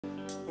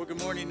Well,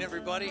 good morning,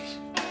 everybody.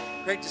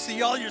 Great to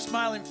see all your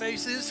smiling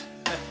faces.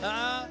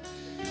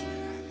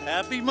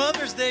 Happy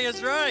Mother's Day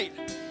is right.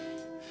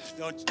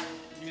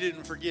 You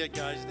didn't forget,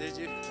 guys, did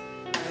you?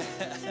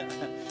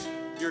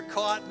 You're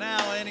caught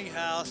now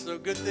anyhow, so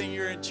good thing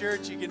you're in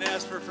church. You can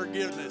ask for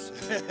forgiveness.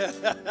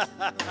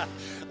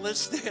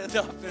 Let's stand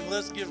up and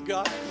let's give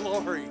God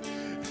glory.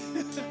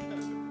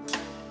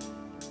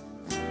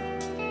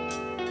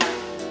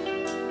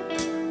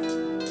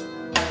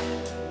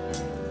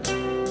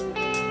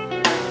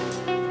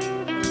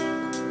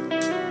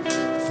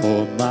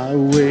 For my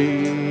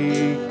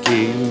waking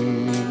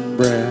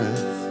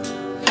breath,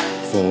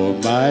 for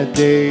my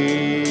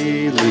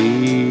daily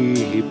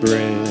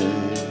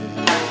bread,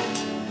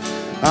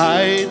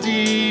 I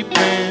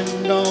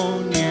depend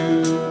on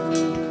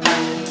you.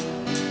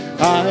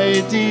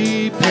 I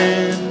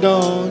depend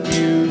on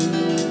you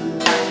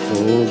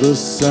for the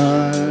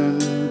sun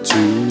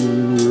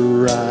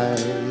to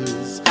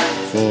rise,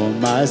 for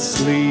my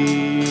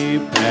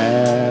sleep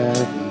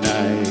at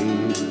night.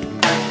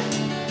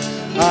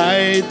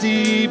 I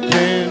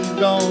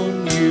depend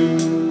on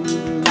you.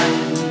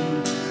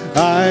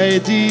 I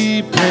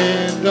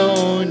depend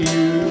on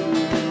you.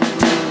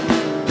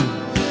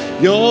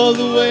 You're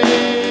the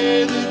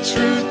way, the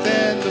truth,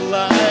 and the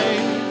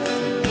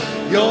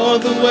life. You're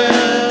the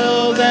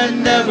well that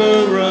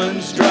never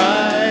runs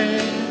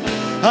dry.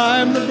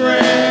 I'm the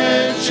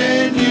branch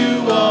and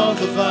you are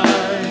the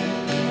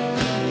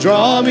vine.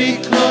 Draw me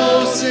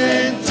close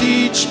and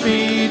teach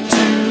me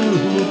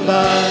to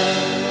abide.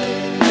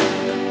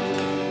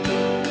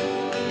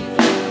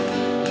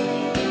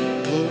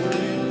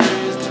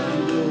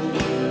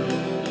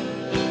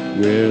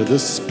 Where the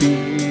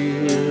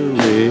Spirit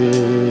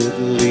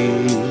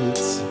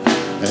leads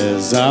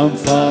as I'm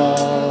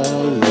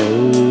following,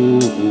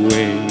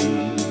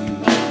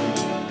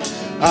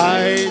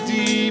 I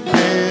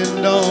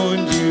depend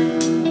on you.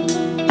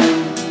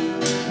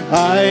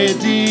 I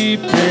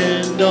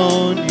depend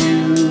on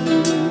you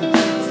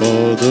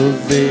for the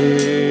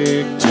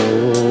victories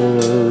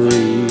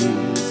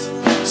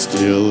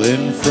still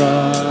in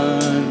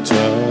front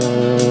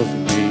of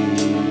me.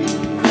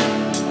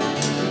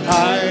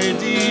 I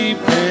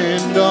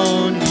depend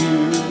on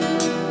you.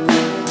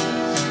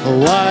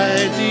 Oh,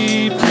 I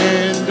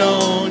depend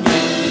on you.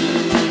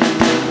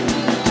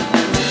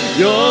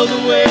 You're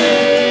the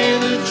way,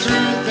 the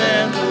truth,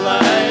 and the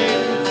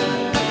life.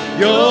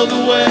 You're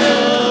the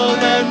well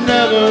that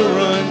never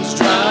runs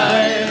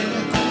dry.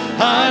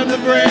 I'm the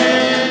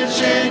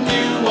branch and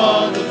you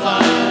are the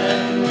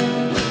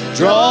vine.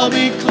 Draw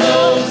me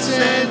close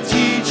and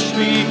teach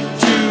me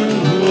to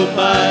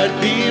abide.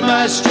 Be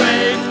my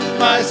strength,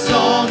 my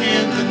song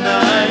in the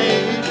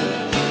night.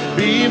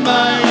 Be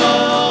my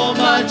all,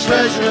 my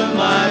treasure,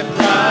 my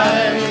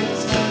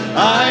prize.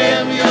 I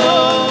am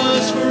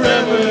yours,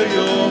 forever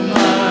you're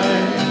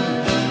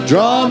mine.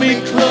 Draw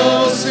me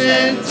close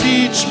and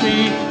teach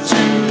me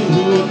to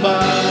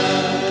abide.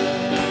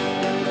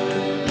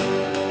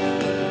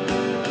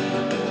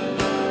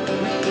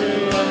 We pray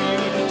on you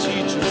to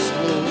teach us,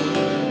 Lord.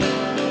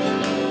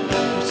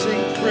 We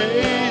sing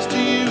praise to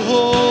you,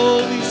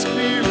 Holy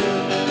Spirit.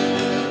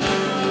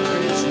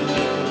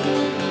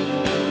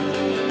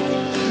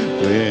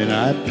 When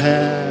I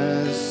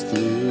pass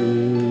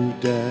through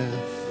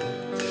death,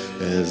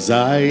 as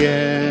I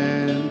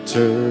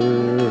enter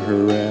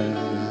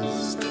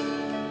rest,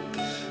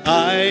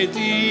 I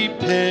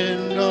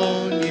depend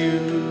on you.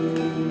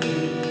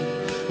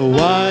 Oh,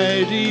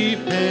 I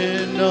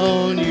depend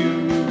on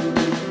you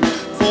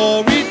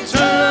for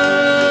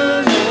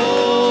eternal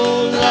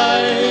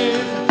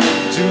life,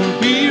 to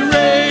be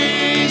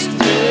raised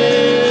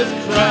with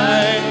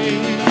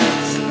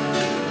Christ.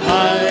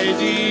 I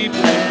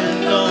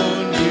depend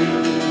on you.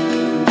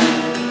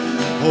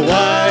 Oh, I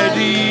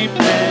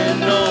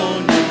depend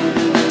on you.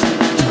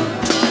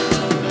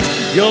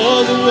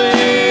 You're the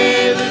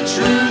way, the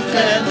truth,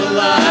 and the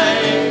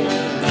life.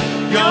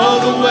 You're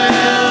the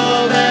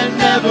well that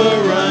never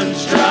runs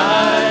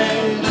dry.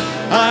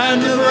 I'm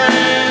the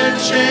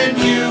branch and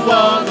you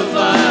are the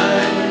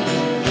vine.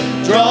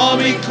 Draw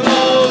me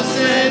close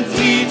and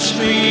teach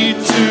me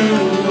to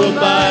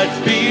abide.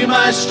 Be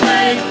my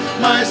strength,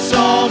 my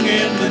song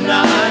in the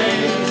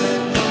night.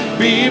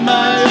 Be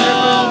my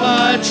all,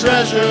 my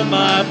treasure,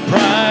 my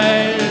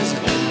prize.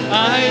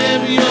 I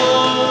am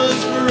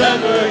yours,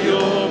 forever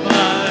you're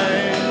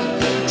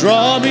mine.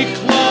 Draw me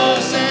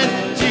close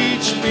and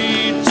teach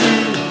me to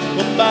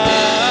abide.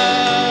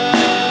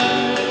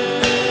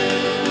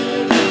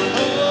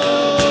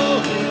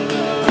 Oh,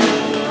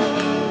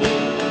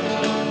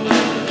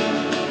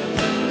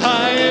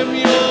 I am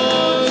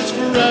yours,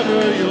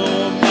 forever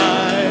you're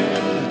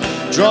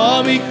mine.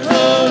 Draw me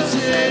close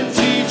and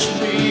teach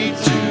me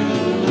to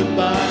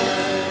abide.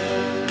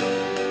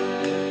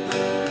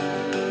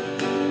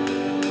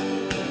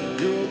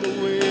 You're the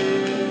way,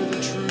 the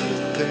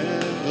truth,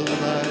 and the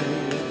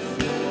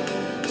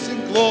life.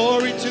 Sing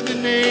glory to the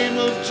name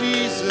of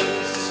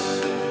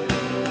Jesus,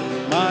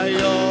 my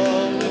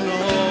all in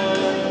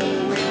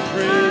all. We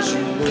praise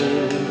you,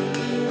 Lord.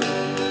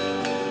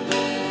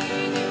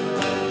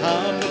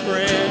 I'm the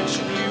branch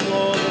and you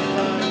are the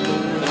vine,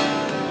 Lord.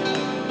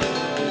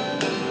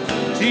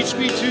 Teach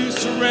me to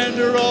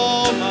surrender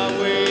all my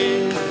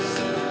ways,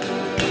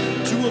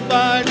 to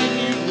abide in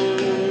you, Lord.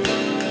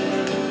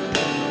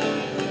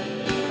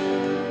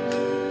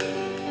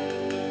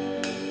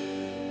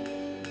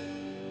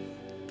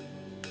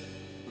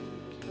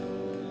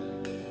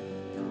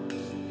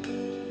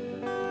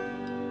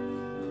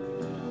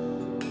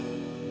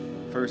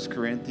 1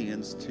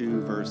 Corinthians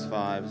 2 verse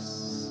 5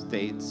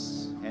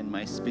 states, "And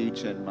my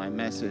speech and my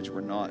message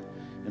were not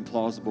in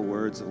plausible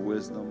words of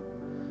wisdom,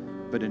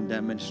 but in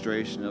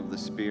demonstration of the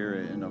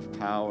Spirit and of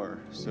power,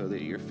 so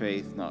that your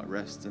faith not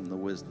rest in the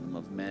wisdom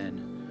of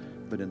men,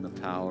 but in the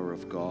power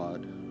of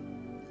God."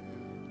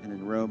 And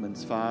in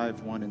Romans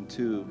 5, 1 and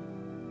 2,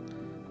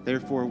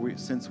 "Therefore,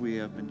 since we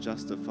have been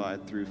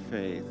justified through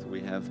faith,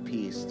 we have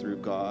peace through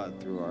God,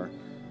 through our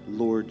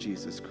Lord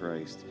Jesus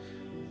Christ,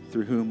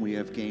 through whom we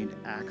have gained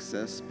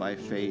access by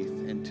faith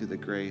into the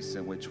grace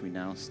in which we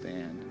now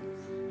stand,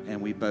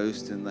 and we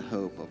boast in the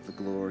hope of the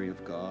glory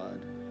of God."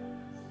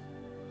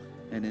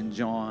 And in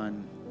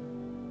John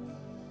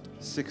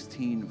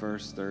 16,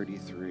 verse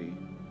 33,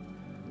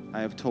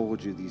 "I have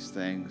told you these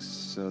things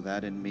so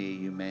that in me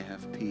you may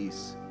have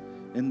peace.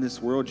 In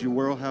this world you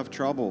will have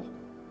trouble,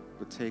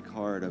 but take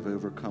heart, I've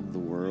overcome the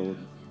world."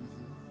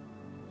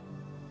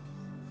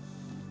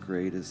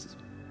 Great is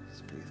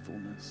his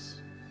faithfulness.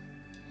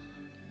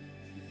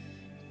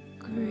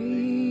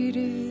 Great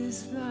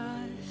is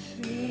thy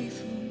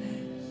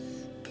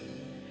faithfulness,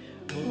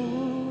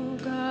 O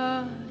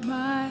God,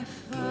 my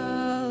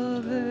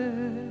Father.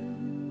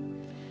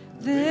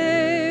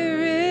 There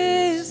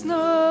is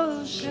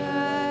no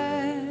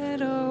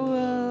shadow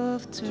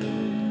of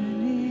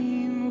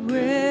turning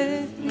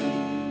with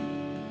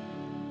thee.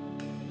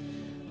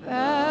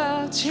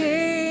 Thou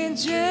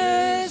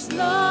changest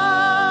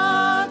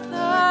not,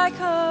 thy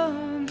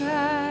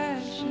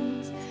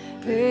compassions,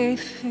 they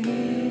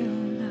fail.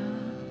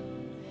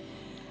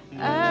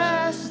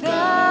 As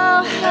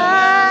thou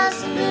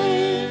hast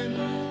been,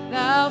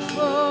 thou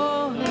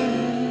forever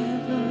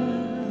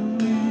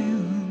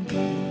will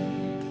be.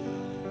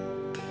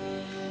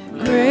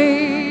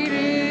 Great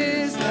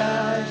is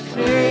thy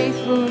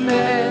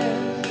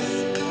faithfulness.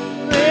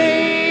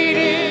 Great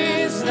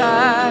is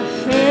thy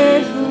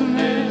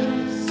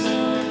faithfulness.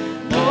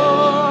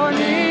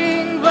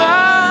 Morning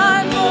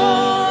by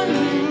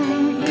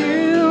morning,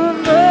 new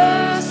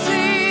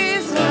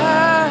mercies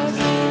I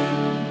see.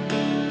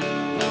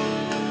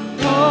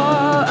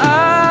 All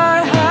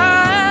I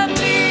have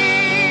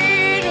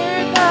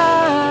needed,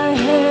 thy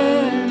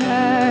hand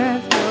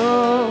hath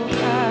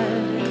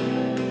provided.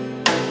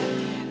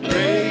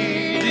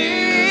 Great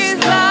is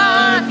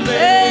thy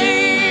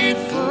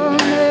faithfulness,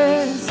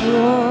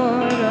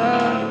 Lord,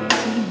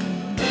 unto me.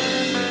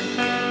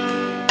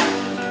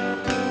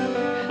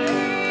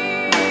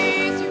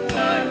 Praise you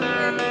for your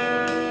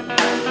faithfulness.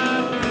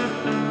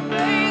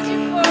 Praise you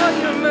for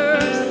your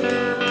mercy.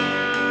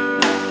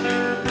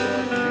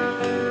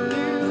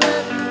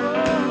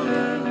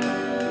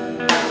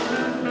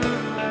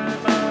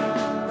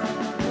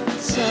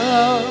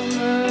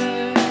 Summer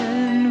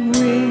and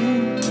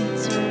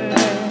winter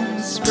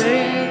and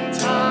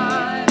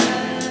springtime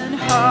and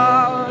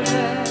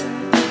harvest,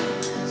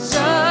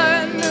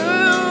 sun,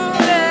 moon,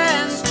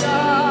 and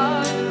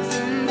stars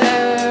in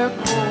their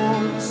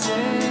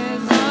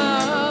courses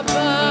above,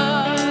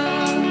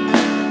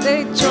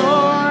 they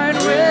join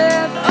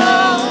with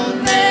all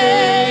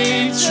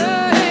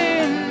nature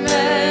in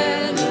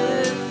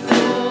manifold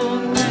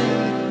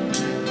ways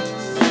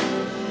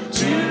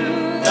to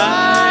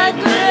thy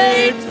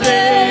great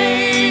faith.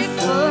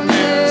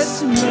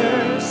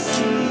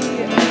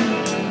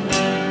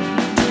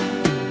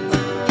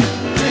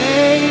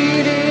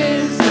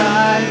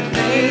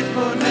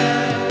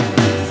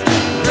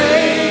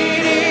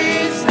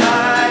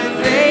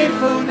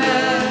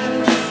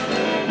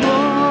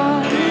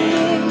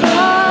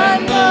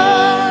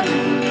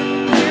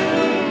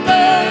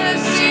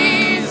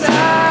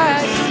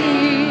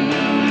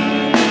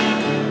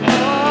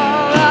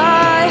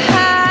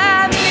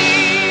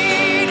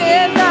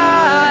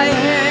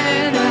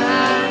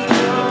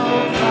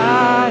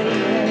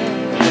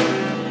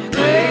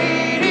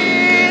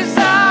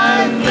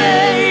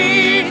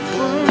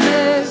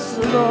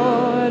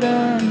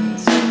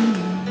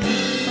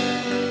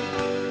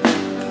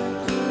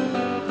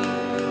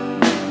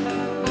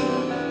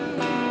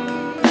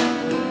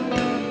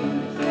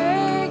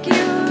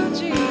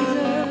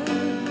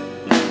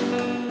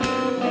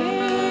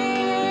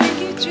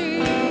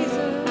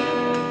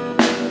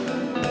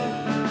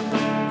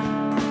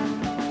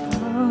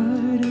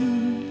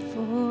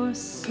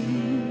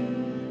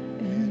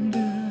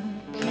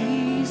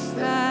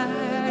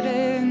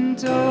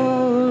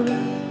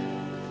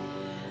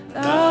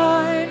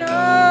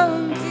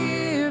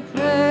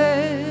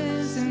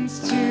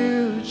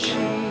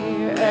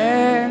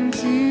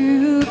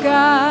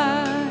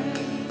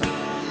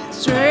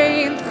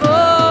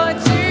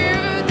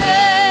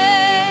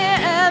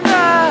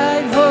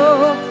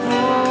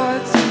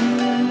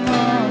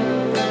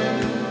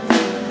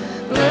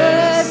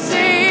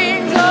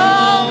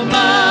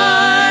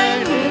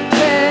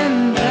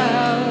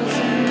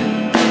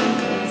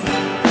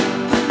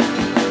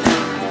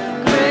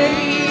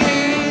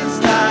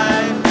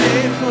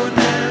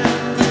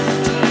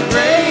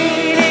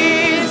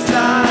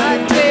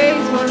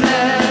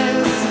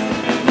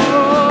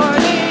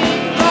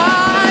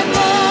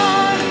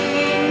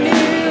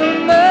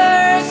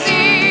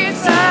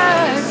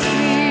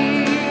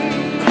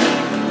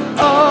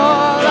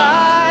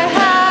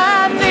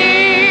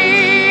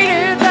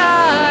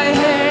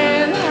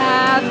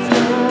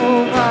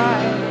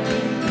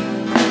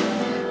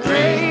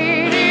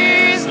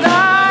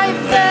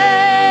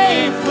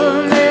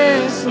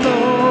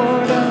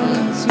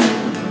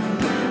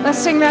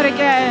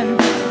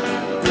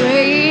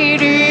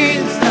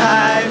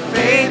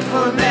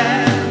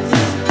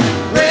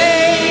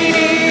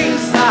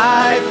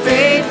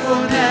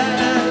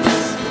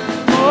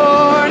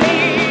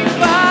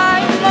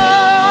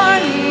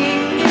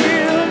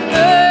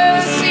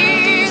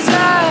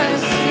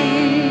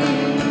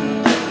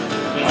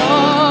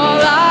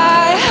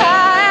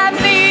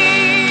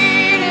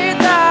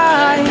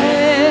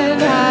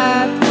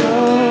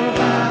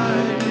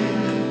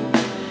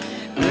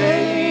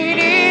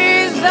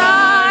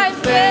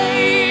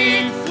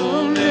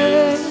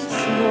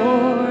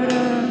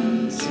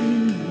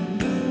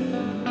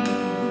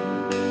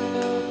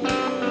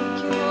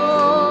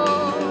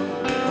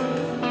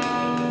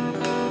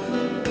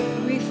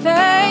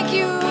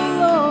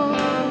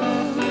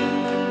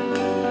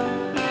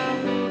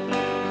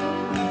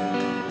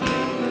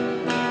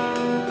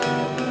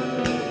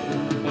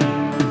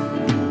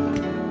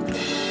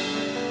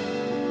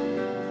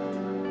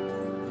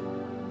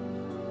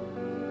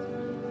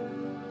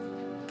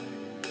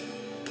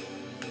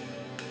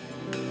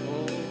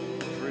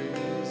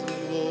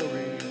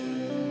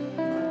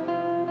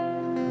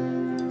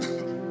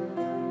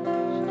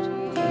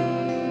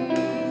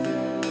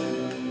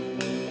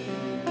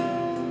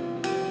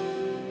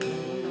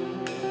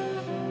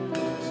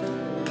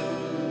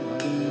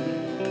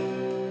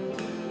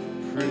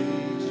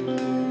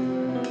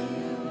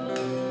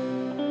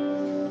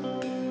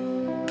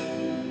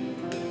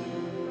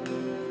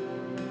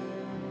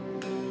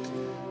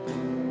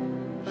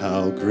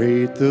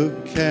 great the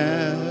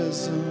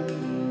chasm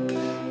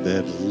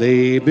that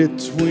lay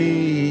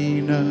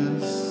between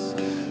us,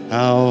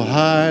 how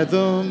high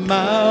the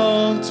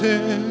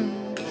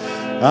mountain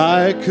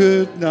I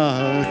could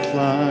not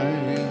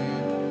climb.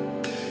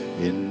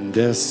 In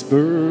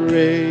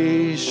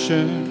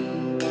desperation,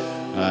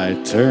 I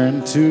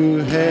turned to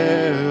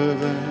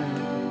heaven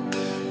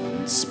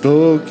and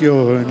spoke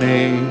your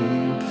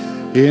name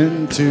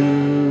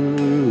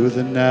into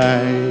the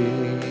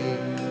night.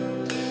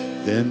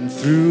 Then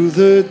through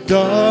the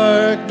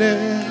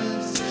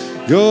darkness,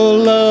 your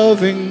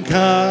loving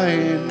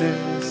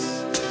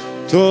kindness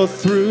tore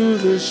through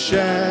the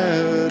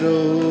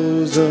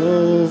shadows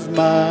of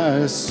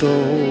my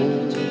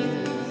soul.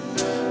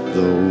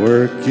 The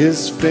work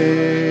is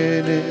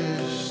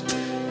finished,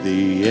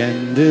 the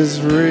end is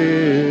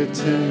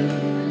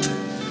written.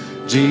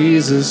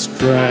 Jesus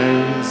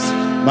Christ,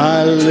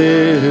 my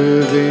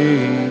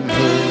living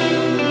hope.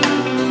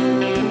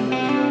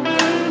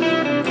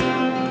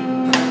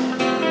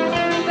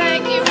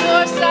 Thank you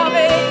for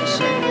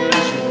salvation.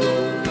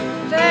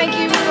 Thank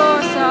you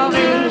for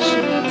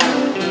salvation.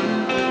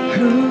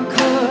 Who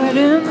could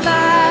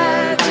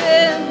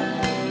imagine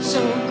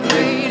so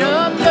great a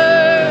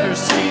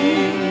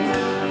mercy?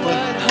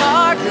 What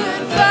heart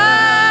could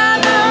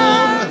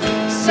fathom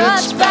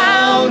such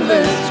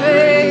boundless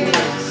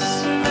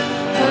grace?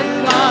 The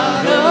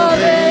God of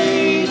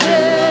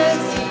ages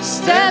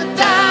stepped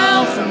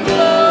down from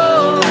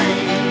glory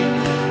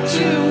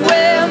to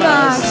wear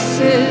my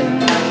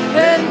sin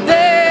and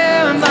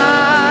bear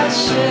my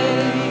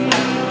shame.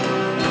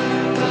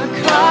 The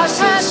cross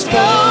has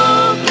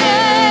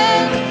spoken,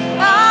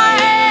 I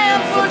am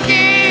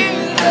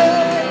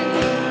forgiven.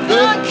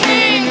 The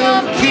King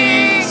of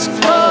Kings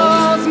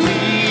calls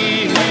me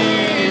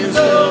his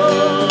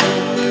own.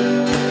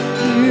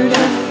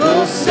 Beautiful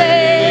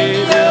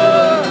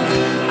Savior,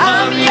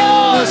 I'm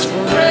yours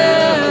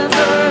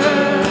forever.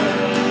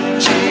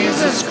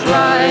 Jesus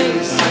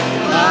Christ,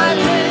 my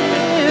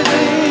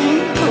living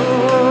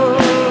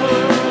hope.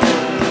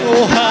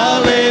 Oh,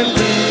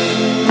 hallelujah.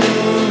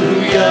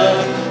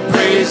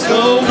 Praise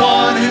the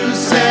one who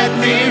set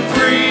me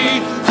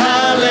free.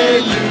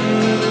 Hallelujah.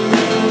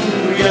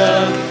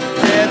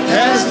 Death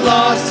has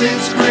lost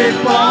its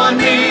grip on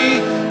me.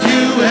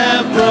 You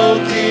have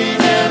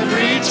broken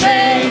every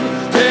chain.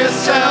 There's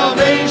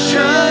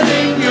salvation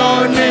in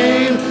your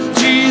name,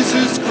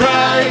 Jesus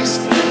Christ,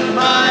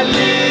 my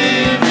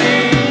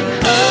living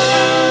hope.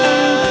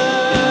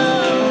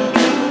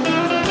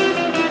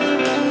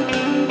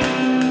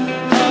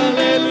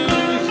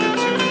 Hallelujah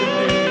to your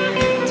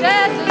name.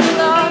 Death has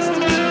lost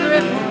its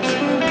grip.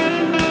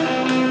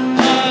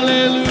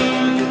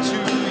 Hallelujah to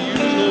you,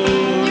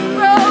 Lord. You've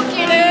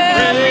broken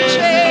every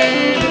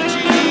chain.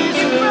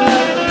 You've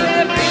broken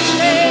every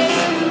chain.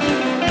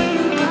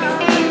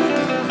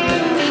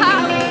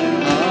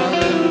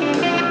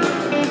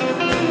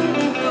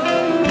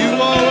 You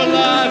are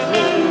alive,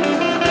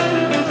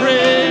 Lord. We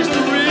praise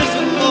the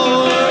risen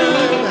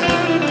Lord.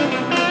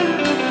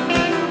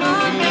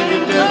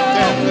 Defeated death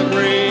and the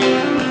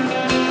grave.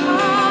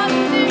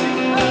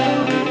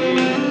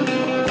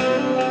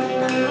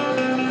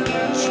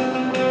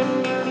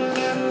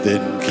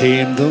 Then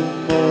came the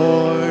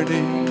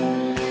morning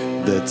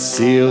that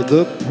sealed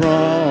the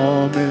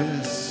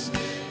promise.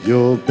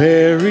 Your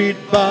buried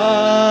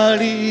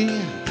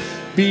body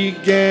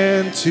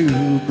began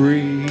to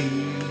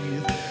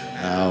breathe.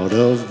 Out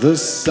of the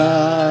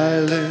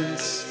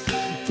silence,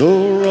 the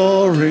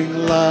roaring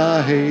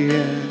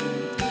lion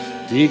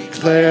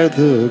declared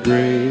the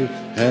grave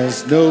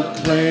has no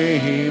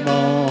claim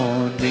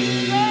on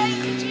me.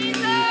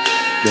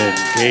 Then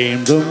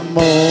came the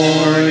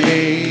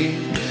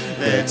morning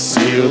that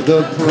sealed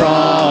the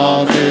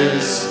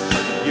promise.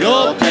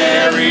 Your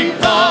buried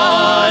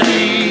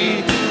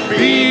body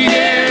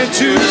began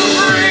to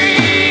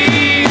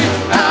breathe.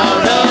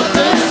 Out of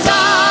the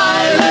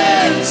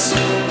silence,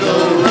 the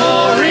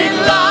roaring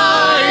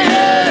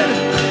lion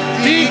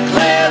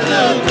declared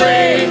the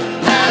grave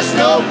has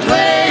no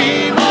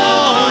claim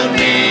on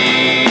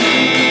me.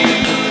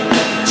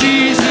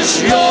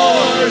 Jesus,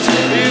 yours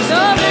is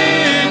the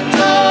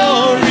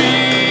victory.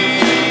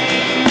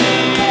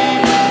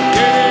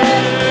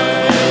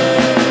 Yeah.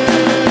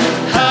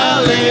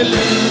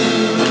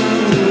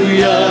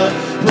 Hallelujah.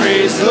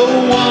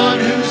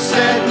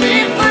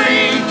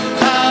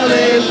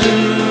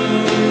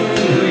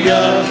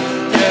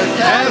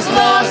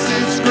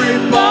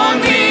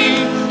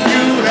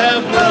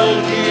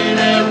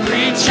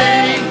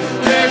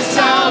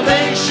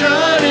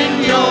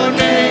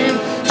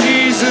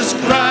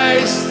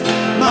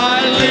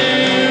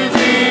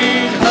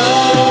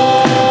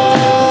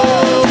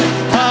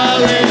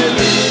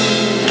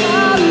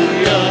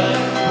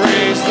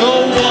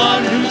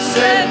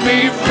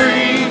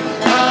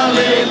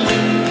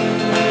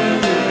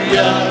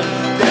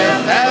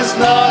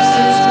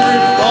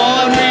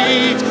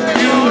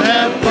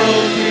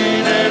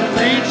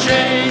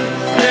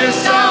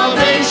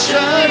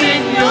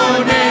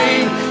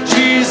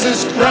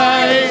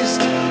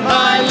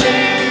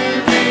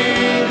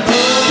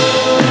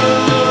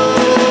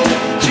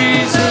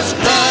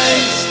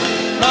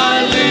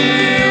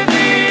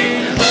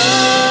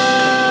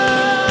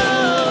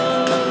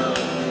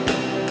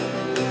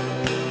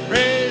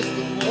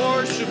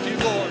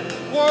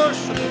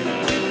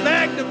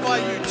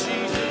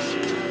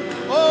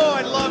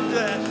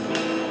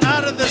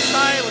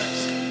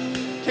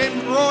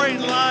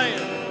 roaring lion,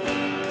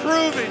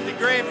 proving the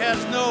grave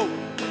has no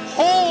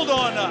hold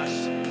on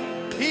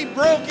us. He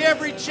broke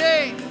every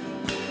chain.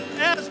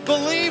 As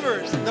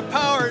believers, the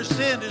power of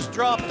sin is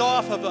dropped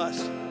off of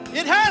us.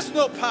 It has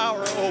no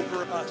power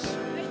over us.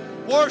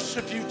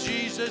 Worship you,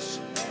 Jesus.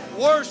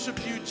 Worship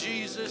you,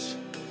 Jesus.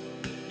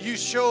 You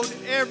showed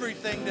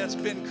everything that's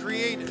been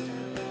created,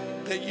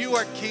 that you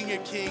are King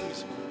of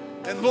Kings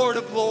and Lord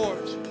of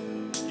Lords.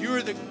 You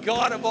are the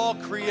God of all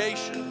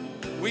creation.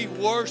 We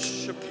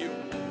worship you.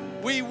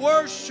 We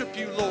worship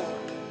you, Lord.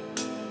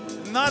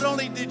 Not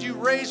only did you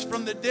raise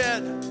from the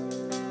dead,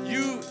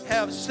 you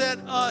have set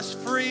us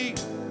free,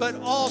 but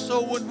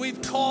also when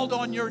we've called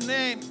on your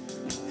name,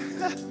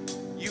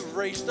 you've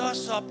raised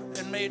us up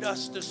and made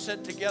us to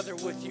sit together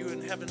with you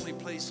in heavenly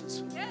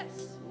places. Yes.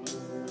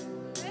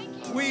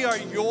 Thank you. We are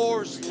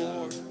yours,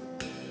 Lord.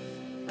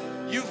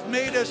 You've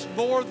made us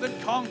more than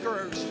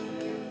conquerors.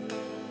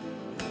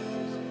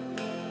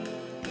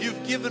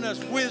 You've given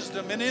us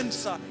wisdom and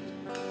insight.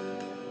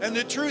 And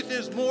the truth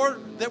is, more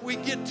that we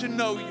get to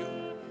know you,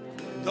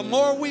 the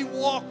more we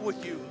walk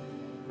with you,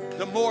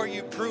 the more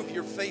you prove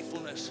your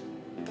faithfulness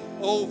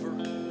over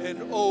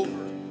and over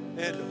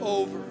and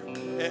over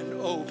and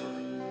over.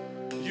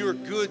 You're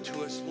good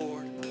to us,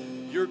 Lord.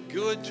 You're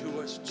good to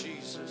us,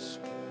 Jesus.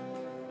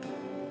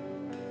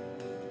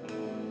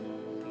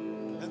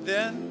 And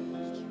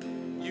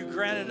then you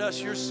granted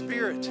us your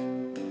Spirit.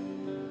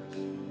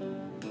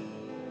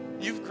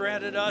 You've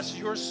granted us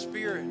your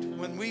Spirit.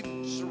 When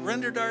we've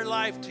surrendered our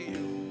life to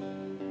you,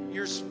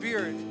 your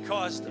Spirit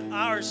caused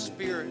our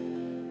spirit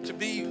to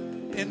be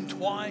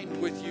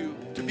entwined with you,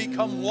 to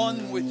become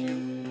one with you.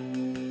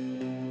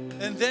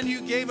 And then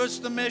you gave us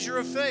the measure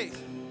of faith.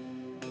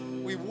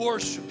 We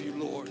worship you,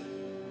 Lord.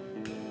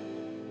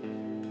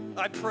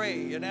 I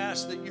pray and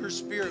ask that your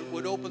Spirit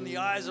would open the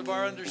eyes of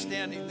our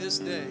understanding this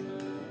day,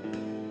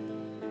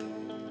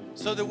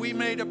 so that we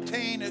may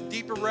obtain a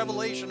deeper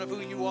revelation of who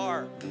you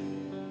are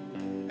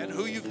and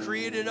who you've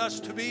created us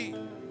to be.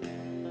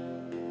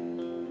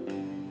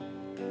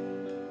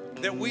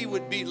 That we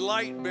would be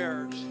light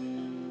bearers,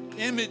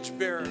 image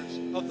bearers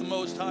of the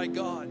Most High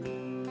God.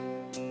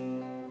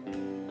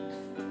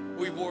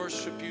 We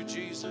worship you,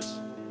 Jesus.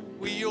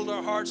 We yield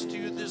our hearts to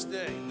you this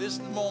day, this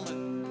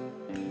moment.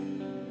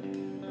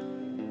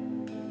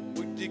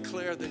 We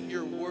declare that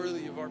you're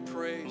worthy of our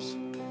praise.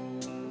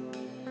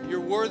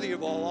 You're worthy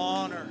of all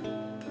honor,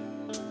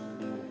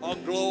 all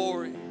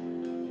glory,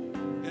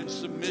 and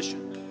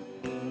submission.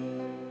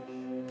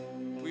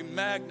 We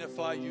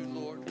magnify you,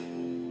 Lord,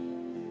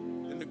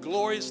 in the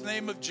glorious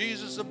name of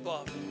Jesus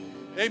above.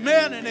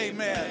 Amen and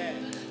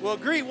amen. Well,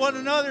 greet one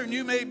another and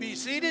you may be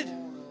seated.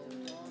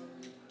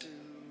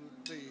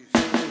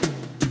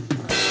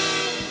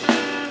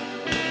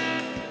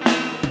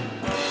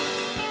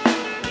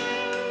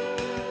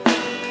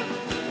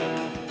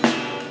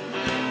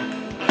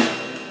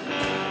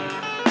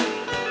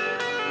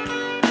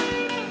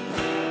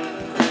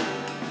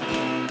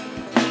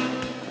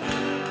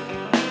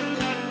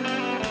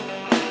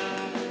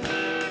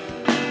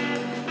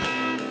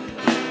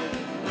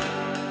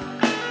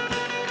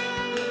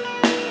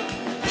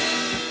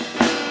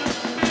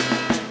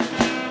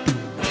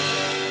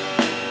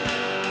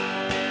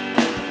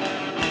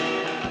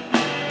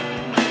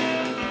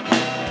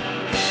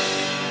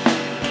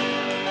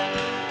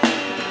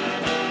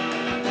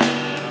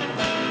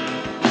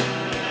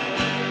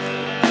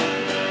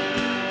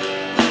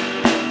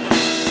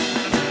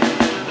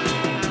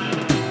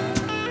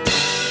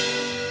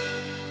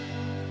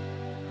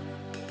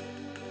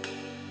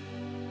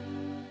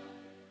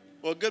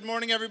 Well, good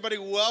morning, everybody.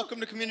 Welcome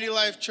to Community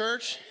Life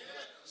Church.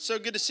 So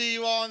good to see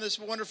you all on this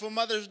wonderful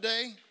Mother's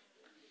Day.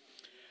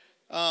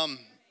 My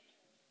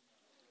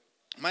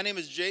name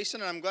is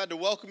Jason, and I'm glad to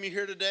welcome you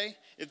here today.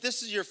 If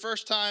this is your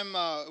first time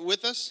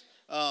with us,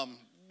 I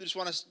just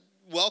want to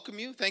welcome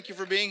you. Thank you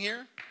for being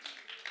here.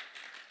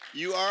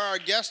 You are our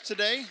guest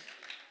today,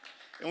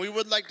 and we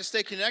would like to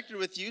stay connected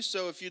with you.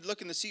 So if you'd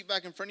look in the seat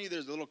back in front of you,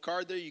 there's a little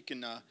card there. You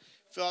can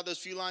fill out those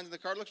few lines in the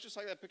card. It looks just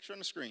like that picture on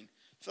the screen.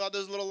 Fill out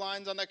those little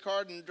lines on that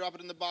card and drop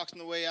it in the box on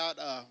the way out.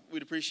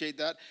 We'd appreciate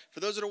that.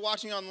 For those that are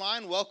watching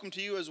online, welcome to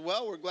you as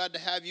well. We're glad to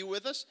have you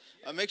with us.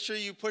 Make sure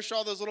you push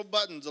all those little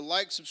buttons, a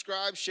like,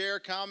 subscribe, share,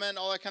 comment,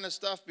 all that kind of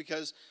stuff,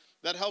 because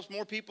that helps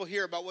more people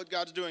hear about what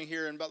God's doing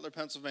here in Butler,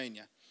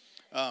 Pennsylvania.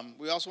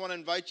 We also want to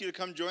invite you to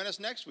come join us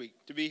next week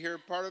to be here,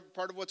 part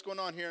of what's going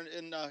on here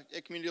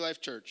at Community Life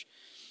Church.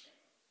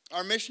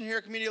 Our mission here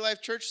at Community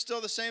Life Church is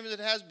still the same as it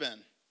has been,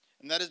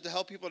 and that is to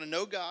help people to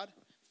know God,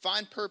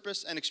 find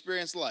purpose, and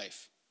experience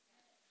life.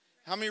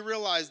 How many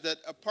realize that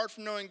apart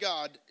from knowing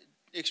God,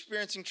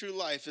 experiencing true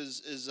life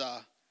is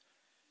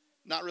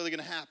not really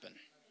going to happen?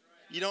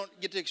 You don't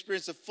get to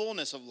experience the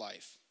fullness of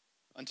life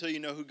until you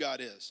know who God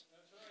is,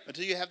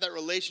 until you have that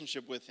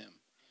relationship with Him.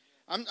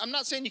 I'm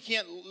not saying you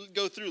can't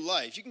go through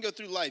life. You can go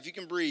through life. You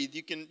can breathe.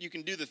 You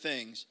can do the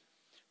things.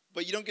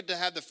 But you don't get to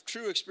have the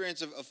true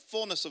experience of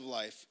fullness of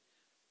life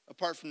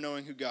apart from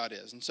knowing who God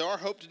is. And so our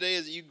hope today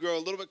is that you grow a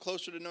little bit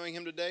closer to knowing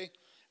Him today.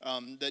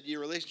 that your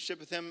relationship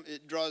with him,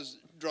 it draws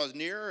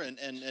nearer,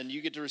 and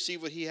you get to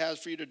receive what he has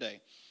for you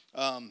today.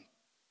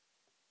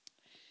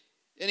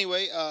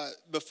 Anyway,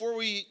 before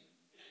we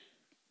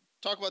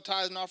talk about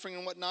tithes and offering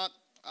and whatnot,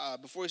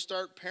 before we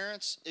start,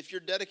 parents, if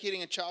you're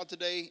dedicating a child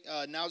today,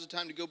 now's the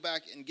time to go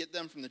back and get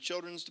them from the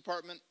children's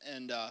department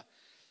and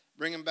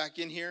bring them back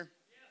in here.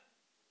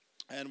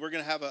 And we're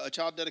going to have a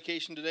child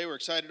dedication today. We're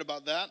excited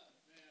about that.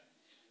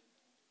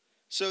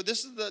 So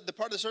this is the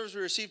part of the service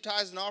we receive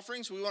tithes and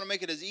offerings. We want to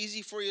make it as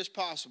easy for you as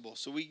possible.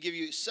 So we give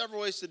you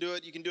several ways to do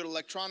it. You can do it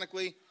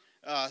electronically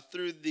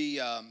through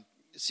the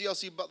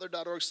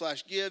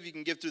clcbutler.org/give. You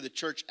can give through the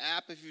church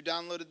app if you've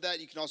downloaded that.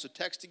 You can also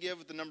text to give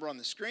with the number on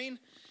the screen.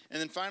 And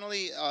then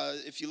finally,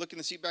 if you look in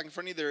the seat back in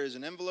front of you, there is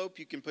an envelope.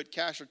 You can put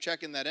cash or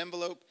check in that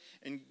envelope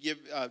and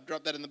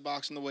drop that in the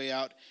box on the way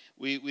out.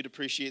 We'd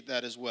appreciate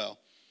that as well.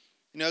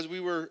 You know, as we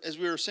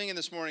were singing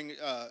this morning,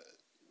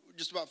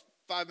 just about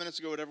 5 minutes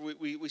ago, whatever,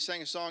 we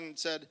sang a song that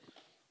said,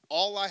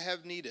 "All I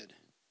have needed,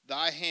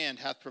 thy hand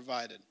hath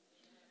provided."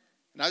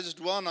 And I was just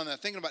dwelling on that,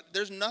 thinking about,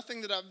 there's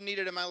nothing that I've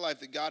needed in my life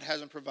that God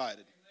hasn't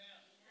provided.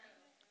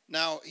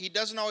 Now, he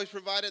doesn't always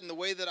provide it in the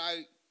way that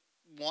I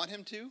want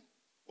him to,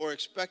 or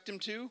expect him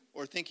to,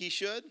 or think he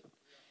should.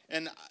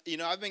 And, you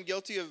know, I've been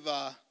guilty of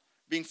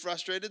being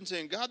frustrated and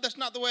saying, "God, that's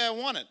not the way I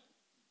want it."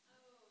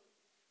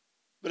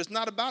 But it's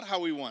not about how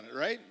we want it,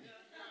 right?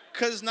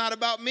 Because it's not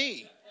about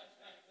me.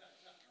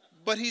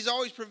 But he's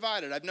always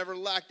provided. I've never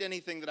lacked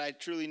anything that I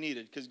truly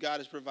needed because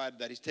God has provided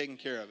that. He's taken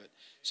care of it.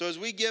 So as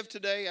we give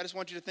today, I just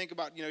want you to think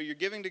about, you know, you're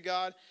giving to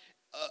God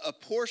a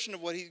portion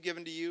of what he's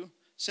given to you,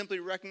 simply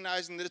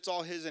recognizing that it's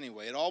all his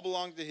anyway. It all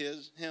belongs to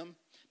him.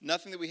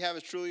 Nothing that we have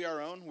is truly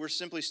our own. We're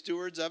simply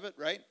stewards of it,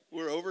 right?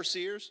 We're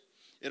overseers.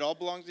 It all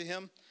belongs to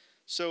him.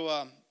 So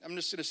I'm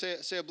just going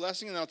to say a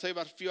blessing, and then I'll tell you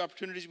about a few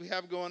opportunities we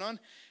have going on.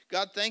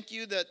 God, thank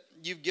you that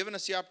you've given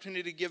us the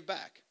opportunity to give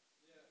back.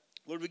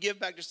 Lord, we give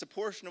back just a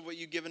portion of what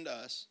you've given to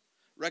us,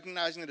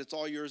 recognizing that it's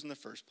all yours in the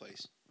first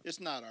place. It's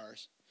not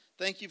ours.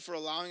 Thank you for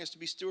allowing us to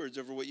be stewards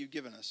over what you've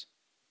given us.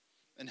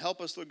 And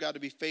help us, Lord God, to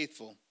be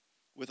faithful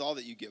with all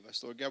that you give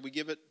us. Lord God, we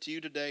give it to you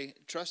today,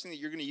 trusting that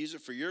you're going to use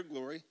it for your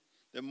glory,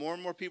 that more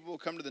and more people will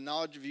come to the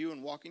knowledge of you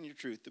and walk in your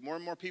truth, that more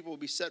and more people will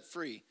be set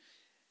free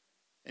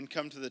and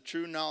come to the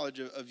true knowledge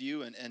of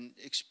you and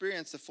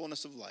experience the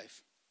fullness of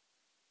life.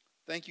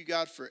 Thank you,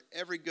 God, for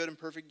every good and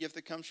perfect gift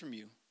that comes from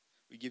you.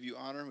 We give you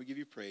honor and we give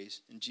you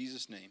praise. In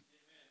Jesus' name,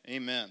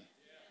 amen.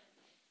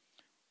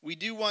 We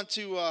do want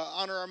to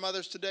honor our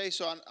mothers today.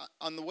 So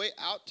on the way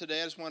out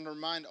today, I just wanted to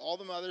remind all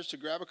the mothers to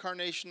grab a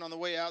carnation on the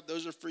way out.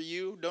 Those are for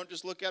you. Don't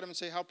just look at them and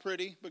say, "How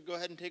pretty," but go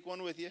ahead and take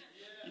one with you.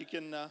 You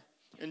can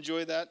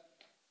enjoy that.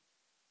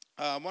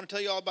 I want to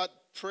tell you all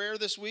about prayer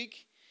this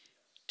week.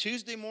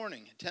 Tuesday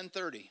morning at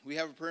 10:30, we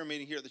have a prayer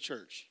meeting here at the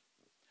church.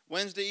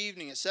 Wednesday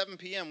evening at 7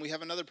 p.m., we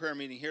have another prayer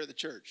meeting here at the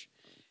church.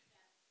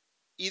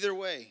 Either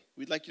way,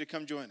 we'd like you to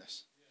come join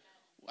us.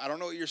 I don't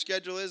know what your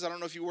schedule is. I don't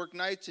know if you work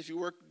nights, if you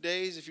work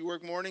days, if you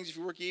work mornings, if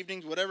you work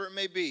evenings, whatever it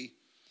may be.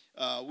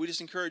 We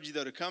just encourage you,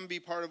 though, to come be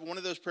part of one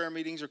of those prayer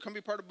meetings or come be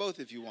part of both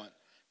if you want.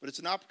 But it's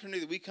an opportunity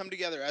that we come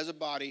together as a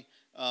body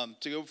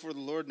to go before the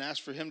Lord and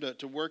ask for him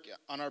to work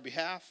on our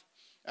behalf,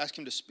 ask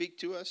him to speak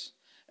to us,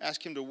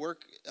 ask him to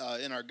work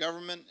in our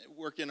government,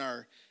 work in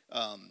our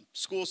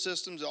school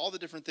systems, all the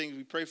different things.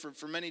 We pray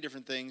for many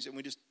different things, and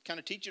we just kind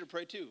of teach you to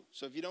pray too.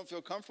 So if you don't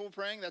feel comfortable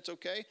praying, that's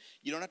okay.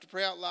 You don't have to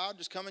pray out loud.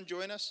 Just come and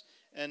join us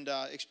and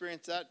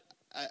experience that.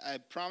 I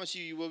promise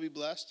you, you will be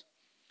blessed.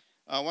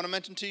 I want to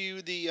mention to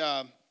you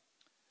the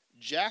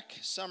Jack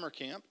Summer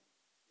Camp.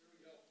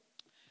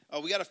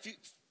 We got a few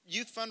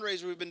youth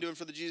fundraiser we've been doing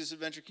for the Jesus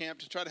Adventure Camp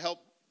to try to help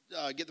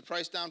get the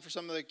price down for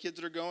some of the kids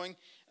that are going.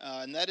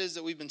 And that is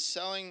that we've been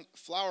selling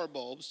flower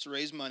bulbs to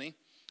raise money.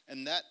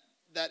 And that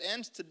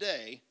ends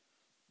today,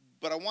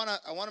 but I want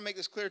to make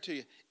this clear to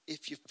you.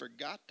 If you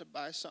forgot to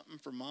buy something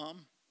for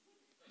mom,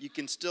 you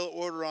can still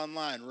order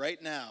online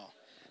right now.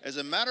 As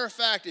a matter of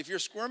fact, if you're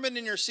squirming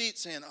in your seat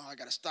saying, "Oh, I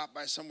got to stop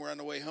by somewhere on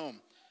the way home,"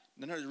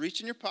 then reach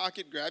in your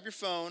pocket, grab your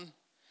phone,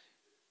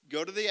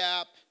 go to the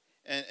app,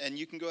 and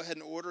you can go ahead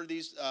and order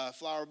these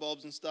flower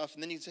bulbs and stuff.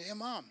 And then you can say, "Hey,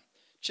 Mom,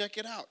 check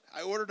it out.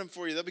 I ordered them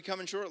for you. They'll be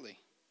coming shortly,"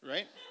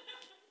 right?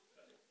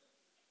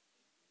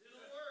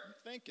 I'm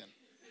thinking.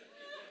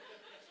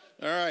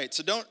 All right,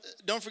 so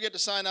don't forget to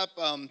sign up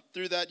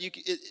through that.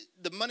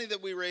 The money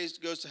that we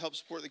raised goes to help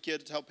support the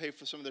kids, to help pay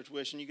for some of their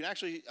tuition. You can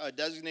actually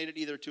designate it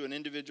either to an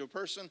individual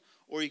person,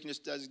 or you can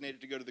just designate it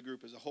to go to the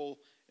group as a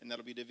whole, and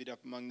that'll be divvied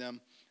up among them.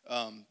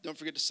 Don't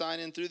forget to sign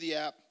in through the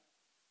app.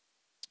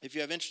 If you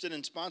have interested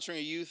in sponsoring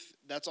a youth,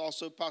 that's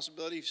also a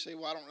possibility. If you say,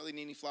 "Well, I don't really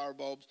need any flower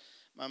bulbs.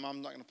 My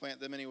mom's not going to plant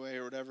them anyway,"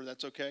 or whatever,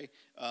 that's okay.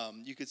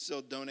 You could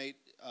still donate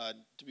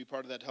to be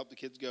part of that to help the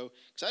kids go.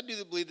 Because I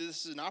do believe that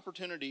this is an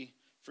opportunity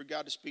for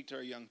God to speak to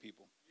our young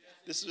people.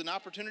 This is an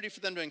opportunity for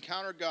them to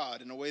encounter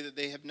God in a way that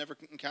they have never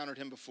encountered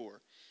him before.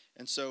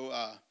 And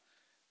so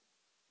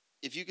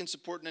if you can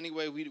support in any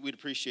way, we'd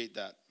appreciate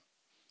that.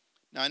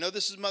 Now, I know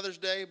this is Mother's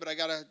Day, but I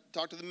got to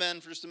talk to the men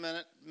for just a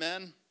minute.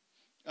 Men,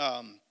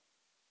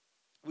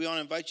 We want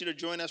to invite you to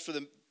join us for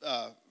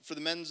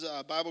the men's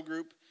Bible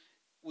group.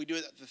 We do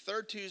it the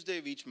third Tuesday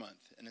of each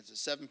month, and it's at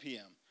 7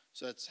 p.m.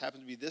 So that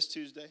happens to be this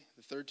Tuesday,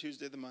 the third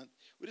Tuesday of the month.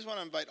 We just want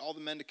to invite all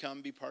the men to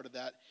come, be part of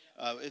that.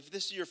 If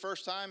this is your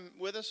first time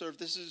with us, or if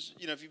this is,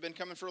 if you've been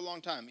coming for a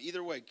long time,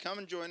 either way, come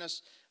and join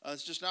us.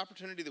 It's just an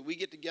opportunity that we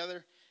get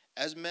together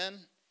as men.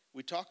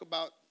 We talk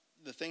about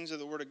the things of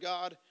the Word of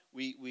God.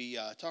 We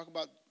talk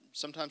about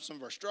sometimes some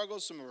of our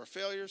struggles, some of our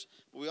failures,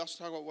 but we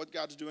also talk about what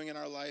God's doing in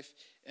our life.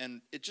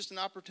 And it's just an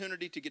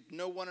opportunity to get to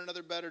know one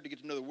another better, to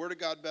get to know the Word of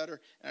God better.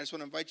 And I just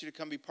want to invite you to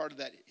come be part of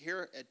that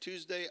here at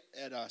Tuesday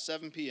at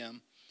 7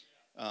 p.m.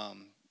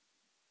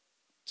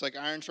 It's like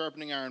iron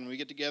sharpening iron. We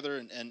get together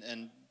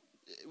and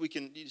we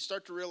can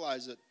start to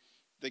realize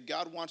that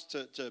God wants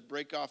to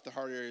break off the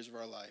hard areas of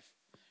our life.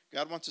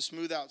 God wants to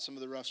smooth out some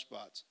of the rough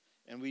spots.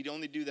 And we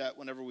only do that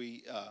whenever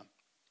we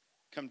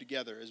come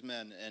together as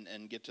men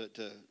and get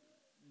to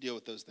deal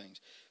with those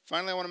things.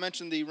 Finally, I want to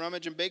mention the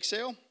Rummage and Bake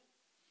Sale.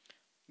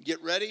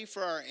 Get ready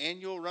for our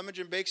annual Rummage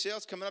and Bake Sale.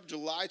 It's coming up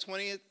July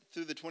 20th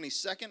through the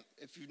 22nd.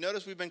 If you've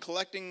noticed, we've been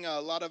collecting a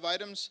lot of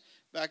items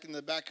back in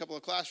the back couple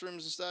of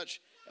classrooms and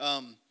such.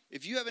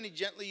 If you have any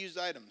gently used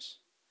items,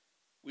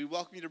 we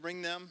welcome you to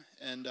bring them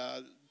and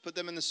put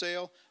them in the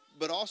sale.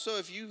 But also,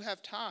 if you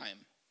have time,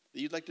 that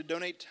you'd like to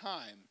donate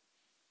time,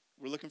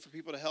 we're looking for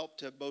people to help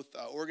to both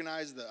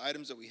organize the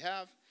items that we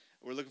have.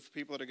 We're looking for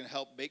people that are going to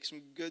help bake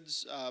some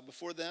goods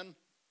before then,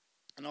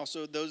 and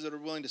also those that are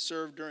willing to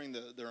serve during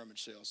the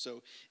rummage sale.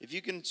 So if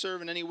you can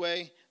serve in any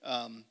way,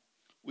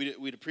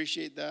 we'd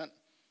appreciate that.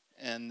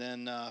 And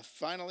then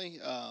finally,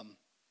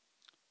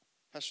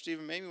 Pastor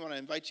Stephen May, we want to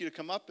invite you to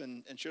come up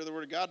and share the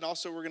Word of God. And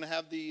also we're going to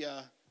have the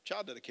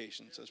child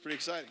dedication, so it's pretty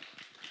exciting.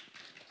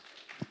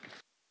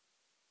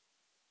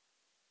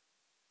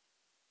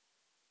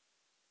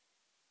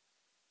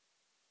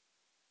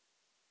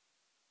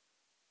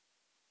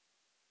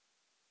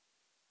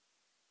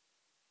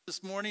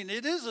 This morning,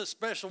 it is a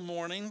special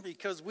morning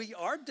because we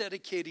are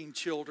dedicating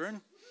children.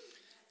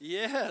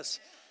 Yes,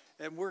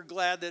 and we're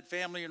glad that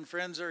family and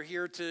friends are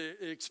here to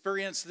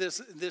experience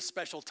this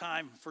special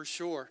time for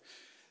sure.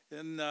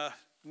 And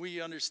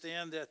we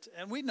understand that,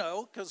 and we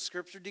know because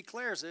Scripture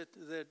declares it,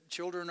 that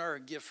children are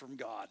a gift from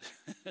God.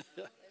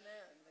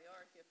 Amen. They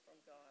are a gift from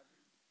God.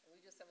 And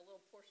we just have a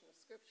little portion of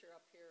Scripture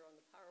up here on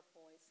the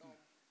PowerPoint. Psalm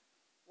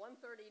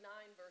 139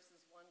 verse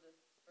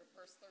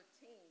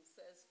 13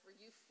 says, "For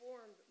you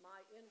formed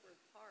my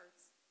inward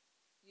parts.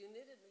 You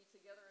knitted me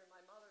together in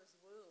my mother's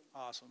womb.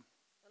 Awesome.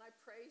 And I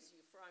praise you,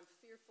 for I'm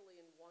fearfully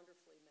and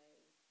wonderfully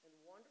made. And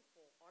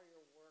wonderful are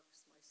your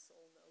works. My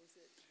soul knows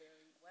it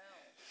very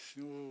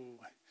well." Ooh.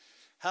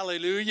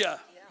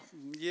 Hallelujah. Yeah.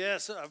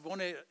 Yes, we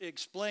want to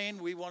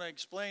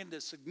explain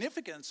the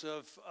significance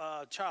of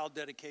child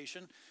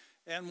dedication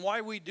and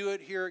why we do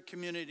it here at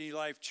Community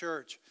Life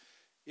Church.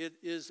 It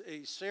is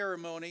a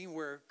ceremony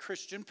where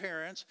Christian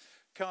parents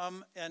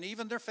come, and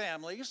even their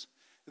families,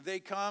 they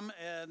come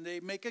and they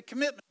make a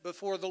commitment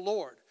before the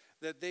Lord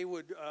that they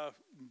would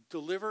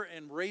deliver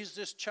and raise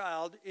this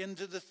child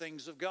into the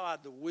things of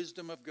God, the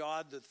wisdom of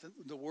God,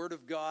 the Word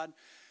of God,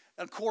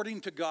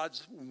 according to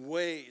God's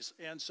ways.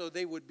 And so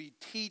they would be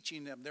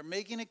teaching them. They're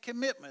making a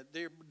commitment.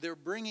 They're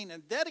bringing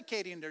and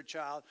dedicating their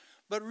child,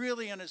 but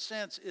really, in a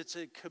sense, it's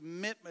a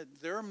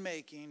commitment they're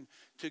making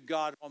to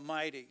God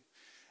Almighty.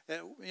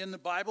 In the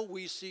Bible,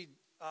 we see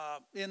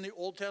in the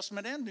Old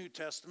Testament and New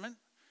Testament,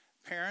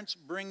 parents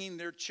bringing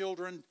their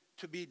children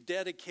to be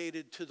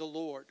dedicated to the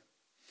Lord.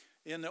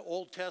 In the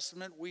Old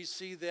Testament, we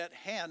see that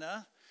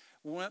Hannah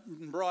went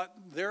and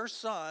brought their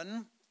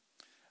son,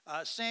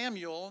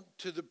 Samuel,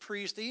 to the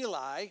priest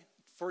Eli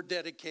for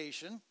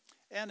dedication.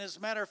 And as a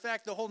matter of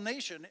fact, the whole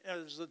nation,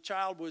 as the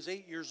child was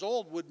 8 years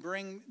old, would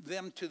bring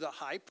them to the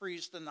high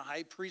priest, and the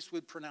high priest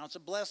would pronounce a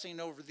blessing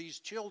over these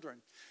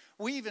children.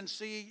 We even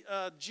see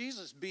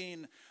Jesus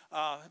being,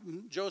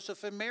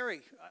 Joseph and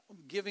Mary,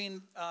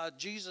 giving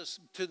Jesus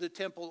to the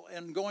temple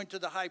and going to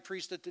the high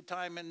priest at the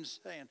time and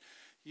saying,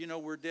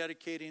 we're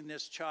dedicating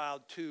this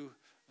child to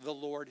the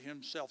Lord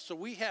himself. So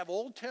we have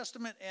Old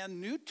Testament and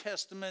New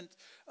Testament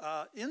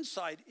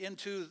insight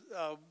into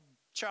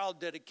child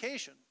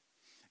dedication.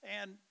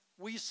 And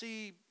we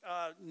see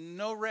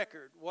no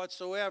record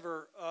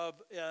whatsoever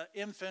of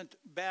infant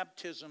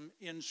baptism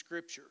in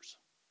Scriptures.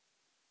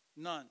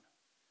 None.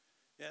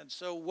 And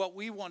so what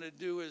we want to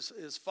do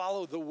is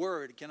follow the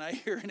Word. Can I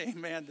hear an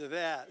amen to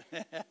that?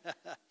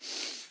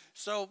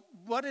 So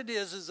what it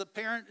is a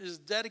parent is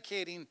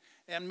dedicating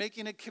and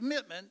making a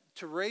commitment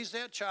to raise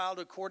that child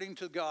according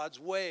to God's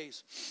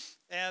ways.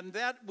 And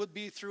that would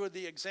be through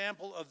the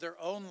example of their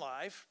own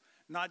life,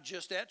 not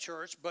just at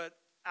church, but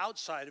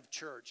outside of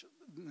church.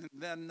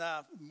 Then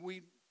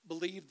we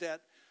believe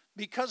that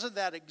because of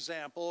that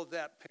example of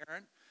that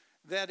parent,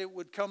 that it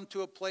would come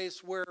to a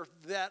place where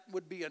that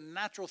would be a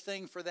natural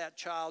thing for that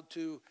child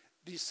to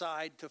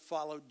decide to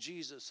follow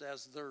Jesus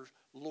as their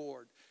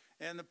Lord.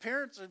 And the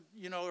parents,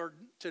 are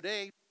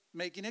today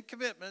making a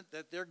commitment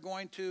that they're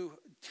going to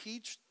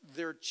teach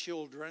their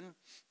children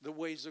the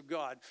ways of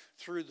God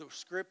through the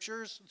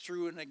scriptures,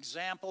 through an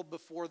example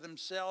before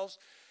themselves,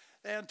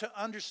 and to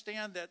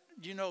understand that,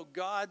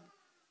 God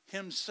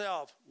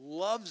himself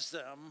loves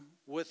them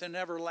with an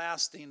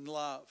everlasting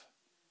love.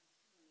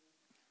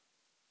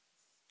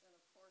 And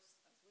of course,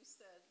 as we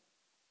said,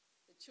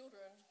 the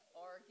children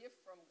are a gift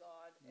from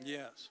God. And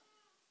yes.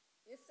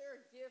 If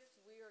they're a gift,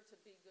 we are to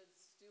be good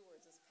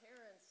stewards. As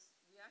parents,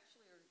 we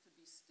actually are to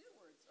be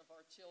stewards of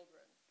our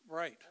children.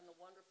 Right. And the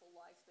wonderful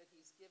life that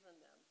he's given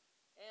them.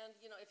 And,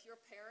 if you're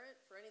a parent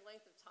for any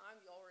length of time,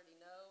 you already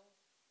know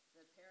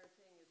that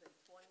parenting is a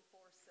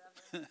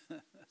 24/7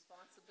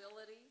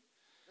 responsibility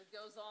that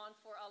goes on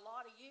for a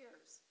lot of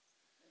years.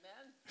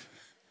 Amen?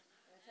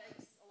 And it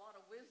takes a lot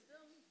of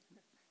wisdom.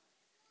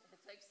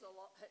 It takes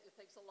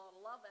a lot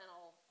of love and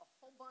a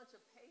whole bunch of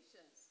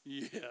patience.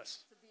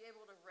 Yes. To be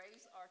able to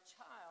raise our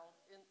child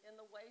in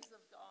the ways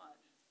of God.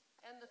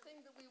 And the thing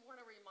that we want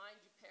to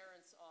remind you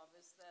parents of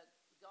is that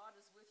God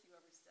is with you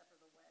every step of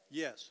the way.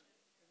 Yes.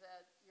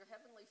 That your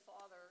Heavenly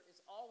Father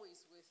is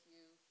always with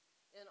you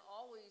and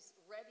always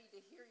ready to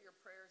hear your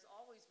prayers,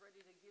 always ready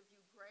to give you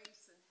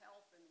grace and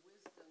help and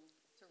wisdom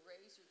to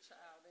raise your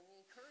child and the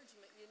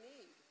encouragement you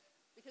need.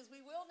 Because we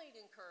will need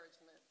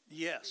encouragement.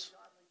 Yes. To be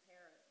a godly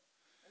parent.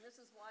 And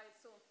this is why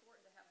it's so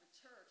important to have a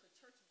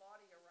church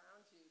body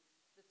around you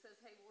that says,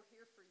 hey, we're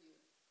here for you.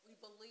 We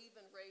believe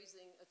in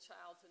raising a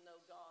child to know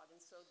God.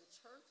 And so the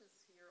church is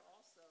here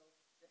also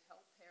to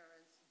help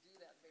parents do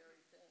that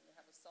very thing, to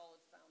have a solid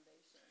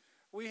foundation.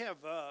 We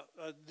have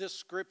this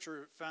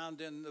scripture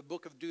found in the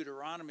book of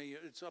Deuteronomy.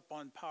 It's up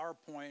on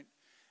PowerPoint.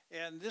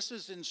 And this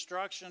is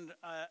instruction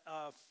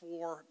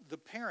for the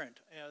parent.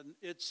 And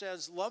it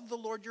says, love the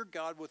Lord your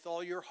God with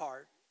all your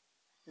heart,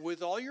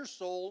 with all your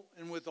soul,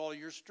 and with all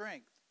your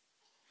strength.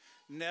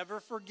 Never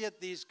forget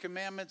these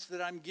commandments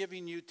that I'm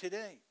giving you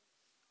today.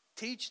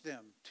 Teach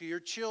them to your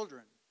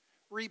children.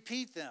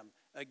 Repeat them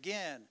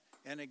again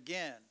and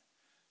again.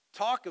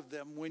 Talk of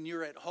them when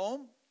you're at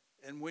home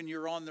and when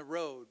you're on the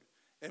road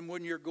and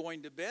when you're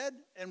going to bed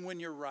and when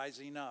you're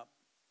rising up.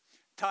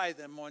 Tie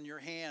them on your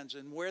hands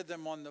and wear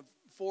them on the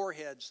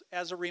foreheads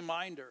as a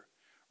reminder.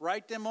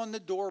 Write them on the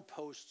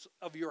doorposts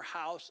of your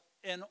house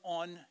and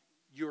on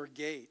your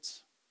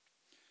gates.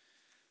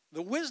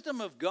 The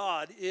wisdom of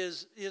God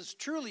is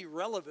truly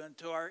relevant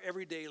to our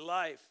everyday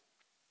life.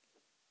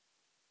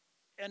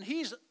 And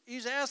he's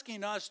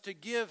asking us to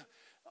give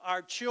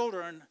our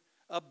children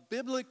a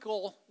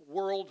biblical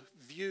world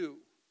view.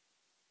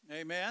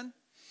 Amen?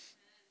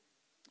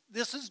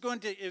 This is going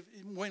to,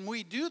 when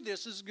we do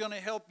this, is going to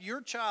help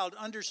your child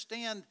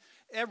understand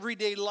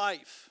everyday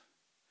life.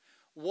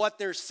 What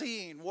they're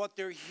seeing, what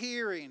they're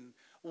hearing,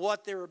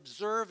 what they're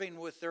observing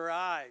with their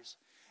eyes.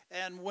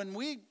 And when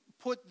we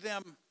put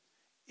them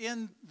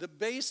in the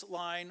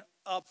baseline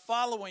of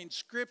following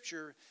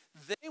Scripture,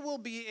 they will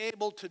be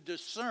able to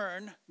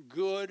discern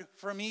good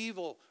from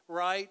evil,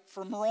 right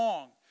from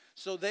wrong,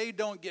 so they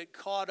don't get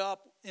caught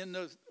up in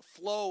the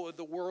flow of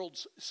the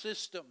world's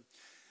system.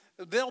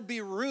 They'll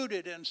be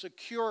rooted and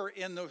secure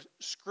in the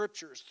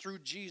Scriptures through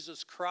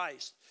Jesus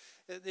Christ.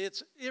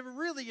 It's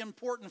really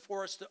important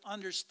for us to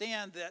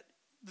understand that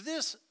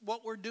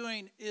what we're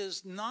doing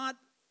is not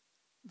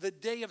the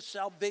day of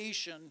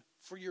salvation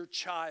for your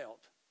child.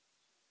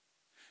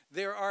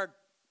 There are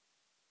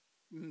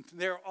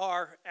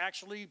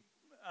actually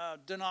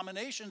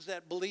denominations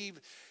that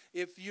believe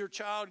if your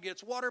child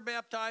gets water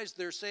baptized,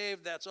 they're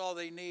saved, that's all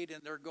they need,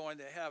 and they're going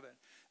to heaven.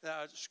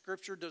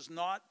 Scripture does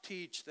not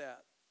teach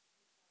that.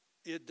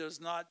 It does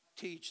not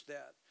teach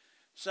that.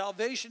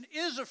 Salvation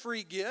is a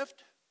free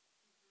gift,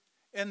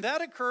 and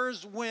that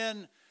occurs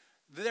when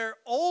they're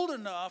old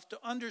enough to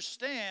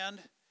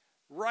understand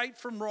right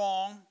from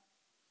wrong,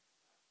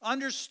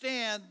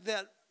 understand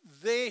that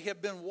they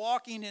have been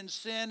walking in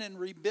sin and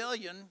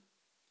rebellion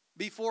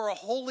before a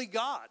holy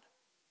God.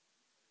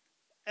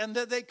 And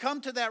that they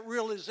come to that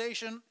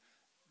realization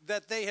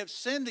that they have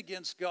sinned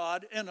against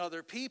God and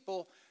other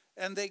people,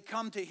 and they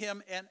come to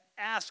Him and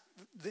ask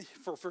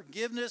for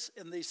forgiveness,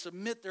 and they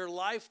submit their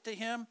life to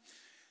Him.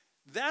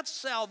 That's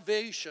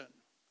salvation.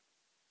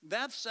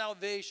 That's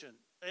salvation.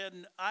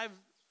 And I've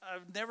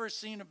never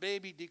seen a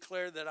baby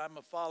declare that I'm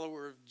a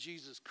follower of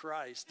Jesus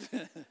Christ.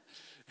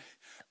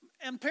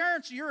 And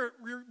parents, you're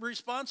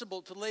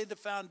responsible to lay the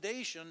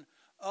foundation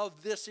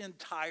of this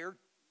entire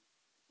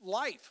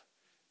life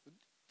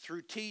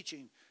through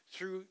teaching,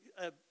 through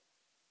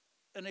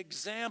an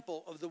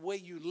example of the way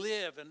you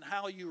live and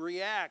how you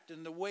react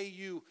and the way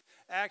you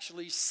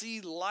actually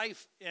see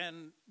life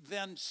and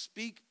then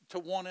speak to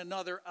one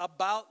another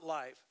about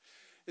life.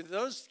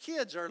 Those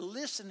kids are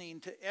listening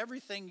to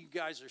everything you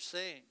guys are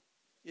saying.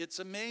 It's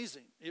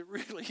amazing. It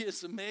really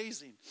is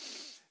amazing.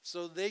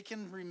 So they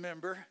can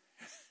remember.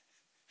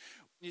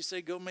 You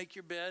say, go make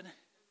your bed.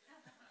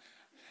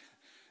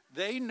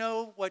 They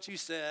know what you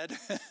said.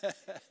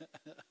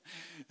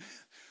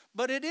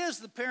 But it is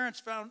the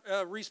parents'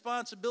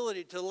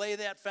 responsibility to lay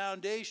that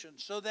foundation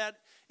so that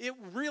it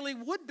really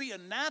would be a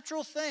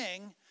natural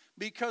thing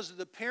because of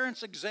the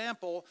parent's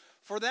example,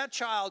 for that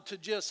child to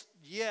just,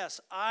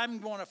 yes, I'm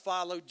going to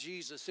follow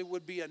Jesus. It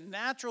would be a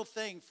natural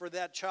thing for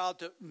that child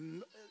to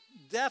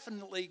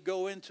definitely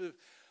go into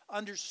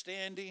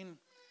understanding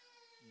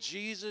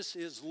Jesus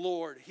is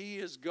Lord. He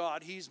is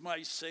God. He's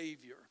my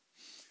Savior.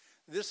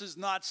 This is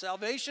not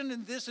salvation,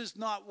 and this is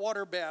not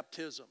water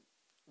baptism.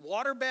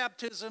 Water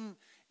baptism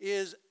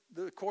is,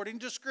 according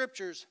to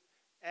scriptures,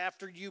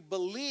 after you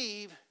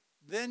believe,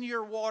 then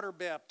you're water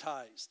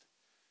baptized.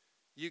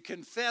 You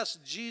confess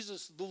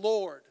Jesus the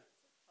Lord.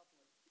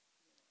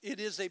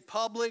 It is a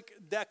public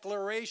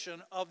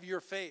declaration of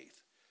your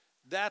faith.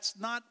 That's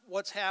not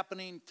what's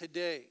happening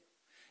today.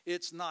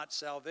 It's not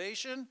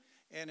salvation,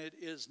 and it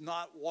is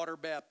not water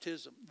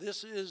baptism.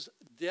 This is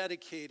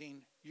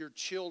dedicating your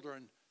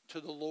children to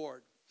the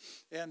Lord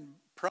and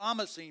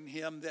promising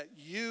Him that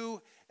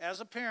you,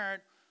 as a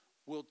parent,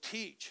 will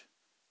teach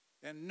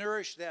and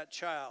nourish that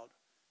child,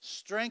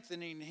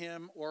 strengthening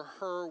him or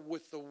her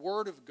with the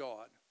Word of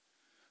God,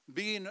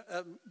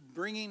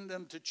 bringing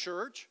them to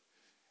church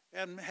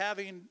and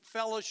having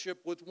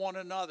fellowship with one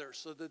another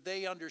so that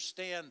they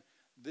understand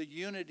the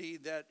unity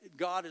that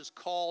God has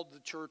called the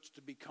church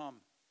to become.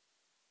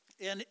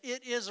 And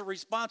it is a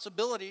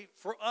responsibility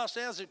for us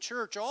as a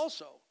church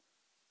also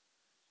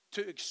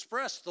to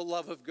express the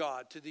love of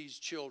God to these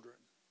children.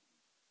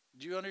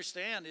 Do you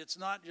understand? It's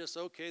not just,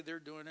 okay, they're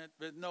doing it.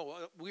 But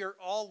no, we are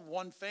all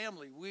one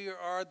family. We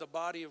are the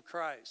body of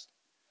Christ.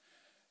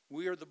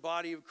 We are the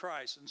body of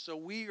Christ. And so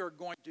we are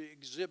going to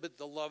exhibit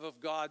the love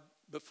of God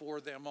before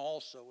them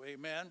also.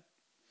 Amen?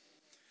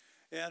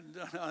 And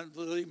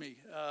believe me,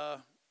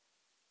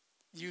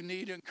 you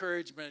need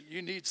encouragement.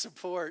 You need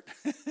support.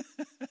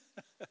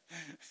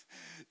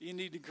 You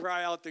need to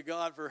cry out to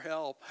God for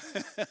help.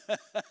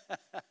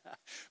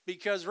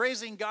 Because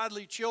raising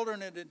godly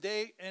children in the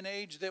day and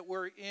age that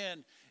we're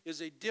in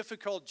is a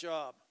difficult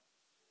job.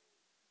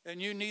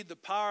 And you need the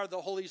power of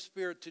the Holy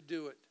Spirit to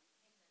do it.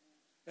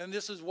 And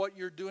this is what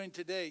you're doing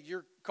today.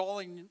 You're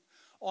calling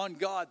on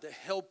God to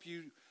help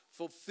you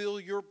fulfill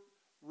your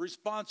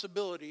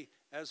responsibility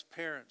as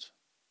parents.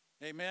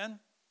 Amen?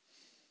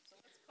 So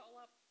let's call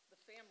up the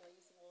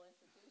families and we'll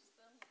introduce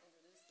them,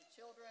 introduce the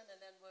children,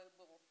 and then we'll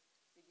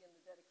begin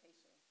the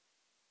dedication.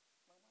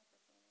 My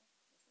microphone on?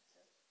 Is it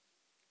good?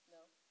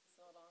 No, it's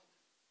not on.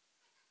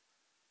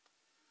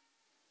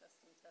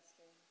 Testing,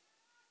 testing.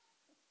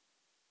 It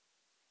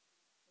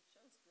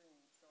shows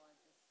green, so I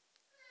just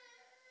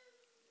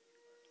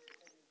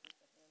maybe get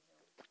the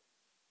handheld.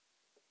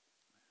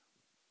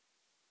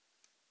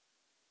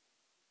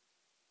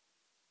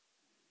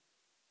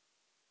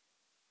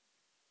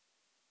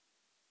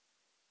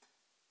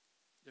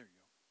 There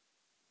you go.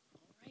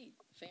 All right,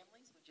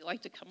 families, would you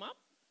like to come up?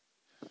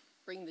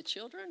 Bring the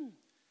children.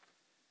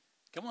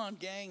 Come on,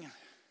 gang.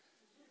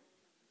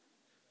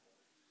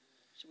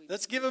 Should we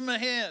Let's give them a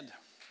hand.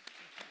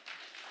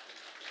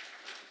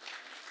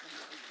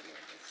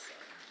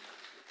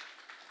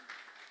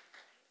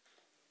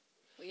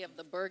 We have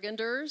the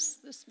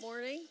Burgunders this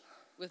morning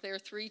with their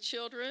 3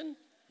 children.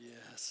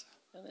 Yes.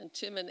 And then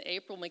Tim and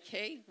April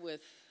McKay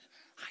with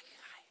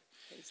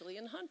Paisley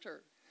and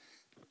Hunter.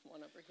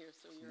 One over here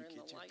so you're in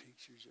the light.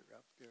 Pictures are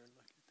up there.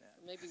 Look at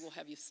that. Maybe we'll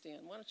have you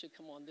stand. Why don't you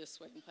come on this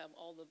way and have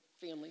all the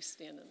families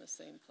stand in the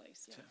same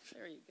place. Yeah,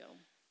 there you go.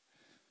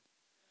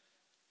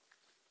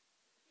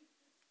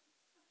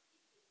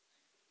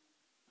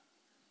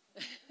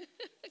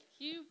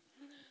 Cute.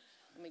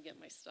 Let me get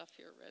my stuff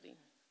here ready.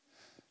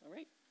 All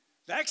right.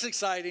 That's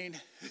exciting.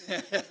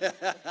 And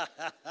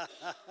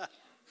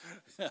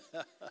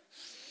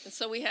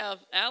so we have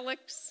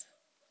Alex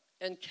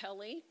and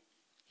Kelly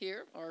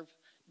here are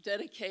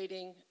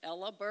dedicating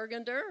Ella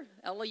Burgunder.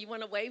 Ella, you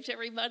want to wave to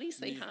everybody?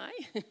 Say hi.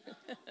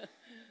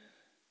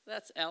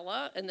 That's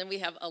Ella. And then we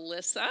have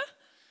Alyssa.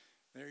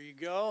 There you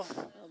go.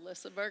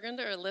 Alyssa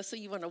Burgunder. Alyssa,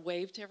 you want to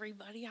wave to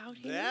everybody out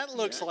here? That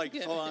looks like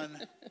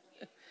fun.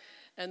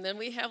 And then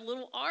we have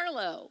little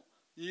Arlo.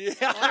 Yeah.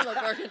 Arlo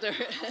Burgunder.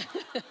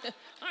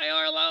 Hi,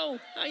 Arlo.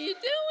 How you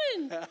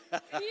doing?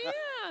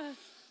 Yeah.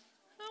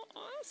 How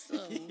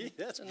awesome.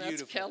 That's and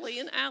beautiful. That's Kelly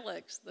and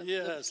Alex.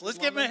 Yes. Let's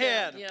give them a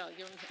hand. Yeah,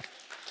 give them a hand.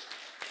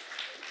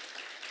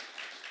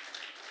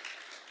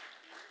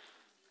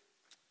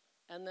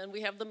 And then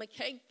we have the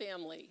McKay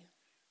family.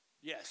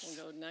 Yes.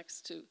 We'll go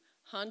next to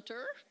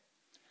Hunter.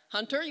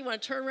 Hunter, you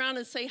want to turn around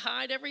and say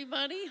hi to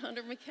everybody?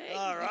 Hunter McKay.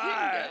 All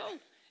right. There you go.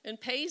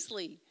 And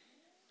Paisley.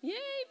 Yay,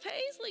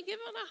 Paisley, give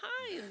them a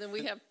hi. And then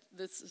we have,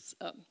 this is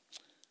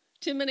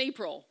Tim and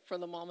April for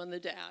the mom and the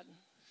dad.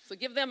 So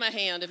give them a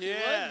hand if you would.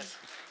 I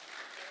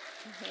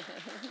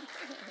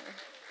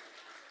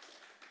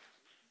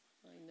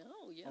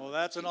know, yeah. Oh,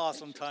 that's an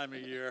awesome time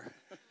of year.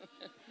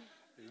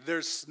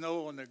 There's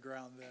snow on the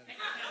ground then.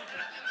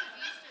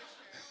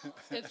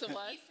 It's a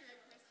what?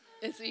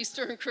 It's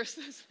Easter and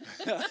Christmas.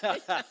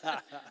 Yeah.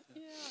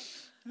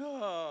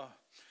 Oh.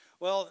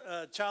 Well,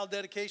 child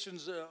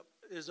dedications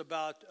is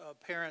about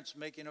parents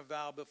making a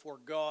vow before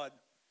God,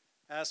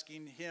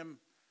 asking Him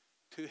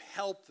to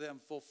help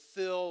them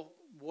fulfill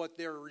what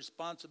their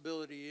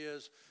responsibility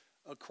is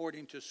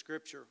according to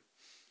Scripture.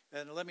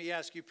 And let me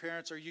ask you,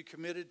 parents, are you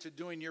committed to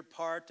doing your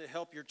part to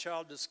help your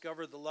child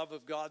discover the love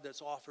of God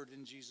that's offered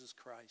in Jesus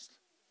Christ?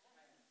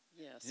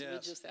 Yes. Yes.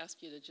 We just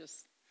ask you to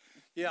just.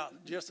 Yeah,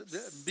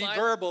 just be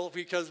verbal,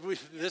 because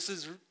this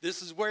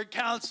is where it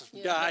counts,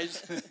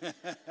 guys.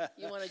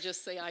 You want to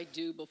just say, I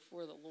do,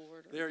 before the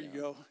Lord? There you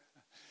go.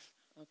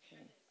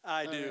 Okay.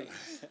 I do.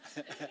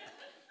 Right.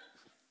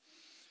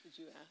 Did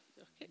you ask?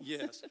 Okay.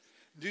 Yes.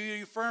 Do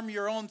you affirm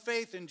your own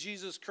faith in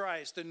Jesus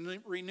Christ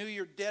and renew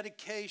your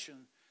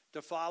dedication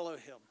to follow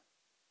him?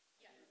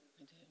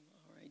 I do.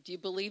 All right. Do you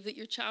believe that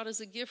your child is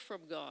a gift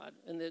from God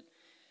and that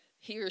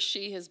he or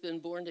she has been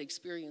born to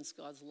experience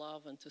God's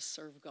love and to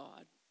serve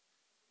God?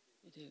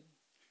 You do.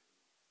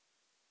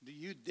 Do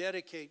you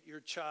dedicate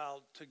your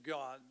child to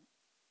God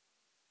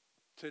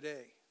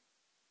today?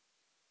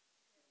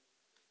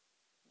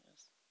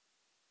 Yes.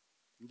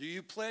 Do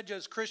you pledge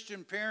as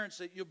Christian parents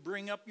that you'll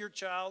bring up your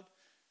child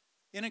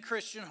in a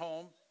Christian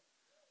home,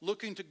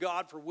 looking to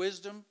God for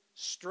wisdom,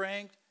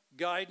 strength,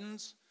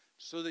 guidance,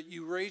 so that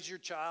you raise your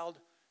child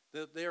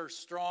that they are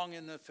strong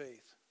in the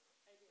faith?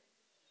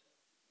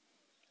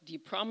 Do you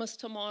promise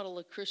to model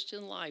a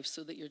Christian life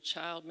so that your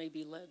child may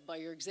be led by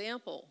your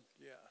example?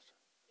 Yes.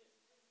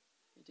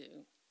 You do.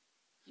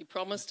 You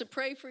promise to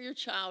pray for your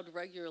child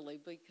regularly,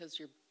 because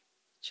your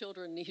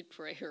children need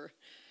prayer,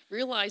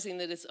 realizing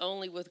that it's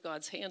only with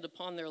God's hand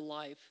upon their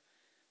life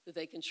that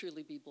they can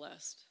truly be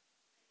blessed.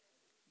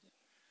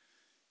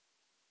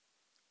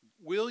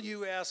 Will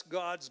you ask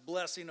God's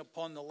blessing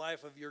upon the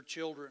life of your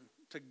children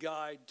to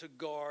guide, to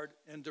guard,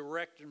 and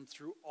direct them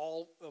through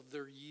all of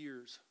their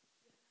years?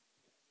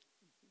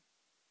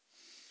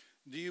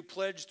 Do you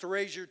pledge to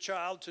raise your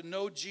child to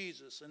know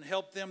Jesus and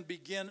help them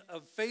begin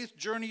a faith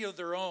journey of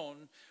their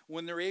own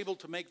when they're able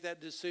to make that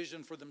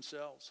decision for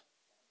themselves?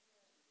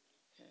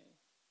 Okay.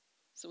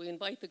 So we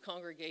invite the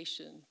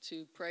congregation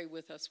to pray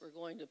with us. We're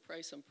going to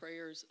pray some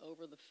prayers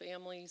over the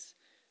families.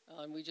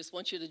 And we just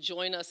want you to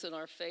join us in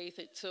our faith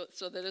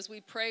so that as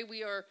we pray,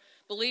 we are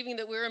believing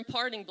that we're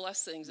imparting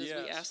blessings as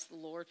we ask the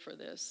Lord for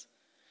this.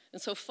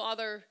 And so,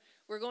 Father,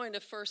 we're going to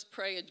first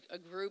pray a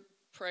group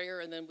prayer,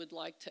 and then we'd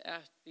like to,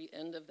 at the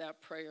end of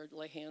that prayer,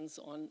 lay hands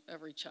on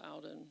every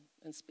child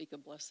and speak a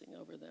blessing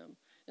over them.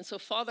 And so,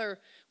 Father,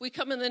 we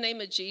come in the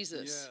name of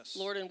Jesus,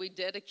 Lord, and we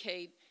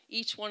dedicate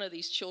each one of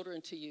these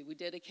children to you. We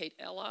dedicate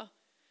Ella,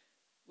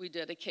 we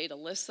dedicate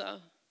Alyssa,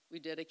 we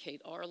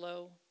dedicate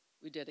Arlo,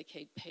 we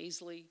dedicate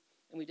Paisley,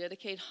 and we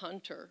dedicate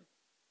Hunter.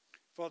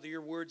 Father,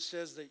 your word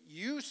says that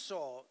you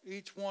saw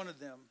each one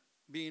of them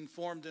being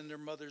formed in their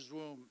mother's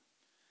womb,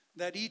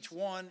 that each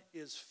one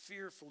is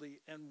fearfully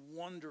and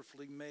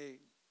wonderfully made.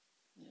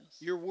 Yes.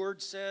 Your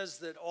word says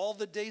that all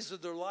the days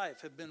of their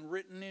life have been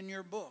written in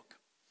your book.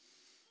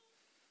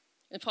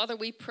 And Father,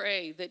 we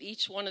pray that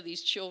each one of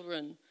these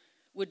children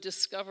would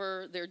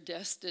discover their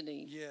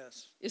destiny.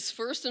 Yes. Is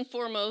first and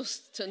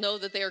foremost to know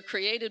that they are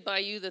created by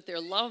you, that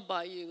they're loved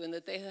by you, and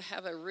that they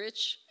have a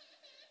rich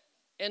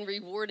and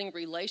rewarding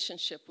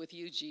relationship with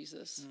you,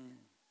 Jesus.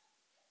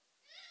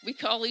 We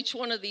call each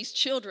one of these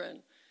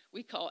children,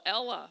 we call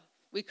Ella,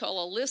 we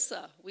call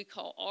Alyssa, we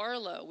call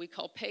Arlo, we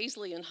call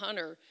Paisley and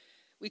Hunter.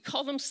 We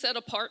call them set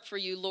apart for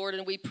you, Lord,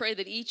 and we pray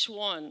that each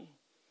one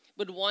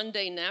would one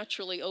day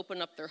naturally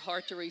open up their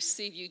heart to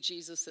receive you,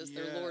 Jesus, as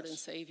their Lord and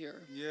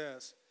Savior.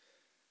 Yes.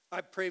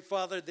 I pray,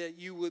 Father, that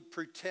you would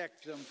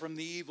protect them from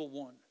the evil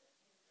one.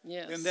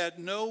 Yes. And that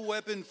no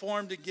weapon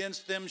formed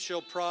against them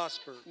shall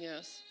prosper.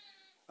 Yes.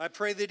 I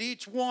pray that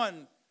each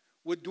one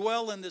would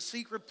dwell in the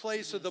secret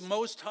place of the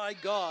Most High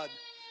God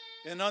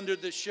and under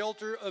the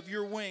shelter of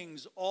your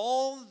wings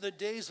all the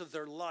days of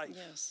their life.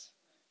 Yes.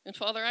 And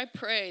Father, I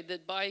pray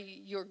that by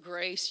your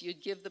grace,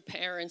 you'd give the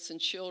parents and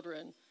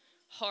children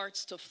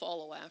hearts to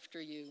follow after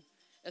you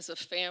as a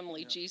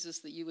family, Jesus,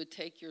 that you would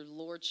take your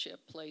lordship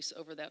place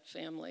over that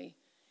family.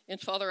 And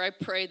Father, I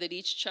pray that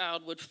each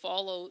child would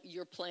follow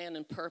your plan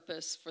and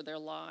purpose for thetheir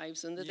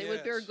lives, and that they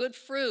would bear good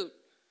fruit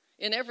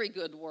in every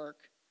good work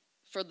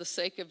for the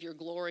sake of your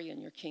glory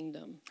and your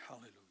kingdom.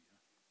 Hallelujah.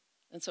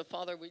 And so,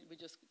 Father, we're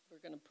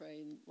going to pray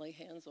and lay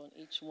hands on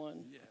each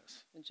one.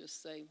 Yes. And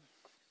just say,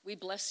 we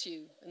bless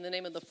you in the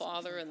name of the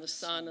Father and the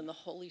Son and the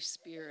Holy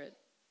Spirit.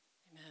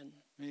 Amen.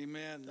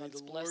 Amen. May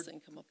God's the Lord,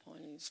 blessing come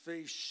upon you. his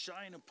face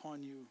shine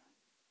upon you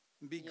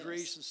and be Yes.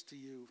 gracious to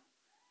you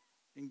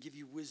and give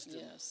you wisdom.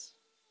 Yes.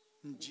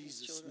 In These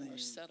Jesus' children name. are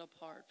set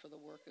apart for the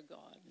work of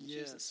God. In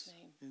Yes. Jesus'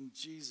 name. In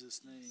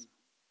Jesus' name.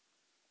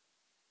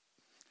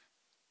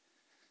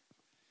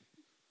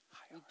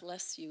 We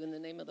bless you in the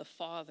name of the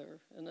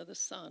Father and of the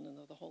Son and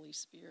of the Holy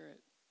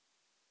Spirit.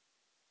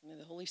 May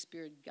the Holy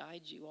Spirit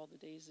guide you all the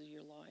days of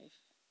your life.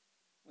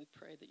 We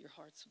pray that your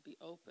hearts would be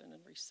open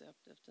and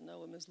receptive to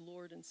know him as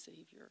Lord and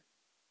Savior.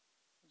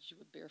 That you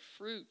would bear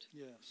fruit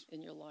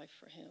in your life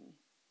for him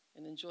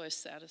and enjoy a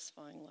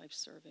satisfying life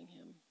serving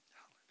him.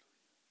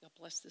 Hallelujah. God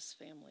bless this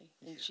family.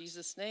 In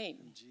Jesus' name.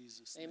 In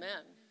Jesus' name.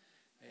 Amen.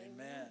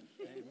 Amen.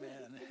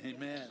 Amen.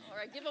 Amen. All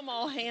right, give them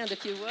all a hand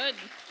if you would.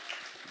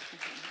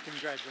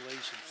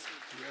 Congratulations.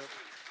 Yep.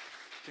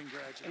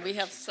 Congratulations. And we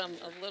have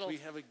a little We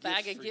have a gift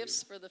bag of for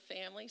gifts you. for the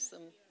family,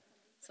 some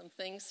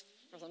Something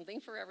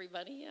for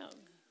everybody, yeah.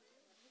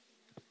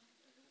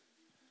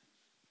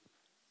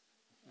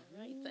 All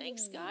right,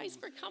 thanks, guys,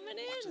 for coming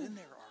in. What's in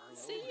there, Arlo?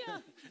 See ya.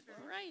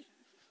 All right.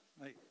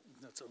 Like,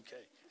 that's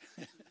okay.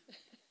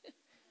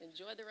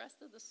 Enjoy the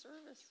rest of the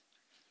service.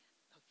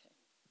 Okay.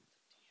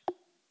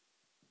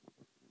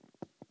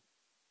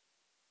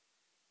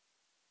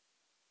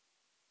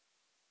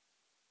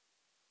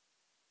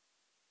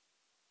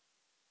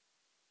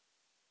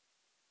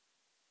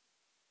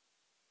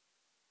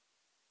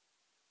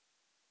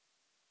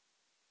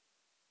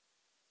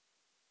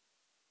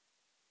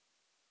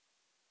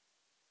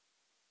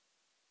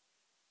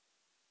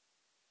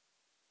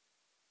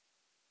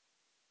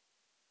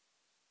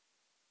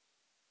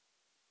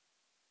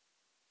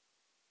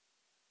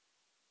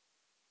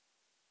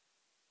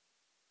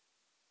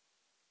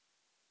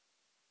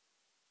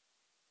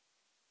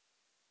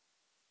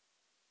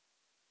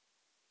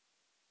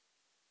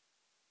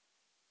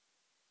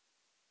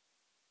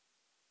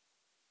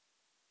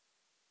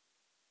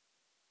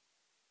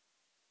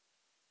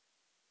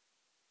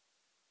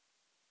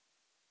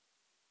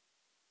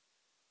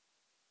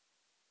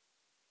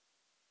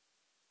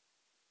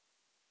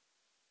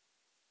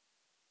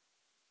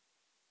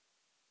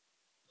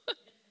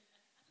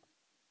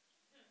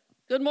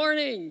 Good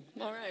morning.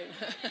 All right.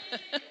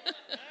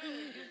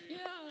 Yeah,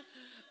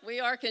 we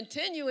are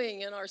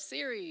continuing in our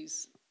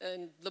series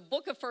in the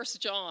book of 1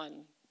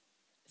 John.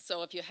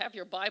 So if you have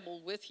your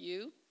Bible with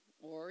you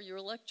or your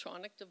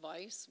electronic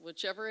device,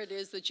 whichever it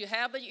is that you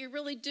have, but you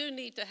really do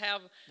need to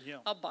have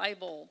a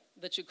Bible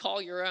that you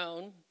call your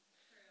own,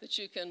 that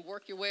you can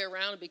work your way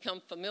around and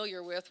become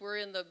familiar with. We're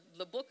in the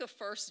book of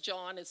 1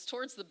 John. It's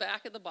towards the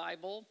back of the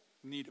Bible.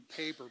 You need a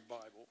paper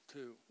Bible,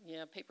 too.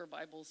 Yeah, paper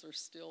Bibles are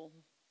still...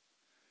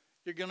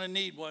 You're going to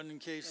need one in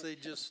case they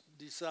just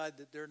decide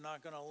that they're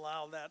not going to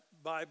allow that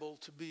Bible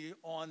to be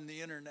on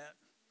the internet.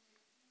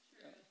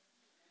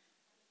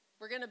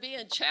 We're going to be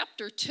in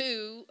chapter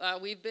 2.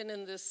 We've been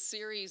in this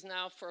series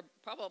now for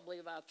probably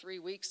about 3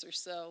 weeks or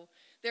so.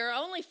 There are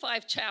only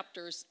 5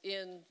 chapters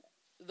in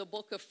the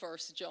book of 1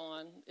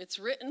 John. It's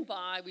written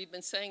by, we've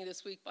been saying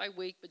this week by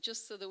week, but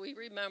just so that we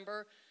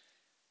remember,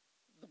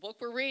 the book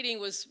we're reading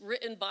was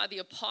written by the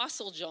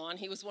Apostle John.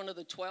 He was one of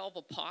the 12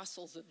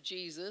 apostles of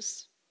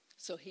Jesus.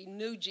 So he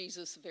knew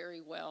Jesus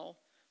very well,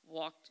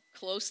 walked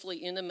closely,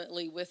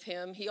 intimately with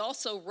him. He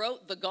also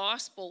wrote the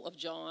Gospel of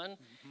John.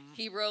 Mm-hmm.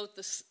 He wrote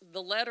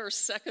the letters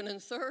 2nd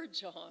and 3rd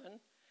John,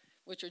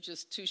 which are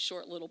just 2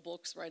 short little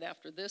books right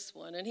after this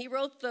one. And he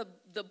wrote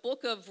the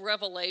book of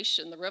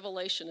Revelation, the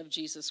revelation of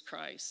Jesus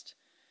Christ.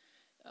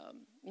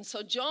 And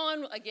so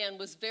John, again,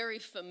 was very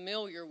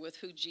familiar with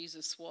who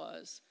Jesus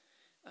was.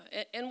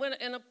 And when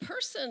a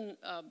person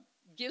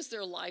gives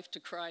their life to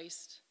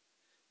Christ,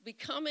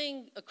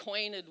 becoming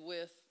acquainted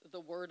with the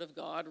Word of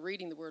God,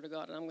 reading the Word of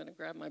God, and I'm going to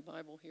grab my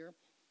Bible here,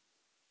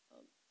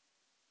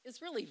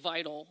 is really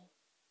vital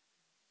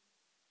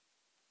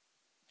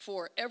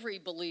for every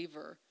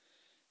believer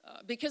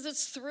because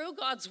it's through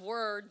God's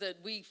Word that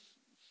we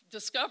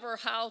discover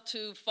how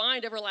to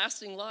find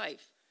everlasting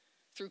life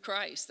through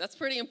Christ. That's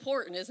pretty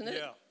important, isn't it?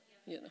 Yeah.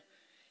 You know.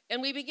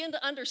 And we begin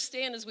to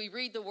understand as we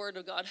read the Word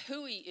of God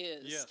who He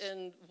is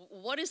and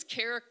what His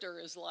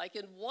character is like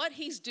and what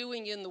He's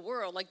doing in the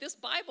world. Like this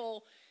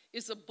Bible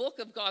is a book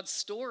of God's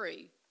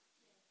story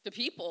to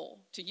people,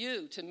 to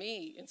you, to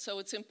me. And so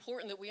it's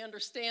important that we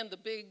understand the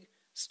big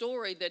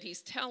story that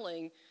He's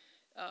telling.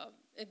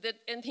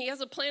 And He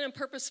has a plan and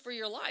purpose for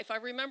your life. I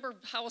remember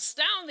how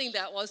astounding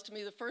that was to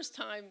me the first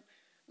time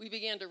we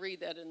began to read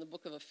that in the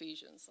book of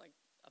Ephesians. Like,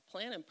 a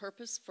plan and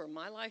purpose for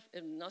my life,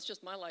 and not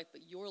just my life,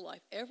 but your life,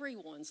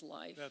 everyone's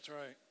life. That's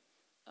right.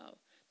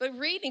 But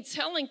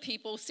telling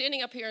people,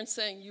 standing up here and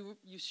saying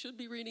you should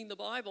be reading the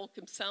Bible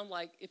can sound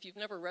like, if you've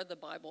never read the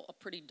Bible, a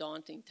pretty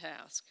daunting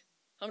task.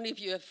 How many of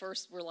you at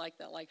first were like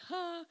that? Like,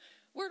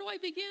 where do I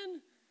begin?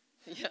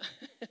 Yeah.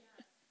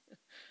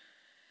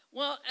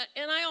 Well,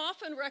 and I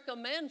often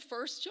recommend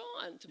 1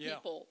 John to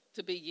people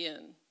to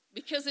begin.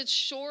 Because it's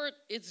short,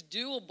 it's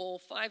doable,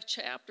 5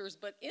 chapters,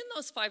 but in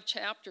those 5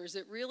 chapters,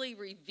 it really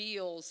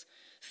reveals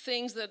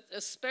things that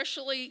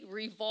especially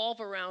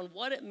revolve around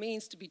what it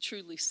means to be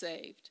truly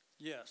saved.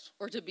 Yes.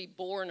 Or to be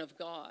born of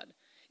God.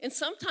 And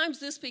sometimes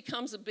this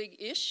becomes a big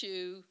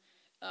issue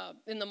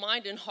in the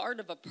mind and heart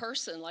of a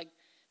person. Like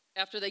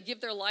after they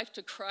give their life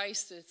to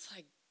Christ, it's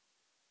like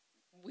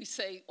we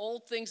say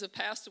old things have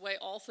passed away,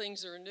 all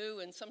things are new,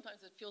 and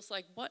sometimes it feels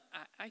like, what?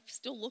 I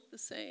still look the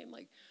same.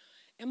 Like,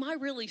 am I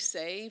really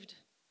saved?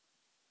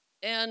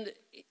 And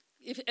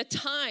at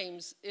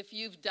times, if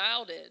you've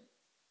doubted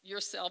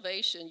your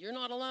salvation, you're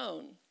not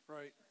alone.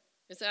 Right.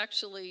 It's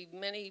actually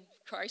many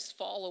Christ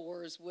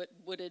followers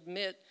would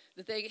admit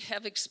that they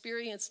have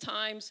experienced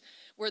times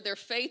where their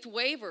faith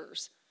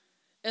wavers,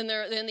 and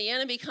then the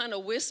enemy kind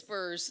of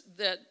whispers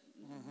that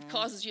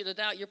causes you to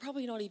doubt. You're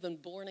probably not even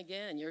born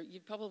again. You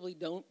probably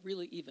don't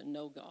really even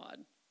know God.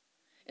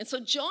 And so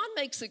John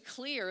makes it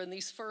clear in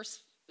these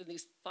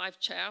 5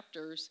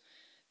 chapters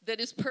that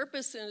his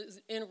purpose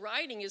in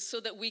writing is so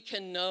that we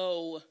can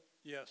know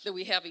that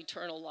we have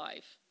eternal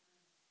life.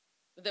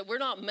 That we're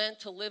not meant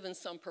to live in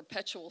some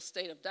perpetual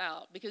state of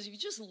doubt, because if you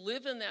just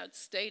live in that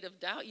state of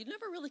doubt, you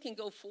never really can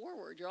go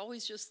forward. You're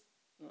always just,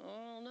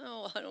 oh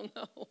no, I don't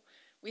know.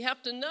 We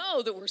have to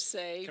know that we're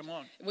saved. Come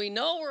on. We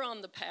know we're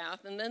on the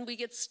path, and then we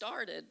get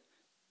started.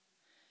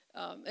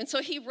 And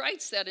so he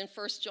writes that in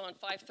 1 John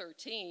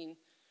 5:13.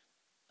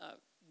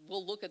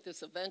 We'll look at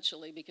this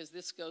eventually because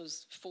this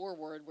goes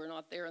forward. We're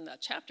not there in that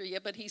chapter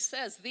yet, but he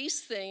says,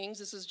 these things,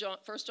 this is 1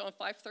 John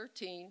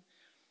 5:13,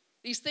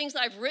 these things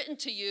I've written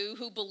to you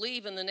who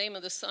believe in the name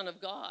of the Son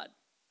of God,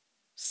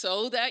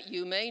 so that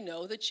you may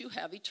know that you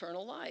have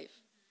eternal life.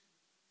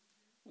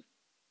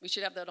 We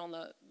should have that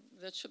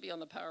that should be on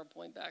the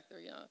PowerPoint back there,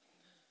 yeah.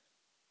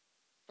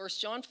 1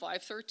 John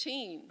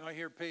 5:13. I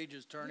hear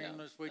pages turning. Yeah,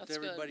 Let's wait that's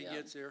till everybody good, yeah.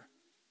 gets here.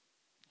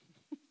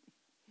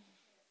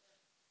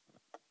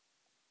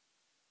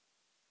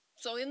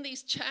 So in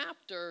these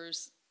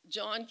chapters,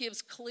 John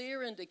gives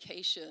clear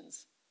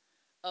indications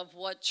of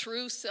what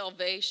true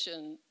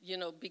salvation,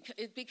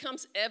 it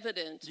becomes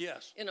evident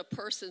Yes. in a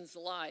person's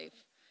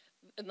life,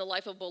 in the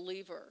life of a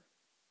believer.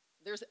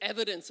 There's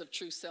evidence of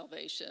true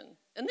salvation.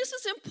 And this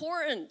is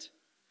important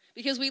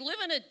because we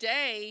live in a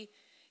day,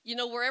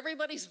 where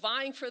everybody's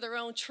vying for their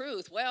own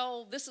truth.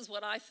 Well, this is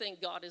what I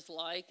think God is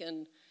like,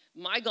 and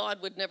my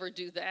God would never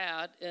do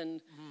that.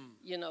 And,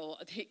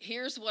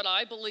 here's what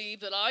I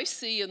believe that I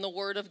see in the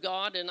Word of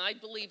God, and I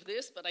believe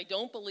this, but I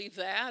don't believe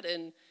that.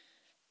 And,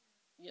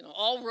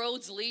 all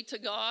roads lead to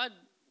God.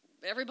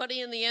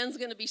 Everybody in the end is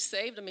going to be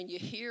saved. I mean, you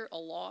hear a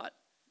lot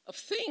of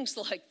things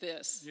like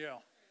this. Yeah.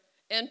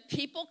 And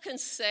people can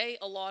say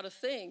a lot of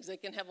things. They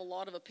can have a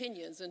lot of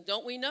opinions, and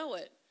don't we know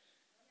it?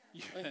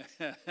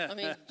 I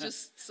mean,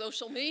 just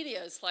social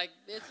media, it's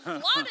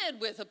flooded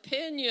with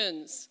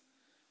opinions.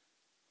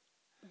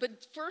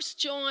 But 1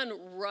 John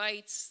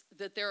writes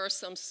that there are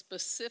some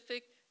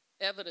specific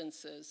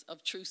evidences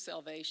of true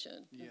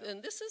salvation. Yeah.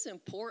 And this is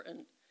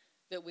important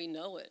that we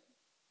know it.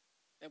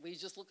 That we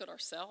just look at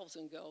ourselves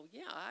and go,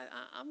 yeah,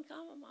 I'm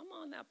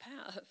on that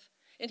path.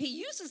 And he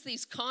uses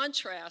these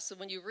contrasts, and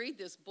when you read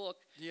this book,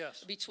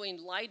 yes,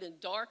 between light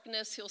and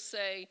darkness, he'll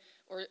say,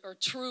 or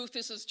truth,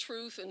 this is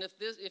truth, and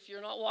if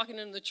you're not walking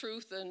in the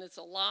truth, then it's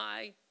a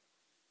lie.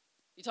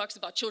 He talks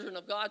about children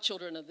of God,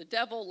 children of the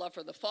devil, love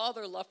for the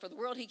Father, love for the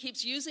world. He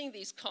keeps using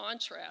these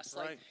contrasts,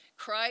 right, like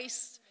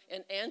Christ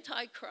and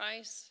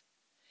antichrist.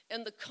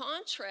 And the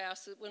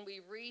contrast, when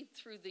we read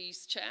through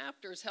these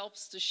chapters,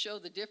 helps to show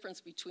the difference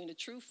between a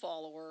true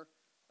follower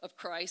of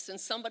Christ and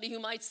somebody who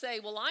might say,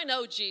 well, I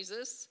know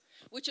Jesus,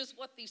 which is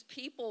what these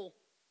people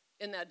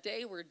in that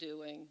day were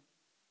doing.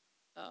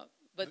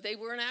 But they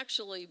weren't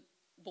actually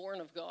born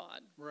of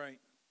God. Right.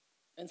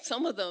 And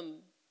some of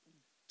them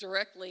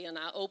directly and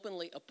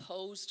openly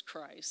opposed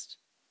Christ.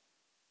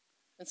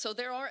 And so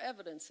there are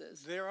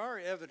evidences. There are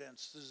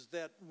evidences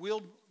that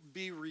will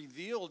be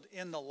revealed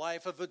in the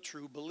life of a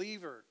true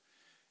believer.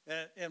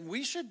 And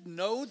we should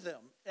know them,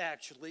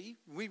 actually.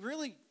 We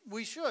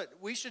should.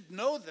 We should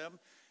know them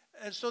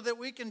so that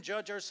we can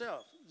judge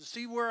ourselves,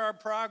 see where our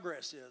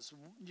progress is.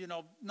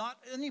 Not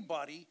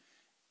anybody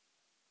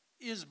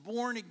is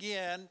born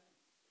again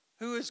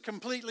who is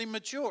completely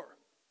mature.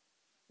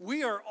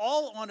 We are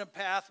all on a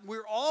path.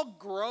 We're all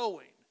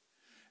growing.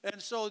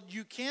 And so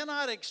you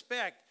cannot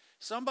expect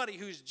somebody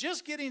who's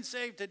just getting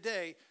saved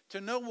today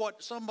to know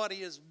what somebody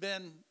has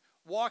been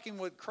walking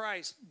with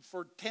Christ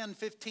for 10,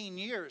 15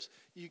 years.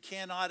 You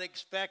cannot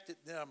expect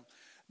them.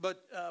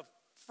 But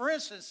for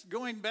instance,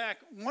 going back,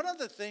 one of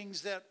the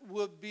things that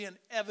would be an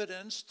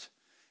evidenced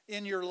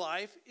in your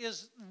life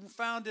is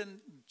found in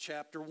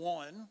chapter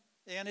 1,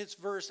 and it's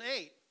verse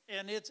 8.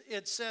 And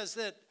it says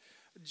that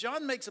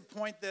John makes a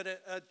point that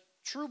a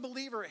true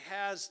believer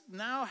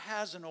now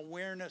has an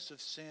awareness of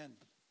sin.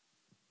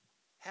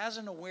 Has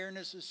an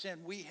awareness of sin.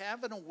 We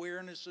have an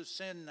awareness of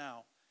sin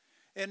now.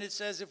 And it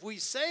says, if we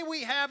say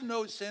we have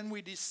no sin,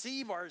 we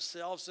deceive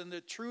ourselves, and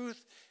the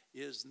truth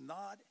is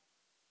not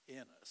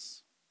in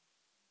us.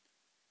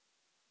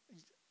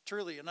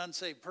 Truly, an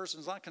unsaved person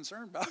is not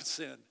concerned about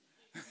sin.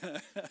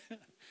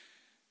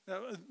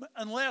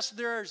 Unless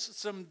there's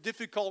some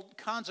difficult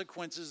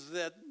consequences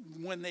that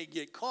when they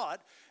get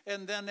caught,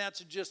 and then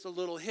that's just a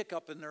little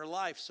hiccup in their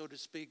life, so to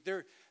speak.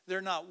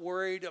 They're not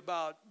worried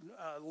about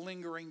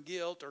lingering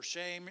guilt or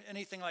shame,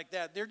 anything like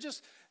that. They're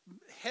just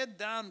head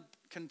down,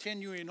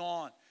 continuing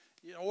on.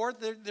 Or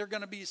they're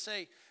going to be,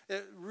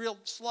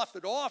 slough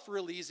it off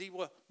real easy.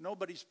 Well,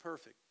 nobody's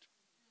perfect.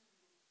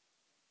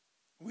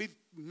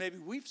 Maybe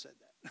we've said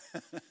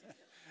that.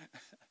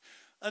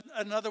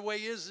 Another way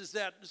is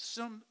that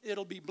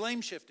it'll be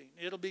blame shifting.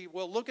 It'll be,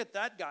 well, look at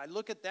that guy,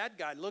 look at that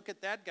guy, look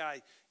at that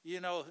guy,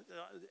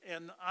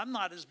 and I'm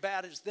not as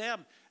bad as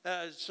them,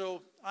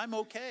 so I'm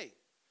okay.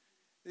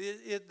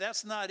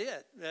 That's not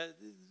it.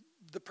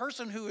 The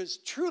person who is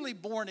truly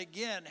born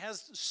again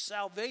has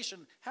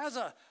salvation, has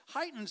a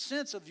heightened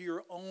sense of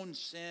your own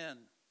sin,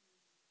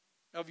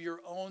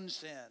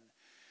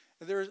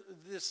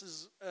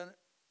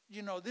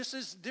 This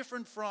is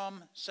different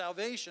from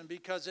salvation,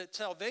 because at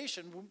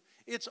salvation,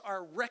 it's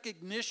our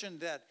recognition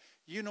that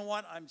you know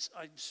what?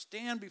 I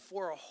stand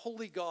before a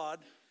holy God,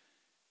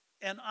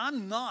 and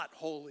I'm not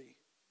holy.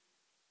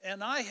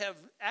 And I have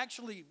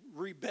actually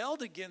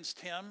rebelled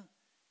against him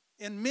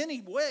in many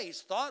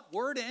ways, thought,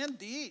 word, and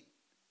deed.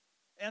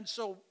 And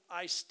so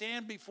I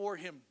stand before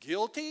him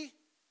guilty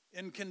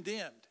and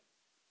condemned.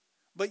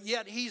 But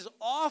yet he's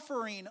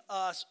offering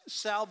us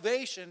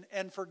salvation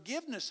and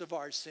forgiveness of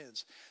our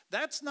sins.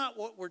 That's not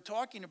what we're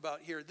talking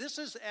about here. This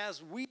is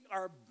as we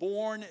are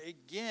born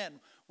again.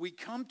 We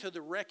come to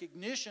the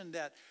recognition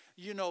that,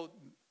 you know,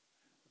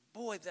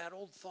 boy, that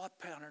old thought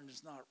pattern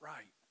is not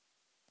right.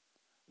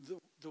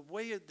 The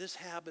way of this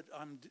habit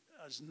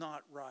is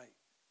not right.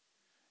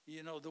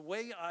 You know, the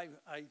way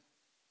I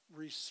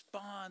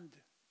respond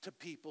to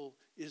people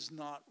is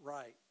not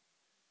right.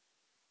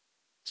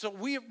 So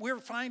we're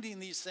finding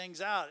these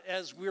things out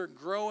as we're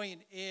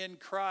growing in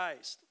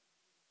Christ.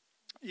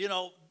 You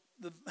know,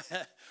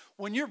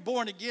 when you're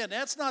born again,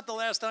 that's not the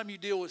last time you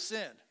deal with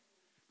sin.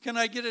 Can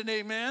I get an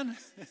amen?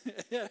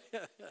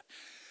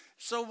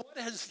 So what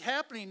is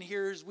happening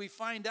here is we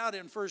find out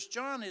in 1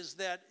 John is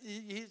that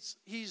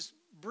he's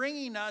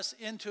bringing us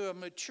into a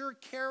mature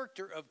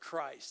character of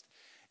Christ.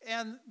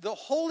 And the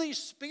Holy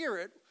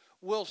Spirit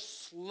will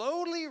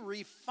slowly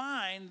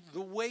refine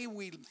the way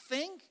we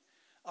think,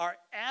 our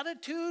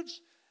attitudes,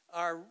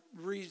 our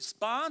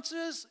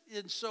responses.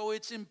 And so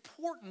it's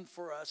important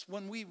for us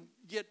when we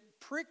get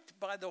pricked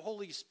by the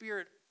Holy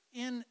Spirit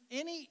in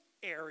any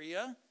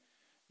area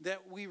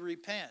that we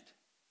repent,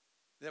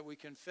 that we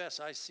confess,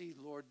 I see,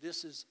 Lord,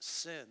 this is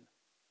sin.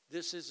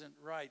 This isn't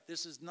right.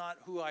 This is not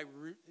who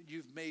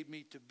you've made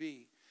me to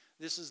be.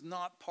 This is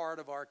not part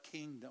of our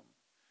kingdom.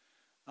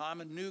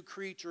 I'm a new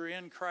creature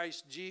in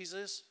Christ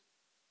Jesus,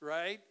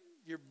 right?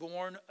 You're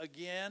born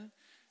again.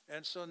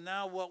 And so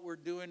now what we're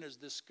doing is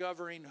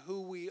discovering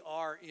who we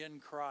are in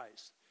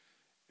Christ.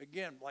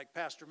 Again, like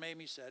Pastor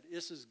Mamie said,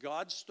 this is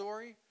God's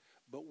story,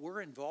 but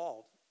we're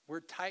involved. We're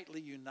tightly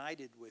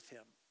united with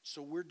him.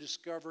 So we're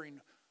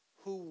discovering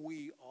who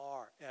we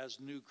are as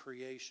new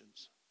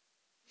creations.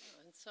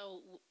 Yeah, and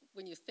so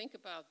when you think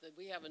about that,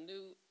 we have a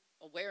new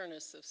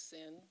awareness of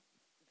sin,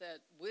 that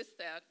with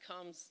that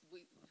comes,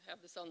 we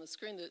have this on the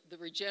screen, the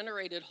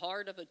regenerated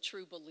heart of a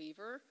true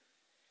believer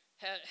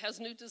has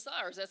new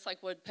desires. That's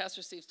like what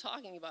Pastor Steve's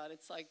talking about.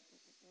 It's like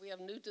we have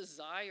new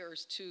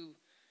desires to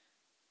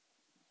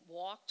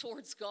walk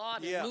towards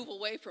God and move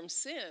away from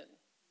sin.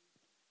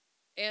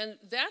 And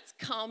that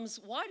comes,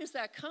 why does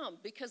that come?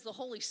 Because the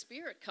Holy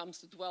Spirit comes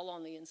to dwell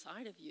on the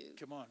inside of you.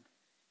 Come on.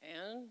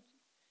 And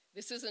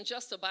this isn't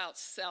just about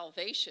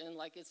salvation.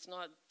 Like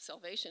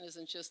salvation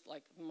isn't just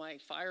like my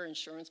fire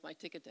insurance, my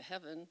ticket to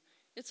heaven.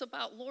 It's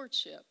about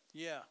lordship.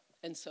 Yeah.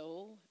 And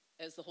so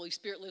as the Holy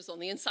Spirit lives on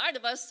the inside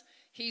of us,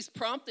 he's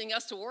prompting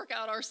us to work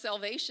out our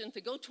salvation to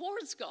go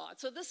towards God.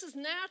 So this is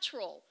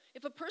natural.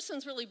 If a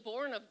person's really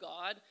born of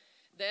God,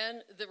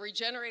 then the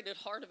regenerated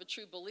heart of a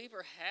true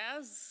believer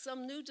has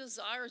some new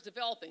desires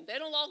developing. They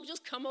don't all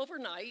just come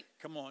overnight.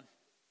 Come on.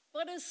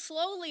 But as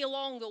slowly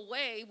along the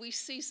way, we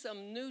see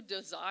some new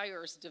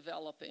desires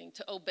developing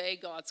to obey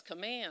God's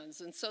commands.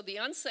 And so the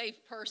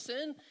unsaved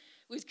person,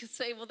 we could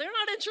say, well, they're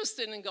not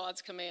interested in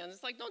God's commands.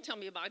 It's like, don't tell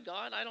me about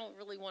God. I don't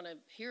really want to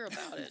hear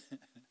about it.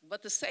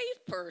 But the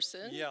saved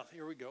person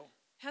here we go,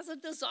 has a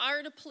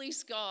desire to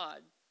please God.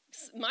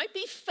 It might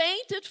be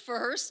faint at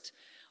first,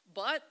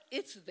 but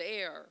it's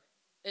there.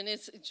 And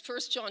it's 1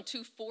 John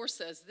 2:4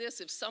 says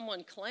this: if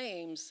someone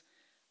claims,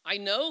 I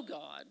know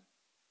God,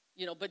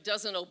 but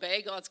doesn't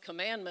obey God's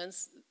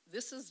commandments,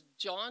 this is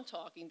John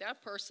talking,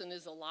 that person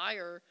is a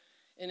liar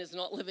and is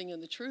not living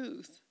in the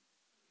truth.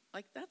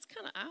 Like, that's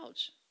kind of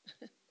ouch.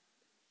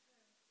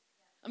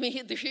 I mean,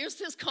 here's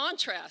his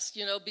contrast,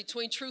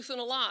 between truth and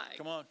a lie.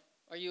 Come on.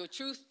 Are you a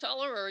truth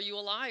teller or are you a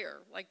liar?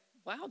 Like,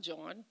 wow,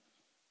 John.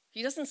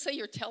 He doesn't say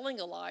you're telling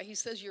a lie. He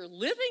says you're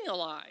living a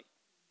lie.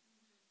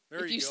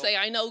 There if you go. say,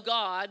 I know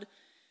God,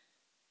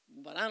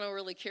 but I don't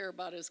really care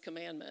about his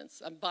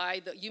commandments.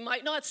 You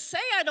might not say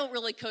I don't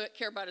really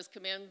care about his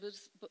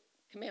commandments,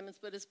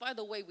 but it's by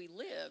the way we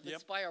live. Yep.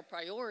 It's by our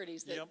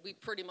priorities that Yep. we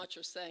pretty much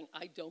are saying,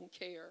 I don't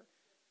care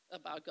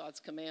about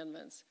God's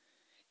commandments.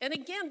 And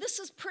again, this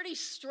is pretty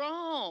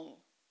strong.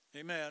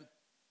 Amen.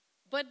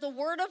 But the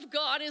word of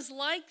God is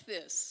like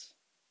this.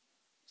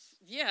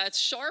 Yeah, it's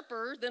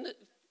sharper than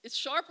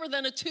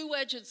a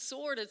two-edged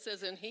sword, it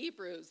says in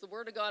Hebrews. The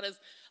word of God is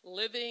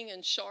living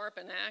and sharp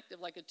and active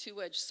like a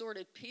two-edged sword.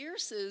 It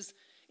pierces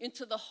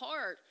into the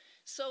heart.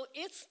 So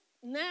it's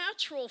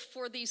natural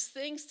for these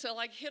things to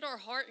like hit our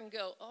heart and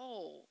go,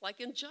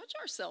 and judge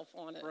ourselves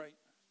on it. Right.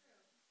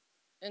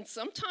 And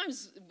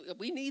sometimes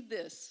we need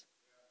this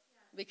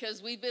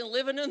because we've been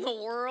living in the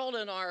world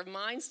and our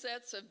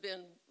mindsets have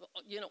been,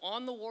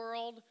 on the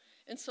world.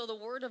 And so the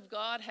word of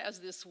God has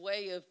this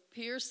way of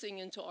piercing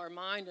into our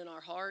mind and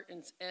our heart,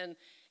 and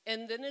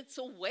then it's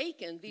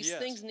awakened. These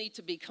things need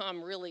to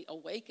become really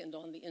awakened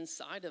on the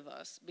inside of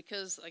us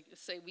because, like I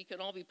say, we can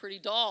all be pretty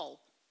dull.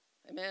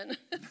 Amen?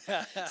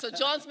 So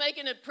John's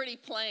making it pretty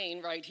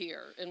plain right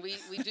here, and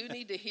we do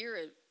need to hear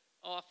it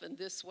often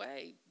this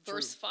way. True.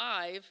 Verse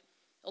 5,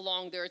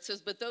 along there. It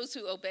says, but those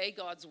who obey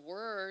God's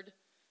word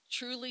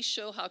truly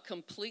show how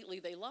completely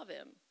they love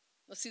him.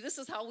 Now, see, this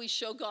is how we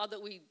show God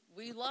that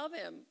we love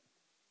him.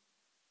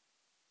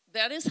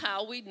 That is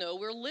how we know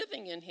we're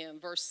living in him.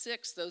 Verse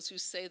 6, those who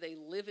say they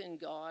live in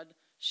God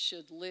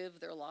should live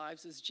their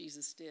lives as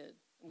Jesus did.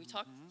 And we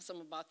talked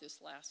some about this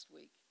last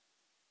week.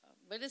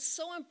 But it's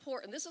so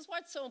important. This is why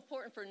it's so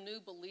important for new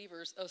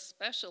believers,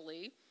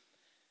 especially,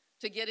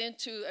 to get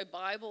into a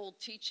Bible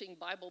teaching,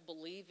 Bible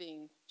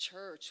believing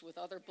church with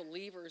other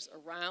believers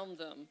around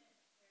them.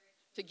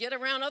 To get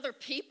around other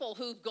people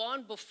who've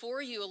gone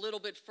before you a little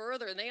bit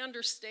further, and they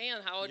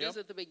understand how it is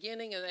at the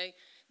beginning, and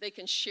they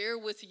can share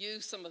with you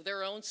some of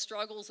their own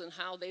struggles and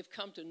how they've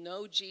come to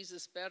know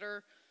Jesus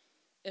better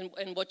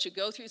and what you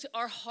go through.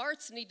 Our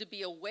hearts need to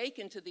be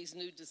awakened to these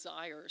new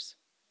desires,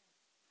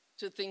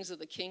 to things of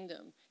the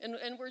kingdom.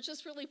 And we're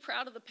just really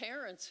proud of the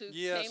parents who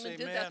came and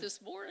did that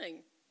this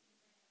morning.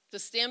 To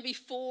stand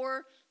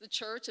before the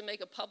church and make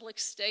a public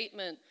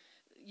statement,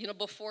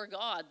 before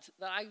God,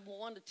 that I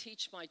want to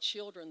teach my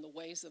children the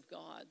ways of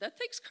God. That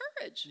takes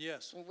courage.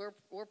 Yes. And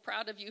we're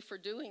proud of you for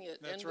doing it.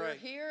 That's and we're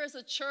here as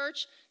a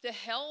church to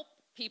help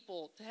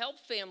people, to help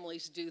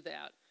families do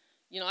that.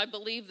 I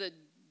believe that,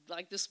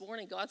 like this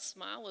morning, God's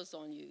smile is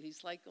on you.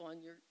 He's like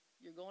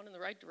you're going in the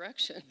right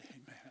direction.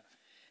 Amen.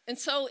 And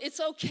so it's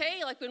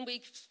okay, like when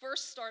we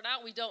first start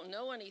out, we don't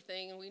know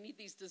anything, and we need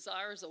these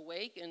desires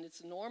awakened.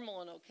 It's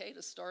normal and okay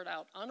to start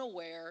out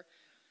unaware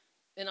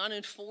and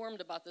uninformed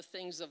about the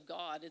things of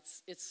God.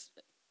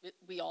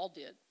 We all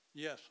did.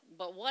 Yes.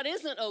 But what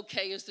isn't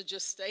okay is to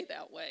just stay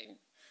that way.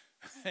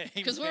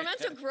 Because we're meant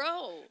to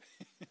grow.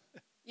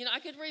 I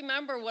could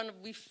remember when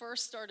we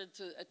first started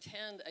to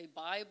attend a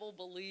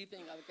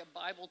Bible-believing, like a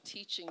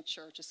Bible-teaching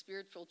church, a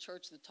Spirit-filled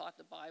church that taught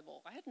the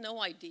Bible. I had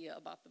no idea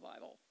about the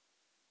Bible.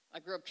 I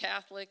grew up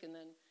Catholic and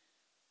then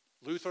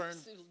Lutheran.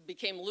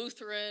 Became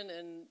Lutheran,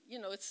 and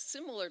it's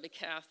similar to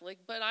Catholic,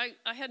 but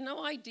I had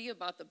no idea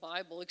about the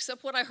Bible,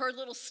 except what I heard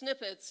little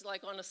snippets,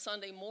 like on a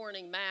Sunday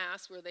morning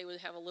mass, where they would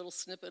have a little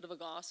snippet of a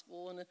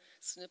gospel and a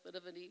snippet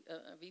of an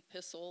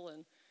epistle,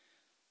 and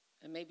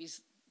maybe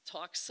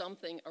talk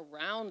something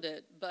around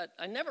it. But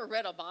I never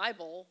read a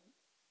Bible.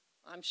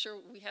 I'm sure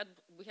we had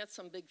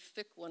some big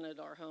thick one at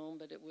our home,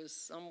 but it was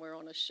somewhere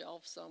on a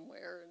shelf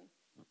somewhere, and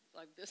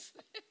like this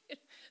thing.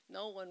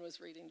 No one was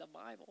reading the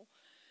Bible.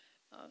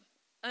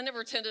 I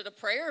never attended a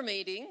prayer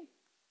meeting.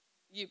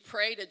 You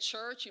prayed at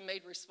church, you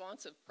made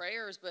responsive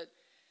prayers, but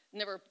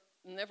never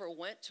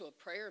went to a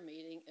prayer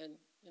meeting and,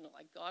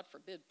 like, God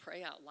forbid,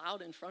 pray out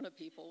loud in front of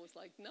people. It was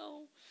like,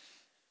 no.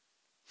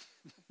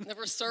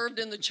 Never served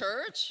in the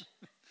church.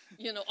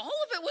 All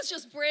of it was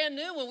just brand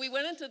new. When we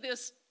went into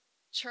this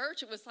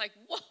church, it was like,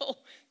 whoa,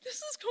 this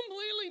is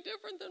completely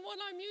different than what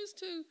I'm used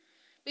to.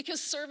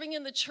 Because serving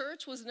in the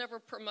church was never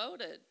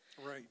promoted.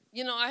 Right.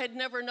 I had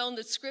never known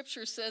that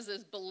Scripture says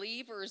as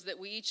believers that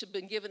we each have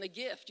been given a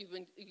gift.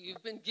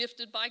 You've been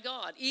gifted by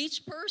God,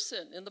 each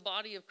person in the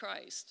body of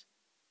Christ,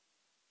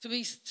 to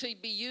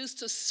be used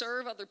to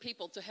serve other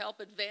people, to help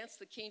advance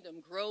the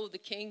kingdom, grow the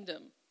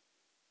kingdom.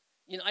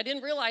 I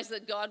didn't realize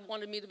that God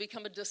wanted me to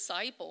become a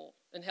disciple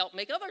and help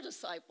make other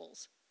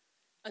disciples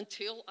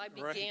until I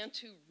began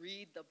to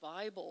read the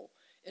Bible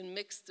and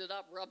mixed it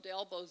up, rubbed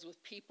elbows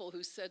with people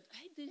who said,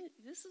 hey,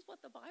 this is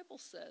what the Bible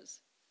says.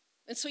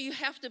 And so you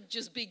have to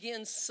just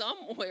begin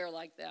somewhere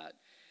like that.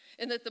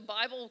 And that the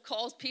Bible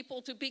calls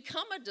people to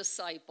become a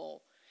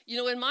disciple.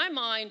 In my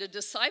mind, a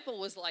disciple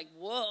was like,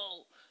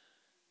 whoa.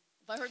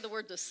 If I heard the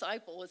word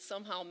disciple, it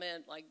somehow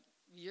meant like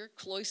you're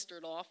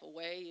cloistered off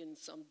away in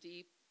some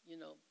deep,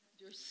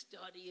 you're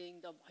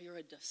studying, you're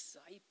a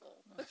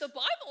disciple. But the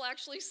Bible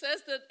actually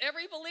says that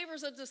every believer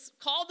is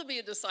called to be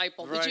a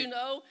disciple. Right. Did you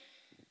know?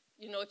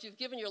 If you've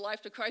given your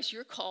life to Christ,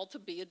 you're called to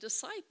be a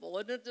disciple.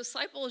 And a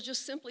disciple is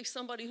just simply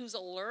somebody who's a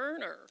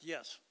learner.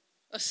 Yes.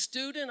 A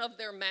student of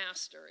their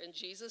master. And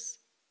Jesus'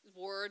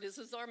 word is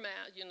he's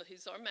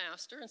our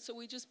master. And so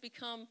we just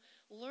become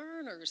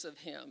learners of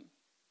him.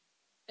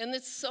 And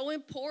it's so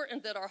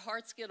important that our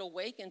hearts get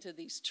awakened to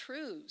these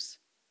truths.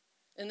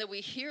 And that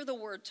we hear the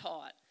word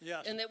taught.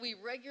 Yes. And that we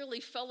regularly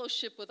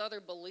fellowship with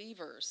other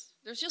believers.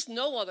 There's just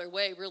no other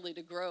way really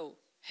to grow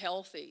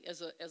healthy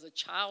as a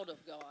child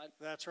of God.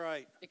 That's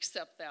right.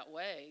 Except that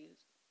way.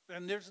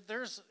 And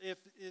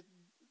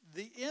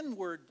the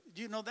inward,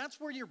 that's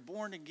where you're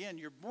born again.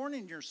 You're born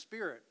in your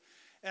spirit.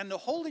 And the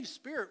Holy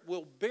Spirit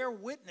will bear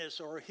witness,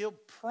 or he'll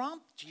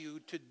prompt you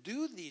to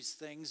do these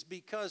things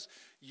because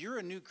you're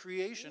a new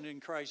creation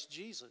in Christ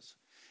Jesus.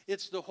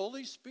 It's the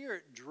Holy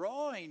Spirit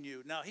drawing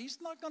you. Now,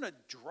 he's not going to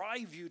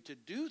drive you to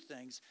do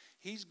things.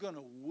 He's going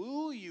to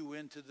woo you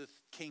into the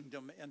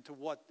kingdom and to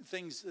what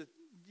things that,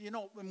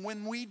 and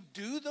when we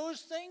do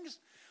those things,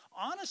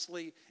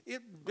 honestly,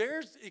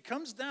 it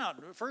comes down.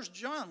 1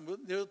 John,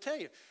 they'll tell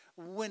you,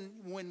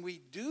 when we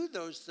do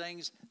those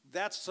things,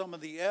 that's some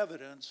of the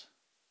evidence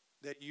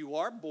that you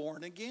are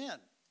born again.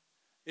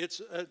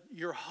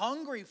 You're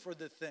hungry for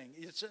the thing.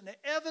 It's an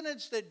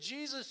evidence that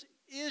Jesus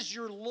is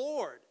your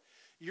Lord.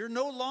 You're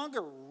no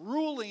longer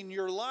ruling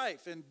your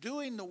life and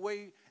doing the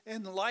way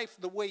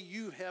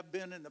you have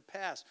been in the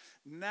past.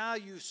 Now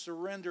you've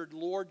surrendered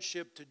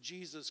lordship to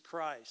Jesus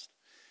Christ.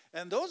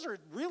 And those are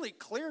really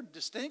clear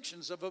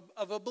distinctions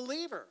of a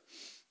believer.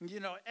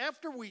 You know,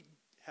 after we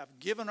have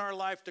given our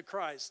life to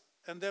Christ,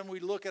 and then we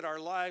look at our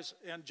lives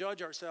and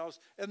judge ourselves,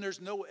 and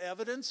there's no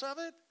evidence of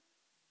it,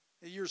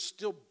 you're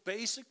still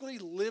basically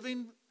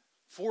living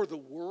for the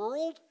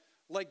world,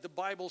 like the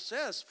Bible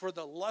says, for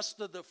the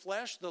lust of the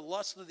flesh, the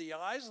lust of the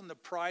eyes, and the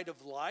pride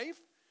of life.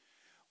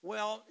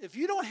 Well, if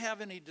you don't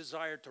have any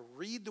desire to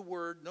read the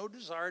Word, no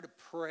desire to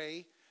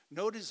pray,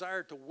 no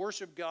desire to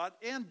worship God,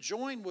 and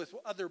join with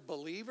other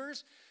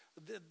believers,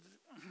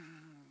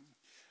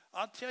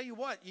 I'll tell you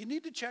what, you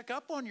need to check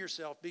up on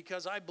yourself,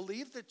 because I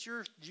believe that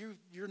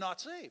you're not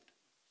saved.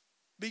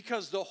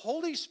 Because the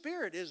Holy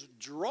Spirit is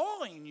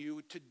drawing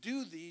you to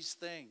do these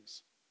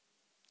things.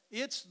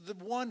 It's the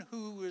one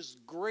who is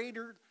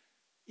greater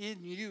in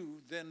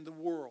you than the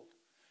world.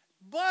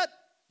 But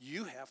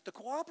you have to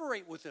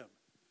cooperate with him.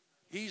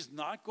 He's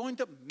not going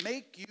to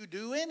make you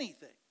do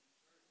anything.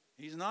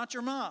 He's not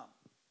your mom.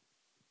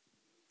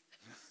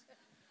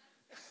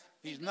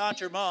 He's not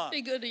your mom.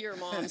 Be good to your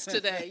moms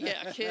today.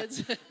 Yeah,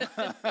 kids,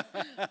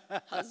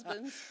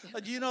 husbands.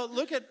 You know,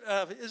 look at,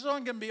 it's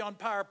only going to be on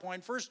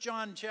PowerPoint, 1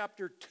 John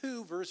chapter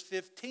 2, verse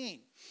 15.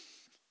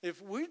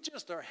 If we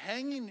just are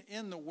hanging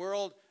in the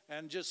world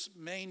and just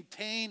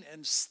maintain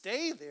and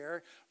stay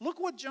there, look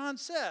what John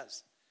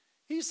says.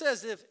 He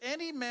says, if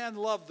any man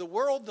love the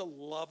world, the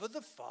love of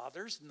the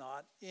Father's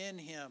not in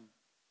him.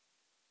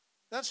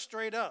 That's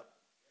straight up.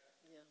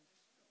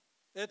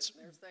 There's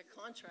that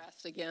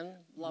contrast again.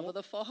 Love of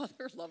the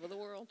Father, love of the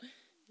world.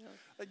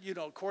 Yeah. You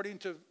know, according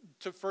to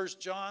 1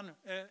 John,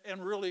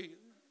 and really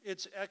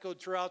it's echoed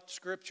throughout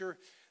Scripture,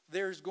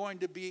 there's going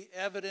to be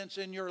evidence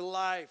in your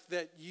life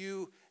that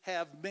you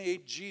have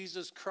made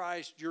Jesus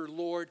Christ your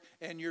Lord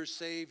and your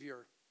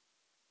Savior.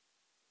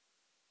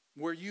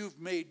 Where you've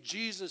made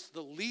Jesus the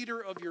leader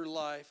of your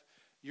life,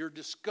 you're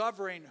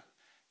discovering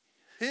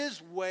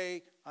his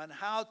way on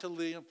how to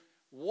live,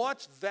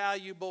 what's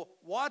valuable,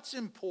 what's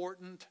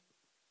important.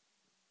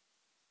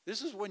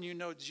 This is when you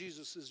know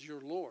Jesus is your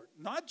Lord,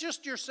 not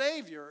just your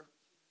Savior.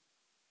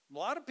 A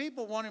lot of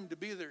people want him to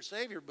be their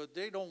Savior, but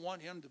they don't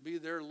want him to be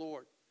their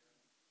Lord.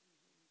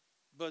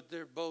 But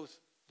they're both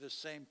the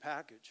same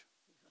package.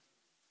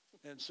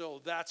 And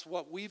so that's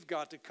what we've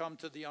got to come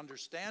to the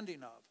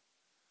understanding of.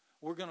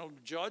 We're going to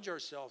judge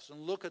ourselves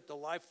and look at the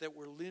life that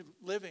we're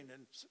living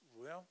and say,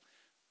 well,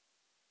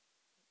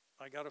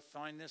 I got to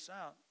find this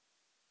out.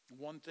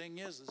 One thing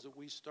is that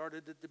we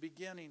started at the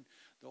beginning.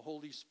 The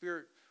Holy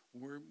Spirit,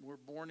 we're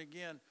born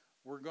again.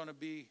 We're going to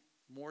be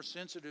more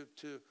sensitive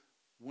to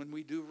when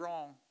we do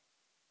wrong.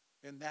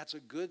 And that's a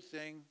good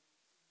thing.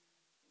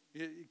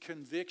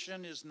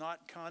 Conviction is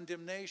not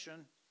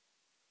condemnation.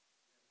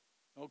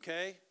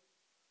 Okay?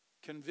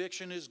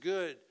 Conviction is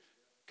good.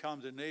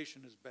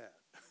 Condemnation is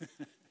bad.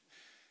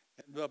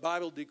 The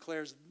Bible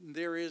declares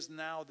there is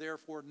now,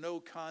 therefore, no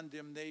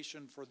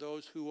condemnation for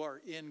those who are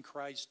in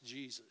Christ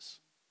Jesus.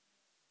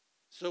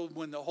 So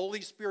when the Holy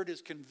Spirit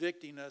is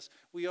convicting us,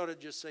 we ought to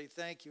just say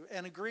thank you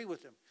and agree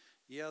with him.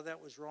 Yeah, that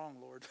was wrong,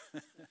 Lord.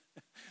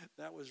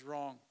 That was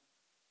wrong.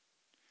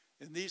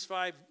 In these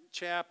 5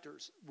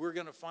 chapters, we're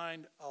going to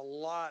find a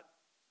lot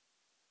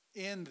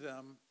in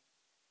them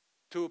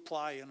to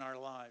apply in our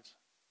lives.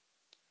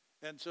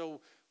 And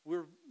so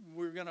we're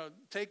going to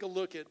take a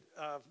look at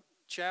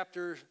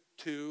chapter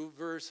 2,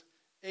 verse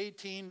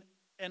 18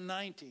 and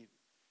 19.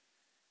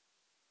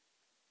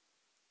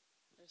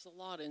 There's a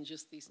lot in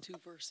just these 2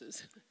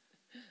 verses.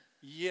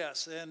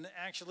 Yes, and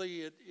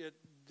actually it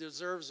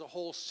deserves a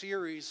whole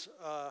series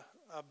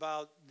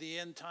about the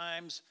end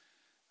times,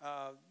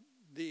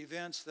 the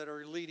events that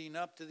are leading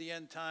up to the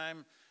end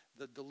time,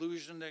 the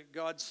delusion that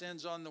God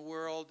sends on the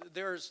world.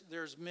 There's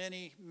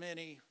many,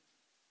 many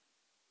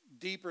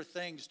deeper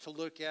things to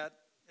look at,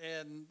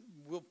 and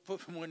we'll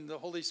put, when the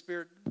Holy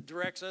Spirit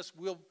directs us,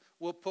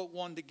 we'll put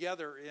one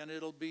together, and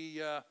it'll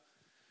be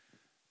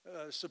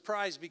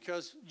surprise,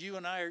 because you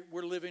and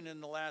we're living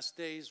in the last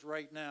days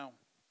right now,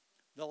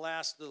 the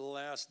last of the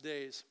last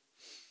days.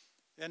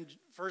 And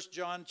 1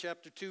 John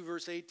chapter 2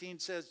 verse 18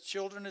 says,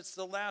 children, it's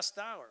the last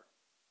hour.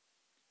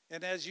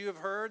 And as you have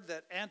heard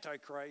that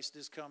Antichrist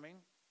is coming,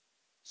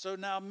 so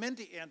now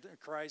many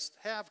Antichrists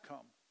have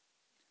come.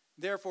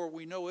 Therefore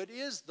we know it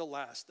is the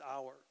last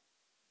hour.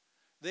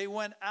 They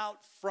went out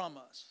from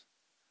us,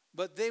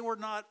 but they were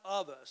not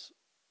of us.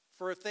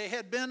 For if they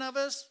had been of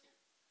us,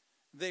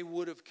 they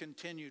would have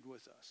continued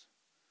with us.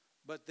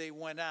 But they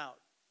went out,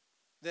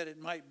 that it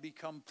might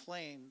become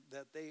plain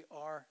that they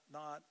are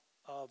not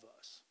of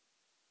us.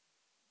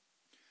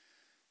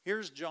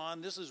 Here's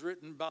John. This is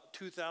written about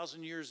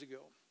 2,000 years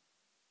ago.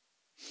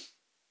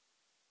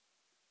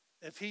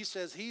 If he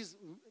says he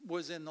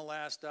was in the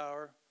last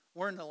hour,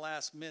 we're in the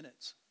last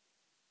minutes.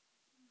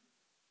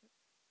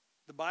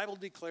 The Bible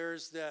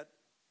declares that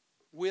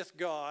with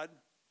God,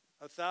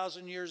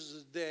 1,000 years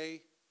is a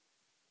day,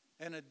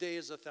 and a day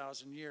is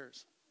 1,000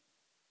 years.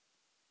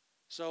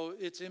 So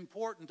it's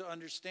important to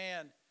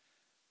understand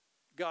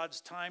God's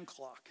time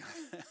clock.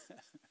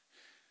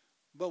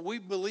 But we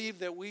believe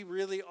that we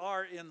really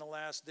are in the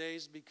last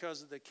days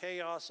because of the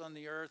chaos on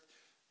the earth,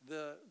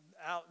 the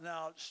out and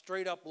out,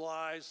 straight up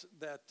lies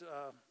that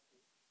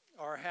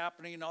are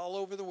happening all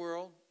over the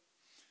world.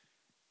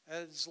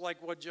 It's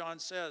like what John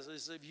says,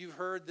 is if you've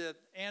heard that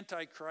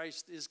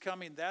Antichrist is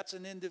coming, that's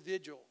an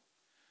individual.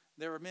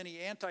 There are many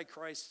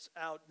Antichrists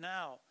out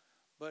now,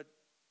 but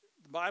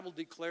the Bible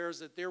declares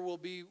that there will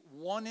be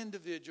one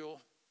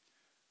individual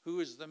who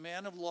is the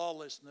man of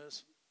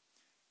lawlessness.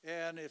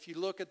 And if you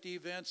look at the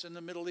events in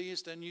the Middle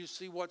East and you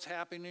see what's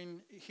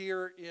happening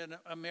here in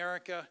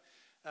America,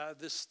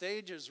 the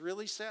stage is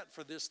really set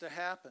for this to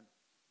happen.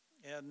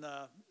 And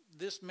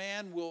this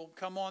man will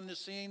come on the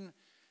scene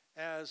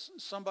as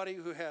somebody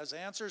who has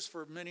answers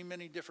for many,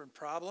 many different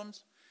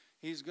problems.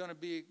 He's going to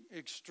be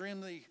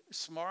extremely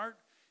smart.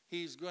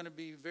 He's going to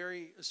be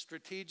very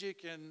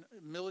strategic in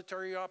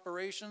military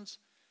operations.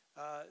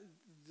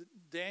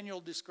 Daniel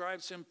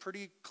describes him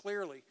pretty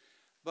clearly.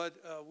 But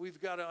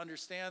we've got to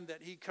understand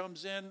that he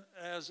comes in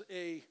as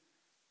a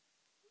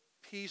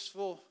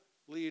peaceful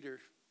leader.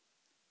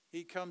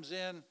 He comes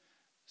in,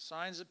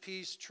 signs a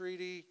peace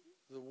treaty,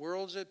 the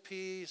world's at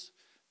peace.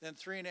 Then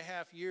 3.5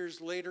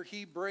 years later,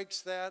 he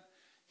breaks that.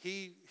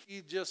 He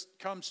just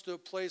comes to a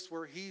place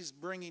where he's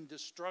bringing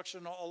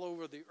destruction all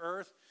over the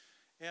earth.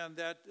 And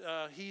that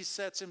he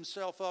sets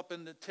himself up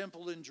in the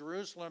temple in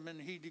Jerusalem and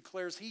he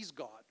declares he's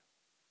God.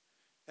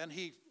 And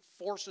he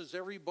forces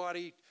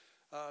everybody,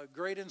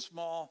 great and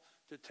small,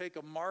 to take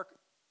a mark,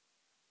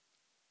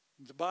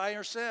 to buy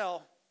or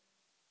sell,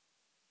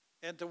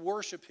 and to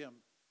worship him.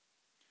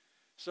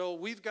 So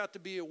we've got to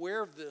be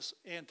aware of this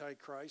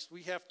Antichrist.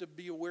 We have to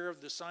be aware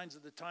of the signs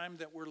of the time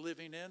that we're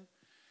living in,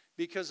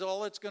 because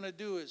all it's going to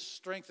do is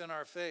strengthen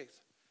our faith.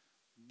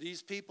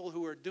 These people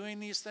who are doing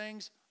these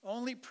things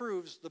only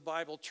proves the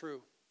Bible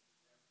true.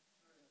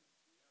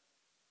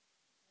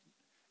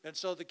 And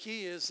so the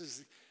key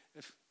is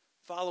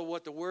follow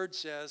what the Word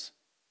says,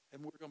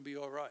 and we're going to be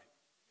all right.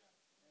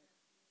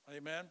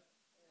 Amen?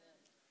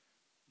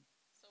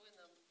 So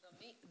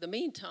in the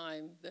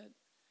meantime, that,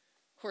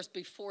 of course,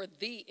 before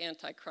the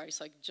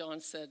Antichrist, like John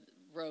said,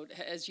 wrote,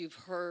 as you've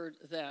heard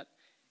that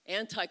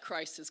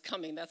Antichrist is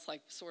coming, that's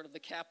like sort of the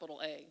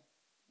capital A,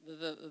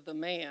 the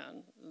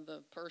man,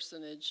 the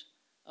personage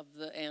of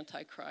the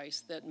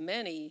Antichrist, that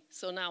many,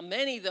 so now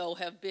many, though,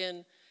 have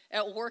been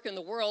at work in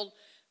the world.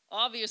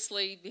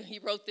 Obviously, he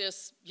wrote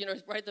this,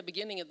 right at the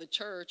beginning of the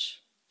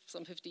church,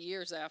 some 50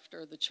 years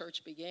after the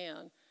church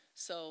began.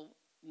 So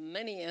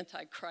many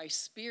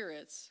Antichrist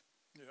spirits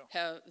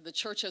the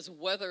church has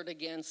weathered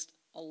against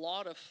a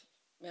lot of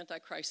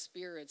Antichrist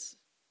spirits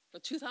for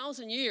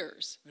 2,000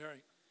 years.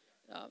 Right.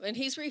 And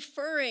he's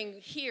referring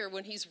here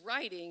when he's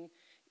writing,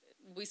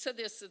 we said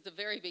this at the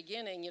very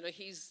beginning,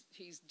 he's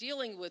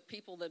dealing with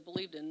people that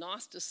believed in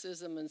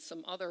Gnosticism and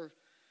some other,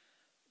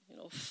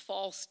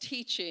 false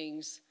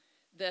teachings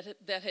that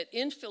had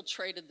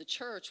infiltrated the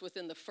church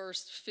within the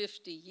first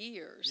 50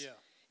 years. Yeah.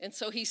 And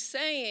so he's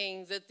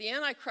saying that the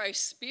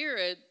Antichrist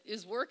spirit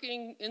is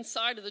working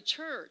inside of the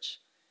church.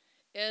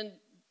 And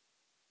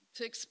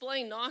to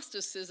explain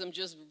Gnosticism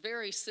just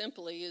very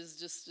simply is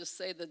just to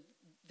say that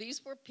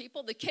these were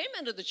people that came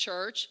into the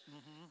church.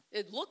 Mm-hmm.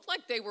 It looked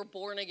like they were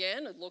born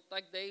again. It looked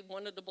like they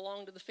wanted to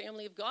belong to the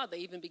family of God. They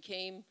even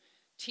became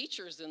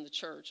teachers in the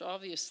church,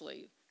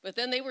 obviously. But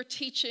then they were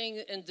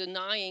teaching and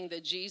denying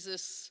that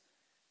Jesus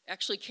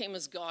actually came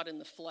as God in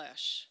the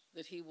flesh,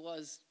 that he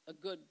was a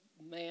good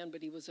man,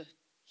 but he was a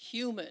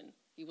human.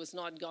 He was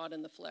not God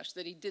in the flesh,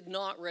 that he did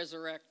not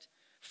resurrect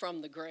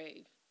from the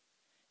grave.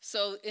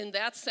 So in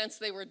that sense,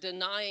 they were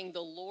denying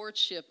the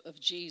lordship of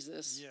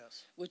Jesus,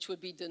 yes, which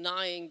would be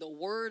denying the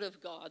word of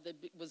God that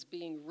was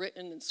being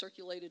written and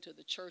circulated to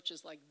the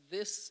churches, like,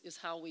 this is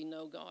how we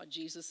know God.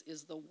 Jesus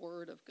is the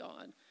word of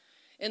God.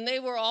 And they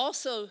were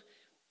also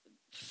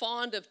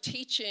fond of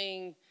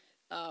teaching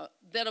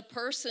that a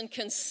person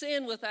can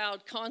sin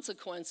without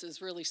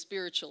consequences, really,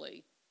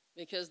 spiritually,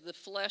 because the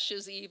flesh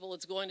is evil.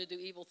 It's going to do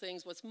evil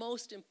things. What's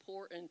most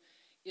important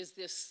is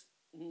this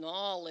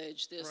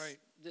knowledge,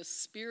 this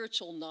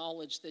spiritual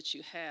knowledge that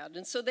you had.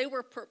 And so they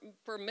were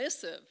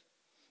permissive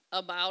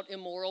about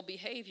immoral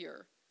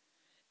behavior.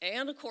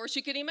 And, of course,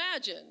 you can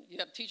imagine, you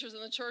have teachers in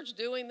the church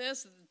doing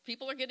this.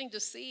 People are getting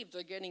deceived.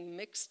 They're getting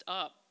mixed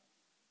up.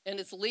 And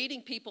it's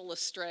leading people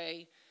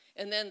astray.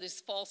 And then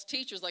these false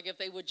teachers, like if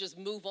they would just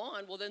move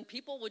on, well, then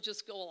people would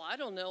just go, well, I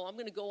don't know, I'm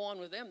going to go on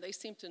with them. They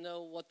seem to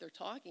know what they're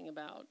talking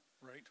about.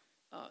 Right.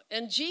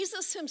 And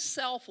Jesus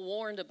himself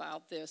warned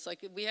about this.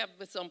 Like we have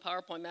this on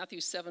PowerPoint, Matthew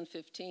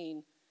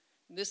 7:15.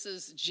 This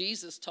is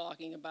Jesus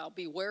talking about,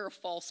 beware of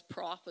false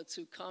prophets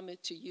who come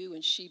to you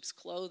in sheep's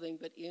clothing,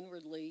 but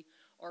inwardly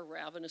are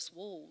ravenous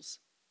wolves.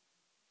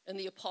 And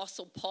the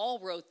Apostle Paul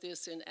wrote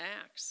this in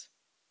Acts.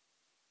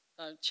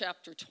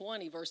 Chapter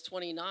 20, verse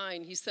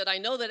 29, he said, I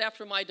know that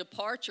after my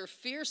departure,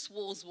 fierce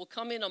wolves will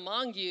come in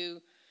among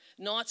you,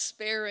 not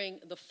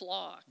sparing the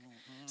flock.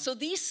 Mm-hmm. So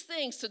these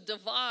things, to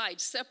divide,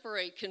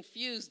 separate,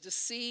 confuse,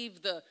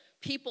 deceive the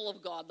people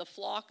of God, the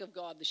flock of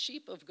God, the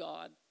sheep of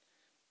God,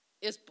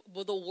 is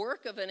the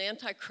work of an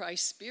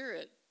antichrist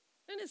spirit.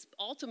 And it's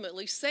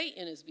ultimately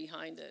Satan is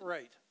behind it.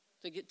 Right.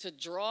 To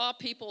draw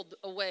people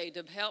away,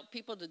 to help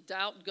people to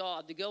doubt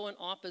God, to go in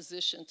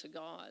opposition to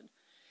God.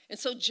 And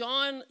so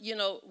John,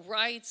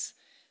 writes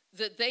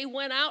that they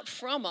went out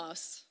from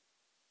us,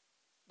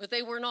 but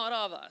they were not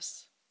of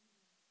us.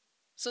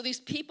 So these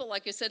people,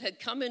 like I said, had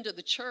come into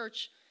the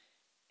church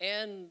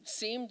and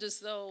seemed as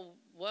though,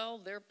 well,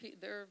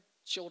 they're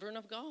children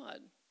of God.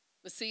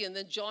 But see, and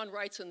then John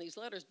writes in these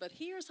letters, but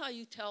here's how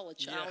you tell a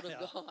child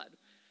of God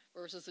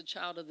versus a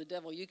child of the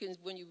devil. You can,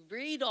 when you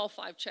read all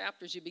 5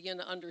 chapters, you begin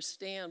to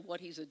understand what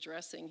he's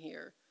addressing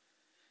here.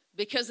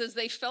 Because as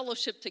they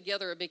fellowshiped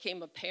together, it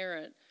became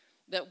apparent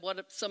that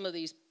what some of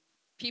these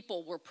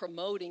people were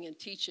promoting and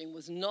teaching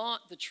was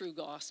not the true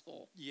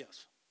gospel.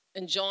 Yes.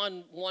 And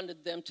John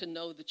wanted them to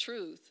know the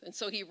truth. And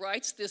so he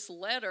writes this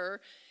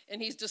letter,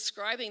 and he's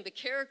describing the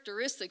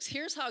characteristics.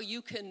 Here's how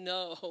you can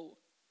know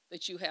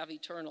that you have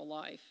eternal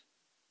life.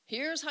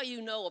 Here's how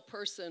you know a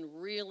person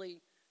really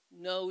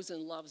knows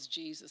and loves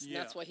Jesus. And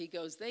that's why he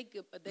goes, they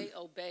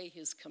obey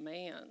his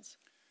commands.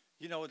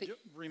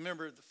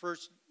 Remember the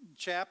first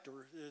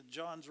chapter,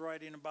 John's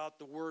writing about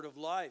the word of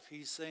life.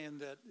 He's saying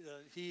that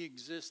he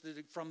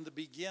existed from the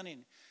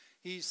beginning.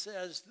 He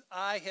says,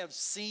 I have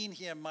seen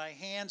him. My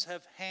hands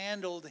have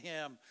handled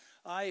him.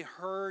 I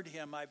heard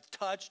him. I've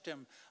touched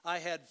him. I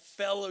had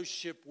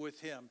fellowship with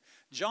him.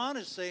 John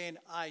is saying,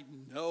 I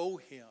know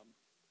him.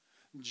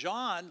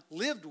 John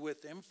lived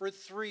with him for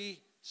 3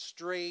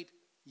 straight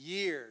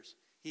years.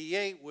 He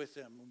ate with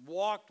him,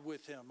 walked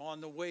with him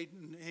on the way.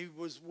 He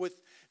was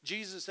with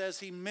Jesus as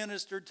he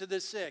ministered to the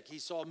sick. He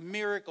saw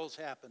miracles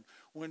happen.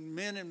 When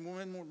men and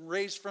women were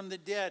raised from the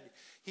dead,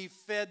 he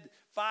fed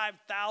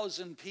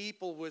 5,000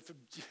 people with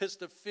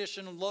just a fish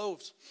and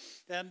loaves.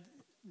 And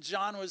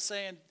John was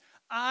saying,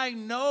 I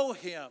know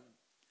him.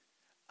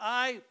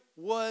 I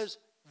was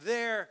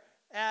there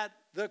at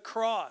the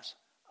cross.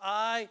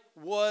 I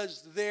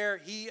was there.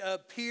 He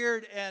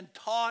appeared and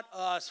taught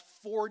us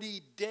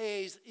 40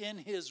 days in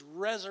his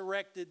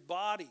resurrected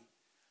body.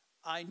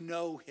 I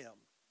know him.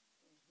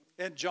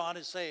 And John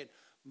is saying,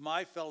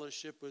 my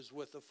fellowship was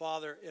with the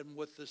Father and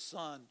with the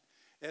Son.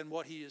 And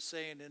what he is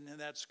saying, and in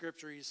that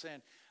scripture he's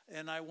saying,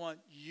 and I want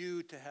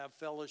you to have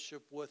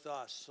fellowship with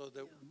us, so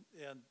that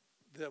and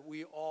that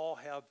we all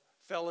have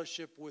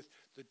fellowship with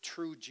the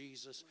true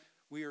Jesus.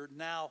 We are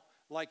now,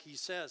 like he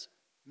says,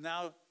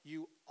 now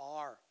you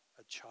are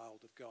a child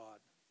of God.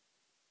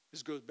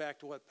 This goes back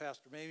to what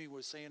Pastor Mamie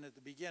was saying at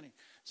the beginning.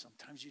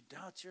 Sometimes you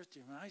doubt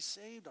am I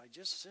saved? I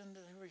just sinned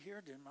over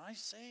here. Am I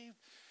saved?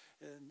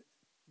 And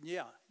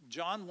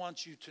John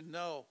wants you to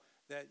know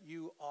that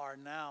you are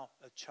now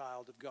a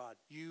child of God.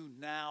 You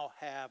now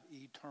have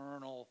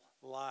eternal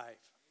life.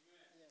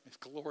 It's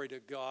glory to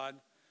God.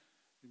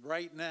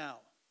 Right now.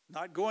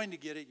 Not going to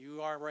get it.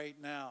 You are right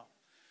now.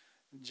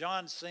 And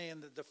John's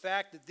saying that the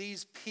fact that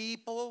these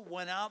people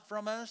went out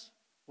from us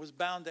was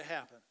bound to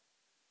happen.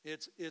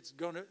 It's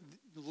going to,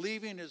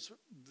 leaving is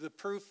the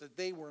proof that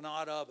they were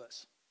not of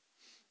us.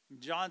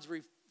 John's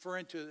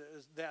referring to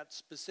that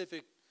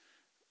specific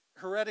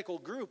heretical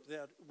group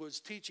that was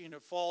teaching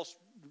a false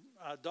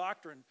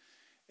doctrine.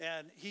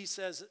 And he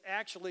says,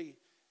 actually,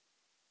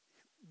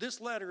 this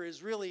letter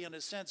is really, in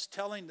a sense,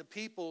 telling the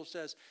people,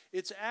 says,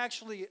 it's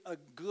actually a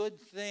good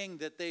thing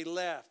that they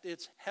left.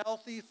 It's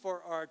healthy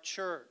for our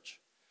church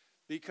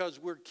because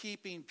we're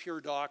keeping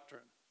pure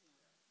doctrine.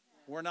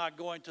 We're not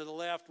going to the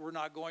left. We're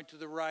not going to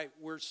the right.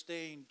 We're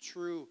staying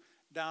true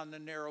down the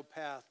narrow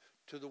path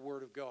to the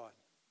Word of God.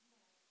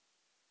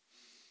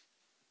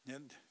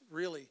 And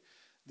really,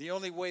 the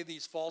only way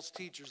these false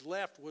teachers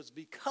left was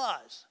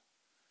because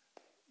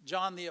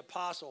John the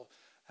Apostle,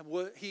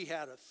 he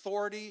had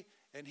authority,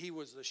 and he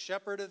was the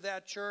shepherd of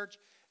that church,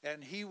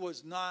 and he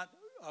was not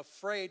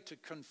afraid to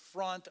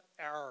confront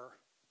error.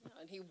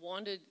 And he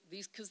wanted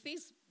these, because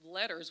these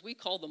letters, we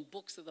call them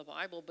books of the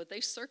Bible, but they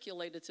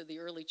circulated to the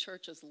early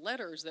church as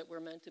letters that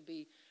were meant to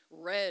be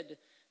read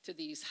to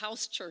these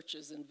house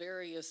churches and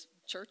various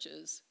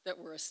churches that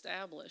were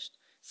established.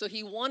 So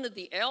he wanted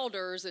the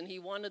elders and he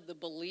wanted the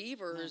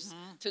believers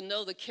to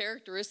know the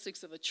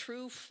characteristics of a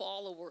true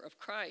follower of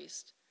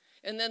Christ.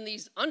 And then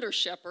these under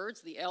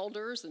shepherds, the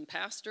elders and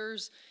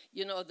pastors,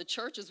 the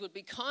churches would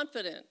be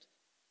confident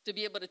to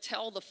be able to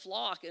tell the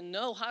flock and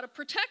know how to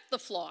protect the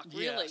flock,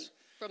 really. Yes.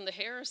 From the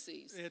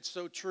heresies. It's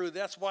so true.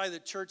 That's why the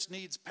church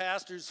needs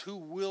pastors who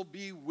will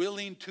be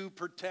willing to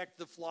protect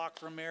the flock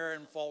from error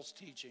and false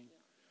teaching.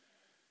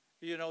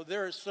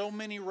 There are so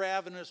many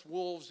ravenous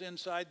wolves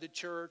inside the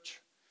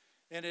church,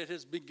 and it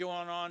has been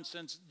going on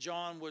since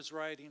John was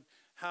writing.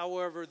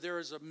 However, there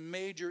is a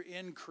major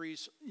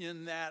increase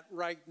in that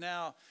right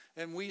now,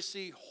 and we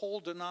see whole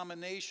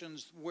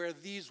denominations where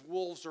these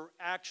wolves are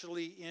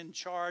actually in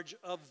charge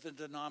of the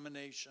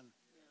denomination.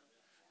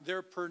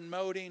 They're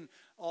promoting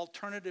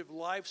alternative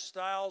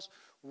lifestyles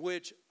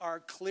which are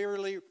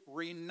clearly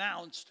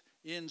renounced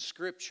in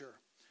Scripture.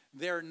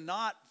 They're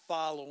not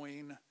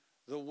following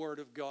the Word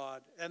of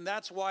God. And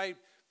that's why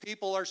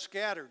People are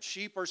scattered.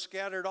 Sheep are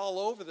scattered all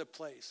over the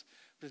place.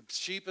 The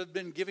sheep have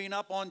been giving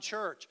up on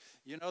church.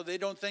 You know, they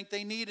don't think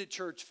they need a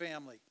church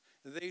family.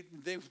 They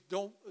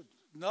don't.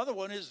 Another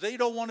one is they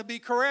don't want to be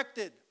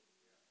corrected.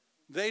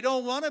 They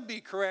don't want to be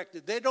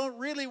corrected. They don't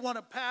really want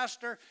a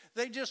pastor.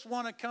 They just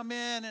want to come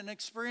in and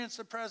experience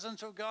the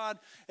presence of God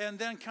and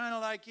then kind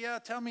of like, yeah,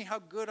 tell me how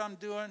good I'm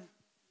doing.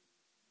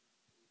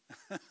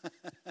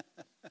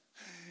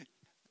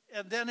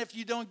 And then if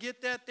you don't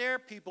get that there,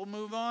 people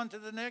move on to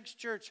the next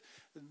church.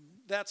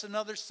 That's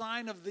another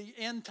sign of the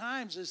end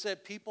times, is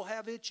that people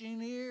have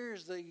itching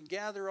ears. They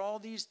gather all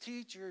these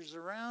teachers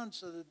around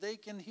so that they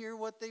can hear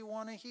what they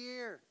want to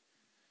hear.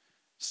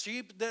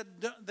 Sheep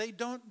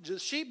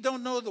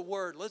don't know the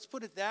word. Let's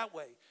put it that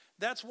way.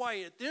 That's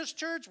why at this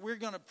church, we're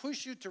going to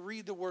push you to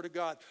read the Word of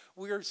God.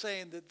 We are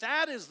saying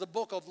that is the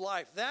book of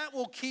life. That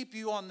will keep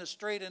you on the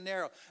straight and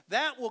narrow.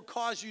 That will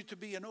cause you to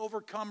be an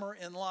overcomer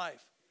in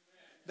life.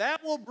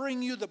 That will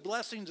bring you the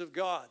blessings of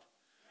God.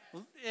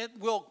 It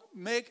will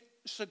make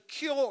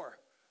secure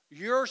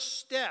your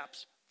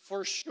steps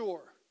for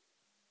sure.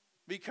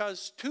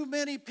 Because too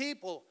many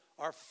people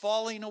are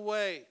falling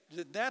away.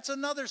 That's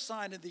another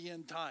sign of the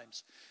end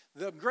times.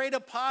 The great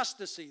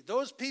apostasy.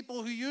 Those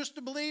people who used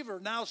to believe are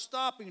now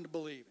stopping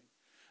believing.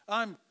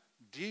 I'm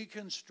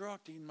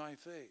deconstructing my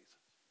faith.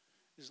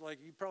 It's like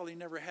you probably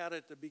never had it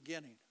at the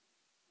beginning.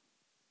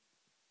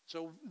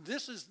 So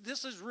this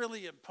is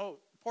really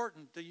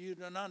important to you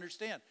to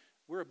understand.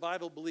 We're a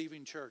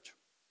Bible-believing church.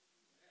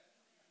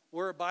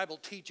 We're a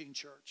Bible-teaching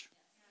church.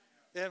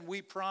 And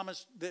we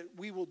promise that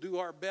we will do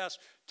our best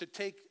to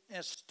take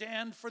a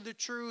stand for the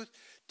truth,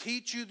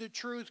 teach you the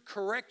truth,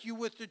 correct you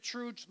with the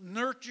truth,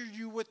 nurture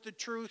you with the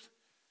truth.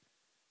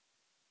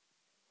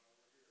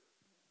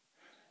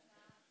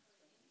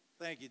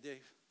 Thank you,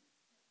 Dave.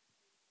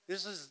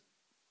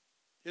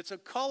 It's a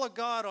call of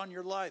God on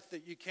your life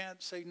that you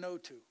can't say no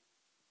to.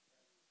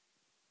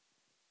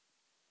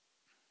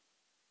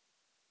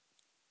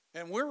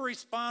 And we're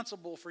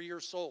responsible for your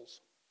souls.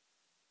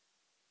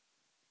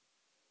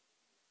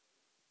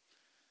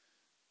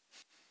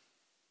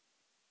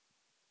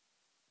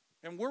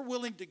 And we're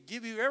willing to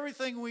give you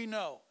everything we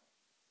know.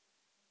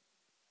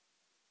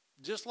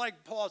 Just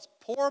like Paul's,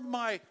 pour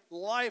my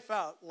life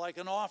out like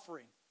an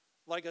offering,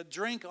 like a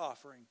drink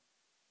offering.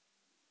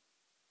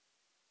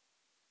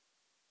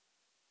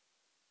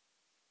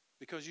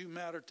 Because you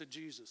matter to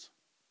Jesus.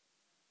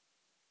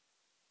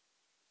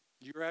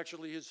 You're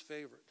actually his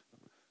favorite.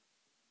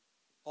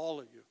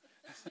 All of you.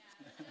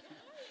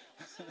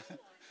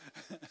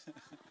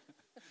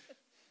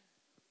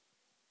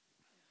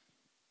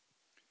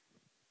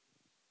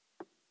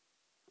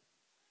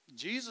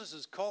 Jesus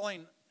is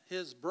calling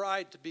his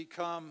bride to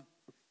become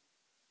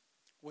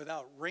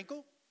without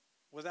wrinkle,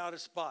 without a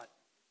spot.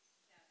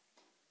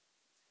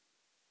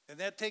 And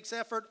that takes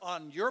effort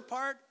on your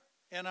part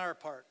and our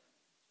part.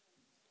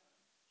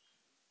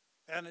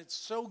 And it's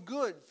so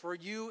good for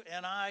you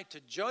and I to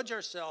judge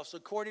ourselves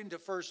according to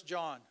 1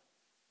 John.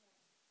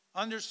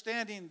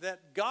 Understanding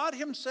that God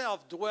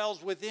himself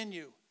dwells within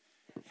you,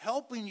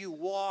 helping you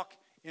walk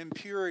in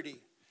purity,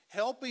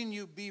 helping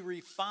you be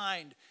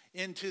refined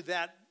into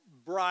that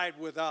bride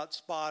without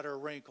spot or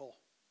wrinkle.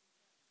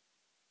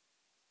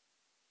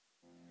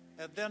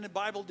 And then the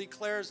Bible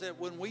declares that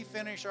when we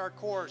finish our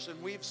course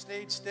and we've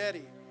stayed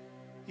steady,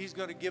 he's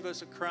going to give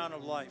us a crown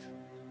of life.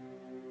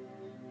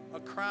 A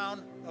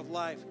crown of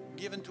life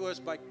given to us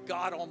by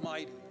God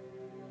Almighty.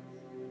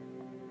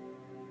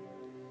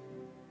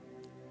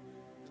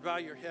 Bow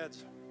your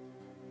heads.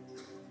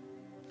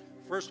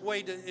 First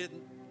way to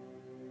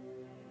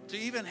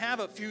even have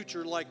a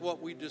future like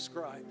what we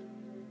described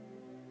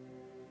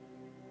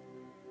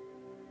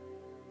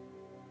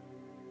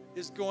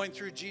is going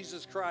through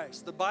Jesus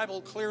Christ. The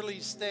Bible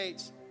clearly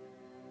states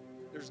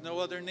there's no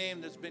other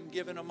name that's been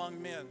given among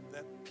men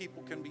that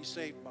people can be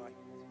saved by,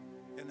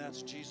 and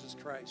that's Jesus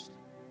Christ.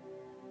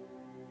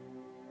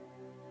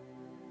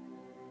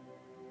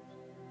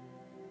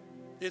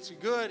 It's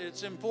good,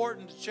 it's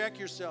important to check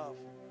yourself.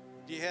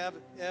 Do you have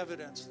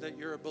evidence that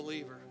you're a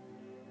believer?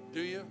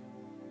 Do you?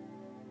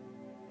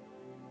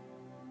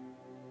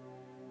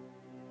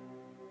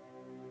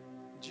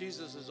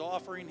 Jesus is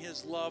offering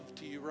his love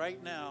to you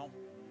right now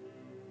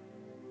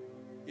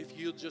if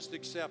you'll just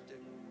accept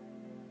it.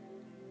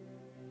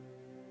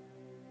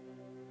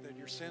 That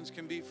your sins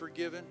can be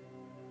forgiven.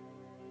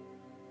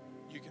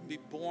 You can be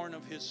born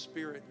of his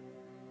Spirit.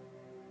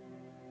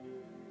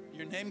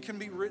 Your name can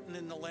be written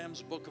in the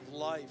Lamb's Book of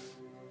Life.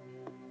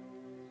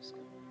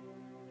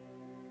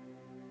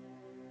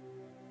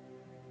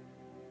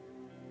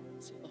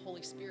 So the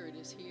Holy Spirit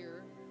is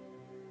here.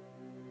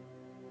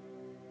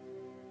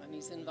 And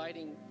he's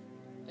inviting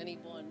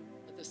anyone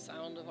with the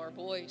sound of our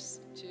voice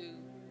to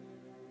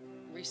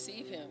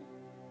receive him.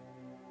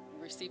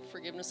 Receive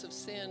forgiveness of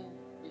sin.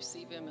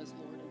 Receive him as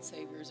Lord and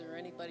Savior. Is there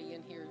anybody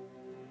in here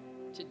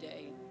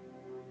today?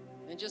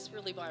 And just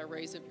really by a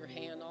raise of your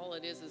hand, all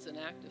it is an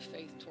act of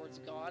faith towards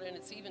God. And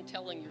it's even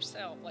telling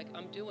yourself, like,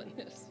 I'm doing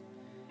this.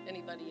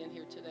 Anybody in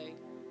here today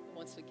who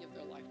wants to give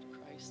their life to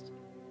Christ?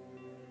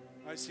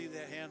 I see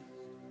that hand.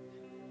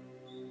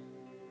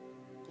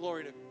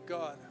 Glory to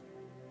God.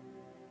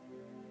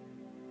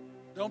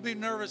 Don't be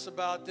nervous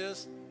about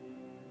this.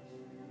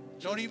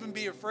 Don't even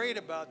be afraid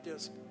about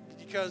this,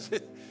 because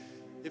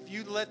if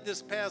you let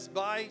this pass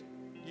by,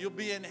 you'll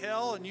be in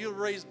hell and you'll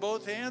raise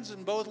both hands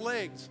and both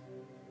legs.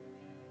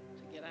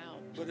 To get out.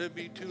 But it'd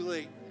be too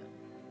late.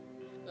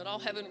 Yeah. But all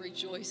heaven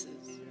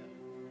rejoices,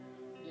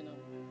 you know,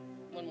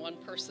 when one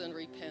person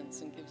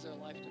repents and gives their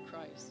life to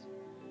Christ.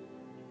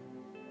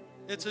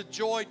 It's a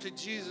joy to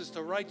Jesus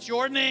to write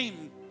your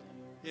name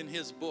in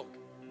his book.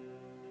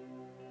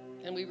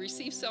 And we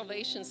receive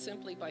salvation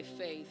simply by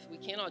faith. We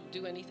cannot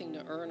do anything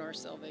to earn our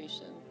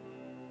salvation.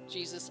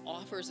 Jesus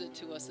offers it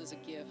to us as a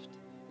gift.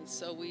 And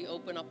so we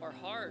open up our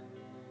heart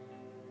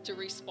to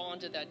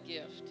respond to that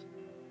gift.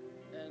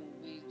 And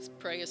we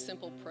pray a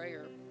simple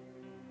prayer,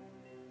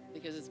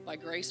 because it's by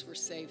grace we're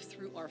saved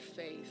through our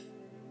faith.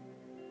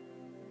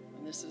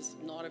 And this is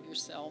not of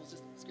yourselves.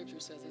 The scripture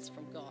says it's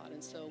from God.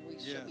 And so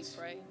shall we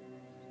pray?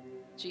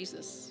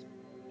 Jesus,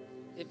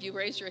 if you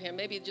raise your hand,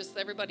 maybe just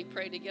everybody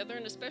pray together,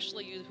 and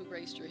especially you who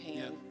raised your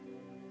hand.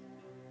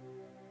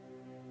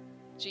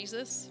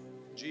 Jesus,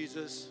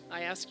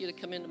 I ask you to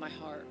come into my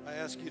heart. I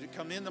ask you to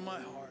come into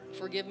my heart.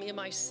 Forgive me of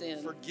my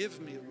sin.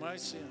 Forgive me of my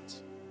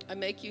sins. I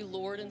make you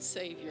Lord and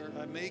Savior.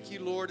 I make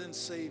you Lord and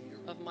Savior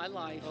of my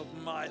life. Of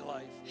my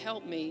life.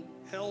 Help me.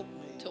 Help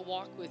me to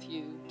walk with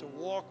you. To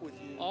walk with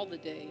you. All the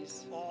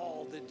days.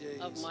 All the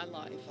days of my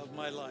life. Of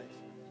my life.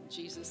 In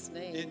Jesus'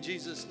 name. In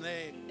Jesus'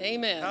 name.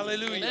 Amen.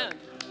 Hallelujah. Amen.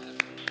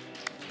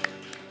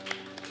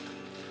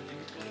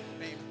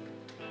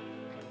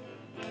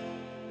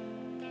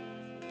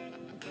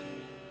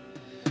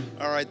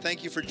 All right,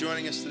 thank you for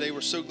joining us today.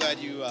 We're so glad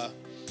you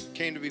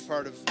came to be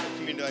part of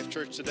Community Life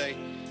Church today.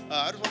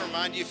 I just want to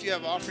remind you, if you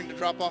have an offering to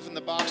drop off in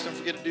the box, don't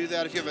forget to do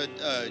that. If you have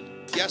a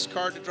guest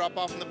card to drop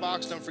off in the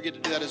box, don't forget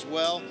to do that as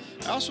well.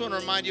 I also want to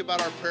remind you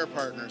about our prayer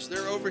partners.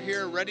 They're over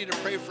here ready to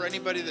pray for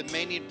anybody that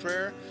may need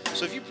prayer.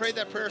 So if you prayed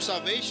that prayer of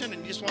salvation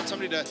and you just want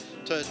somebody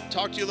to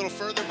talk to you a little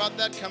further about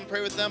that, come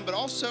pray with them. But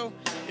also,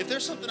 if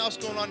there's something else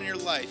going on in your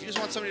life, you just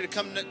want somebody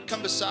to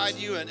come beside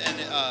you and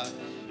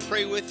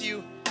pray with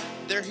you,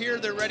 they're here,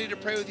 they're ready to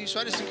pray with you. So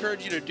I just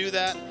encourage you to do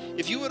that.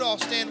 If you would all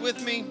stand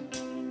with me.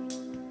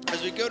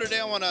 As we go today,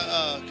 I want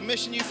to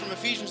commission you from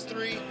Ephesians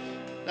 3.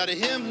 Now to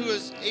him who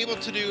is able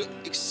to do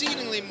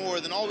exceedingly more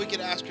than all we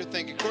could ask or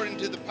think, according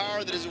to the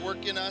power that is at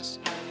work in us,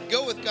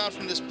 go with God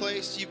from this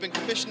place. You've been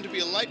commissioned to be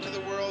a light to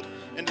the world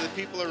and to the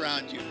people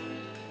around you.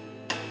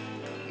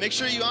 Make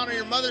sure you honor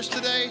your mothers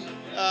today.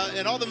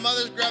 And all the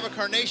mothers, grab a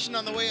carnation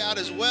on the way out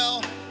as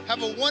well.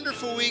 Have a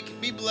wonderful week.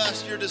 Be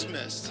blessed. You're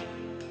dismissed.